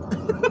makan.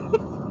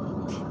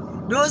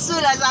 Dosa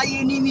lah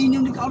saya ni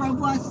minum dekat orang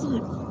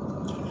puasa.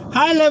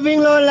 Hi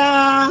Loving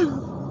Lola.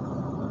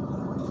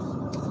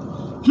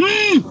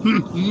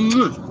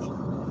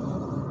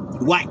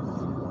 What?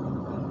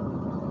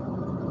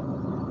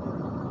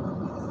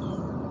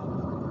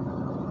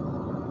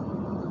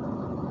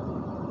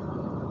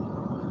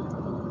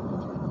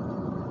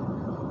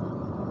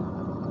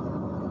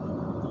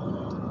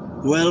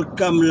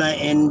 Welcome lah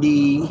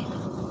Andy.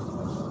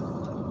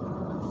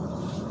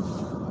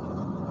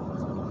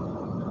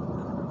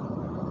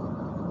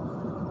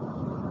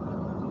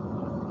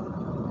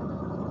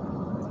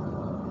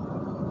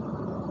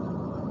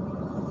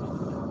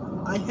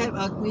 I have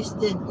a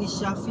question. Is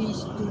Syafii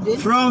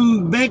student?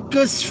 From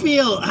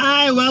Bakersfield.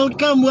 Hi,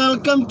 welcome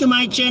to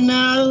my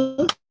channel.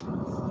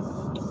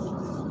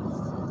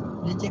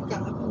 Dia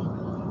cakap apa ni?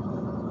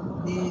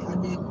 Dia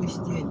ada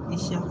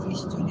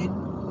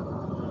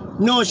student.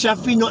 No,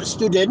 Syafii not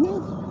student.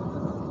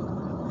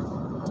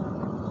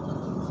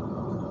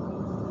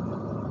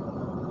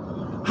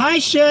 Hi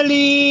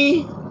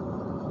Shirley.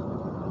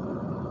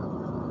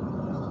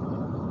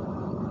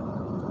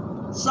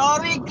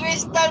 Sorry,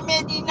 Crystal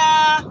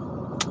Medina.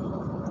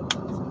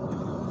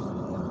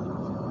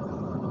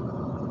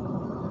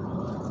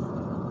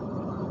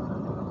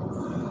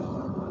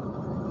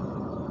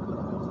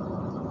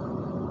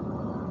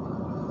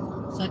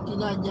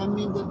 Sakila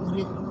Jamil got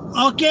great.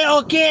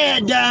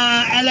 Okay. The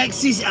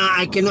Alexis,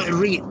 I cannot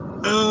read.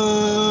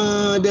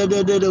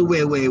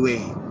 Wait.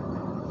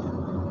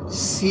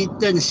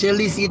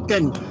 Shirley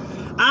Seaton.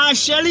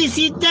 Shirley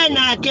Seaton,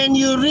 can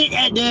you read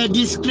at the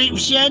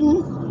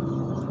description?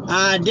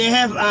 They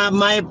have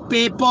my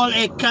PayPal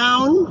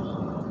account.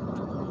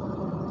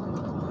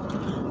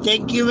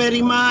 Thank you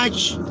very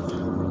much.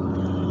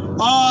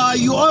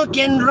 You all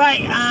can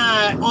write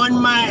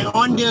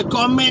on the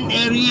comment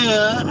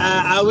area.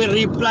 I will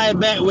reply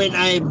back when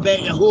I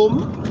back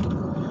home.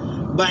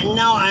 But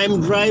now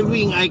I'm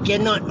driving. I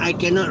cannot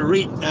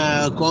read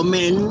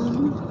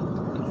comment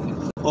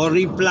or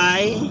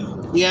reply.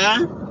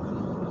 Yeah.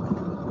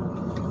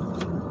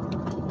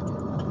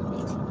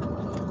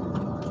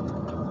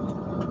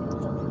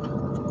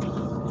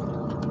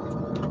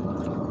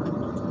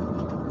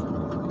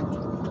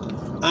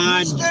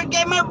 Mr.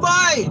 Gamer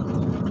Boy,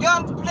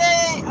 don't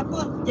play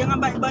apa?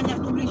 Jangan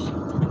banyak tulis.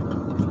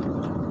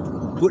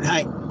 Put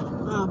height.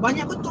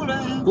 Banyak betul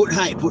lah. Put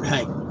height.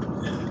 Udah.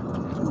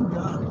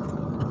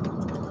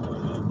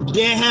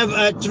 They have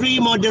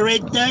 3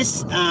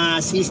 moderators.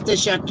 Sister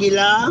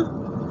Shakila,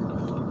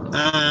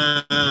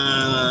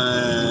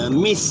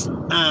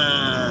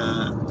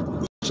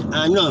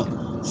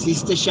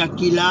 Sister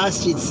Shakila,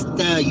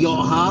 Sister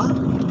Yoha,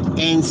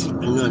 and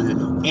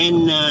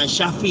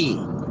Syafii.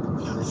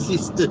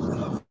 Sister.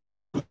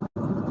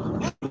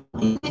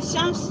 Ini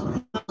sounds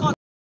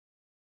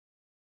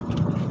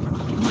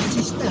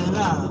sister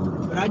lah,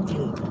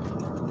 brother.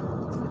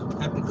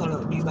 Tapi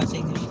kalau di bahasa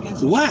Inggeris kan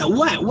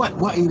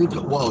What in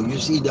the wow, you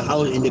see the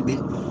house in the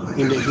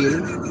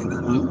hill?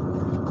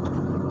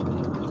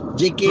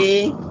 JK,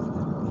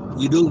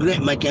 you don't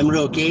grab my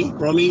camera, okay?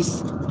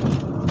 Promise.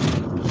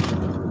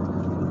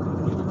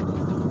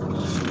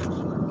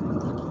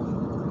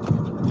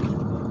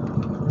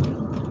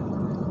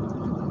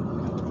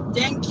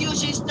 Thank you,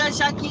 Sister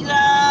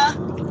Shakila.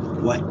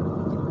 What?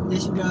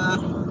 Dia sudah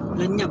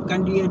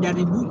lenyapkan dia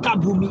dari muka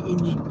bumi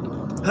ini.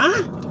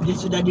 Hah? Dia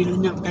sudah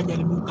dilenyapkan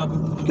dari muka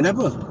bumi ini.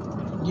 Kenapa?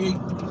 Dia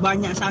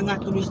banyak sangat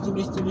tulis.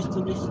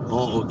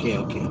 Oh, okay.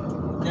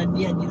 Dan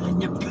dia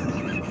dilenyapkan.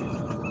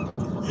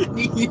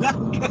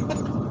 Dihilangkan.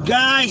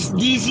 Guys,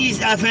 this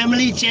is a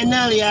family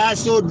channel, yeah.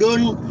 So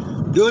don't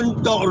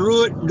talk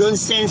rude, don't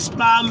send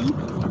spam,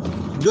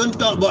 don't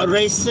talk about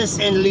races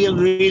and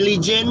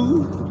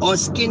religion or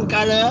skin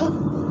color.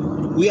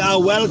 We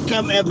are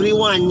welcome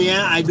everyone,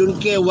 yeah. I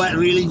don't care what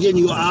religion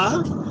you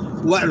are,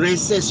 what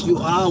races you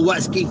are,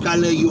 what skin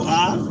color you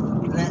are.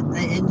 Like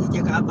Andy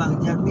cakap abang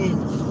Jamil,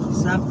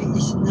 Syafii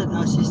is not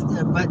our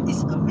sister but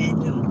is a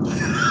madam.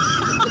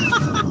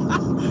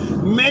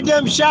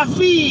 Madam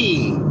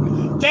Syafii.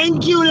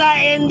 Thank you lah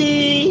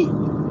Andy.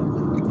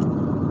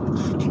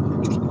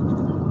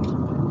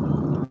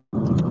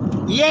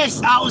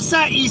 Yes,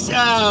 outside is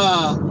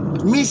a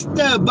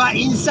Mr. but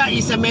inside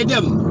is a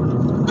madam.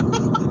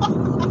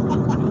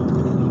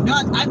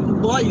 Not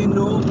I'm boy, you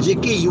know.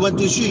 JK, you want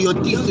to show your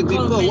teeth to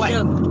people? What?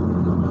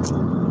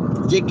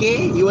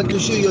 JK, you want to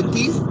show your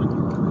teeth?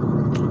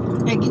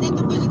 Kita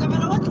tunggu si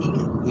kamera mati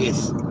ke?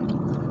 Yes.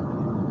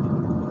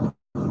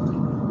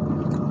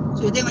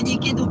 So tengok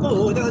JK tu.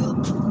 Tengok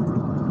tu.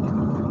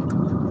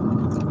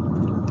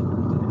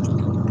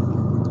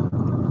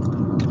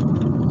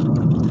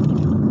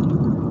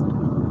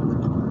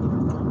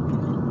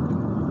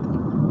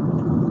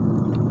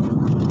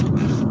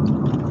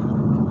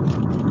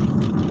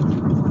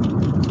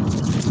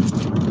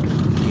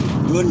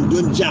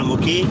 Don't jump,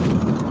 okay?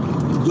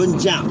 Don't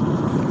jump.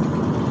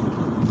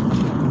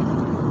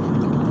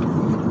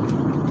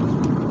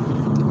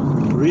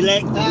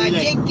 Relax.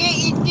 JK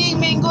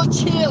eating mango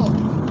chill.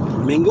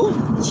 Mango?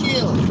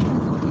 Chill.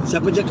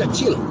 Siapa cakap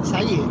chill?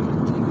 Saya.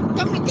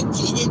 Kami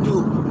kecil je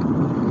tu.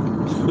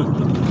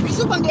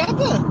 Besok panggil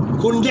apa?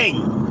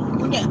 Kundang.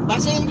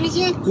 Bahasa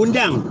Inggerisnya?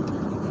 Kundang.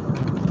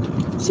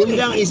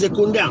 Kundang is a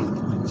kundang.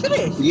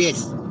 Serius?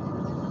 Yes.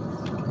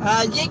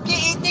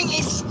 JK eating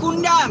is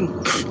kundang.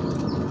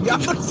 Ya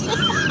person.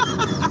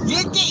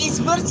 JK is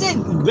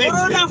person.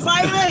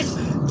 Coronavirus.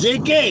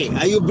 JK,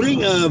 are you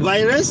bring a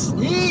virus?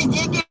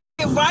 JK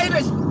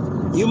virus.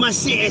 You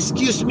must say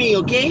excuse me,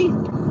 okay?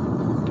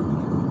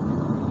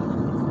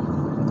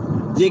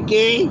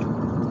 JK,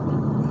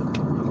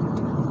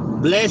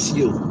 bless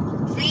you.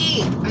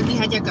 Fi,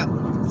 nanti cakap.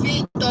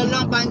 Fi,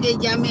 tolong panggil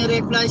Jamil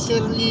reply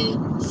Shirley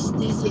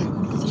sister.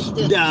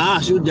 Sudah.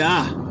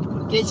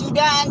 Okay,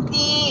 sudah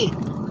aunty.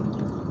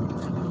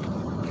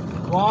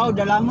 Wow,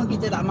 dah lama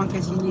kita tak makan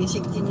sini.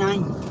 69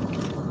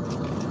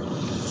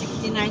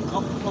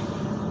 o'clock.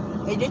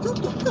 Dia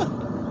tutup ke?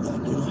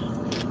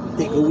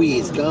 take away.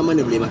 Sekarang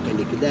mana boleh makan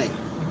di kedai?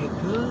 Ya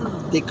ke?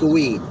 Take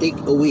away,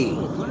 take away.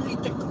 Oh, boleh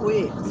take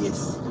away.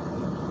 Yes.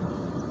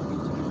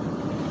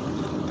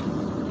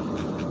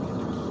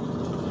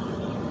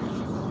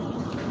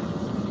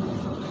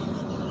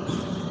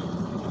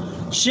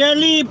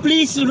 Shirley,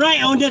 please write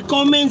on the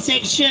comment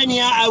section.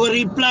 Yeah, I will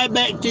reply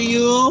back to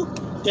you.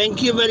 Thank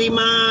you very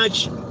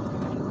much.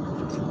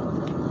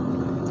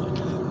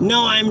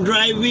 No, I'm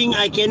driving.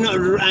 I cannot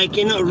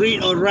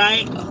read or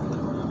write.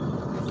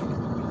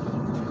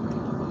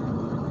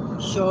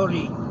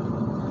 Sorry.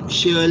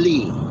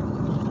 Shirley.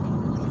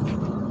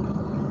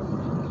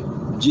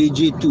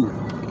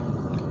 JJ2.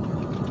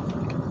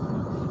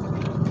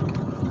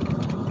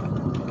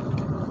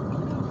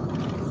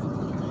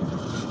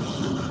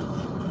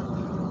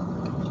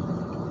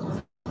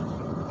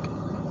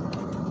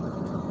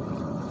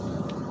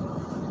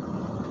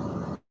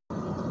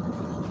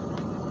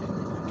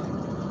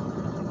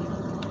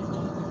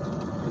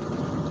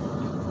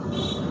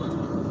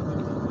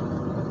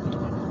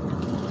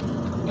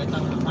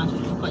 Datang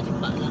masuk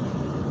cepat-cepat lah.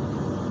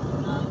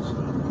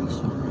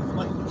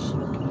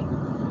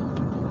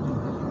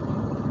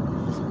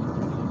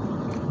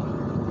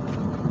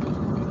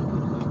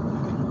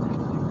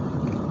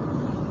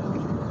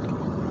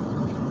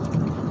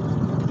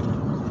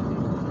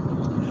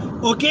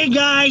 Okay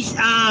guys,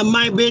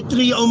 my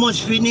battery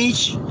almost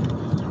finished,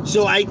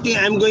 so I think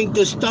I'm going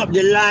to stop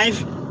the live.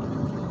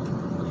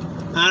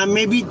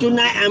 Maybe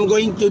tonight I'm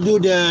going to do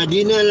the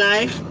dinner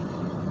live.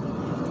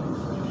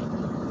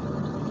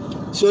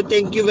 So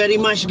thank you very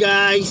much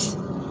guys.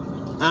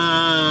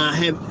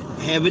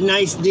 Have a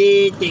nice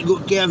day. Take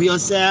good care of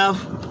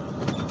yourself.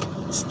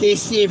 Stay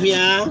safe,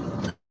 yeah.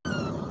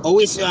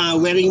 Always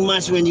wearing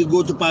mask when you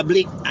go to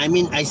public. I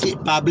mean, I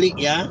said public,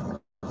 yeah.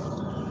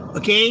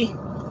 Okay.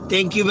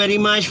 Thank you very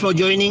much for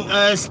joining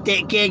us.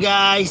 Take care,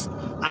 guys.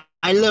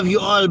 I love you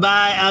all.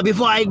 Bye.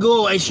 Before I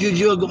go, as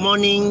usual, good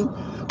morning,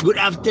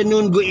 good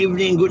afternoon, good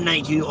evening, good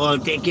night to you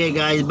all. Take care,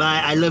 guys.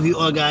 Bye. I love you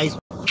all, guys.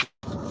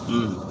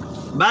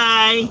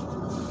 Bye.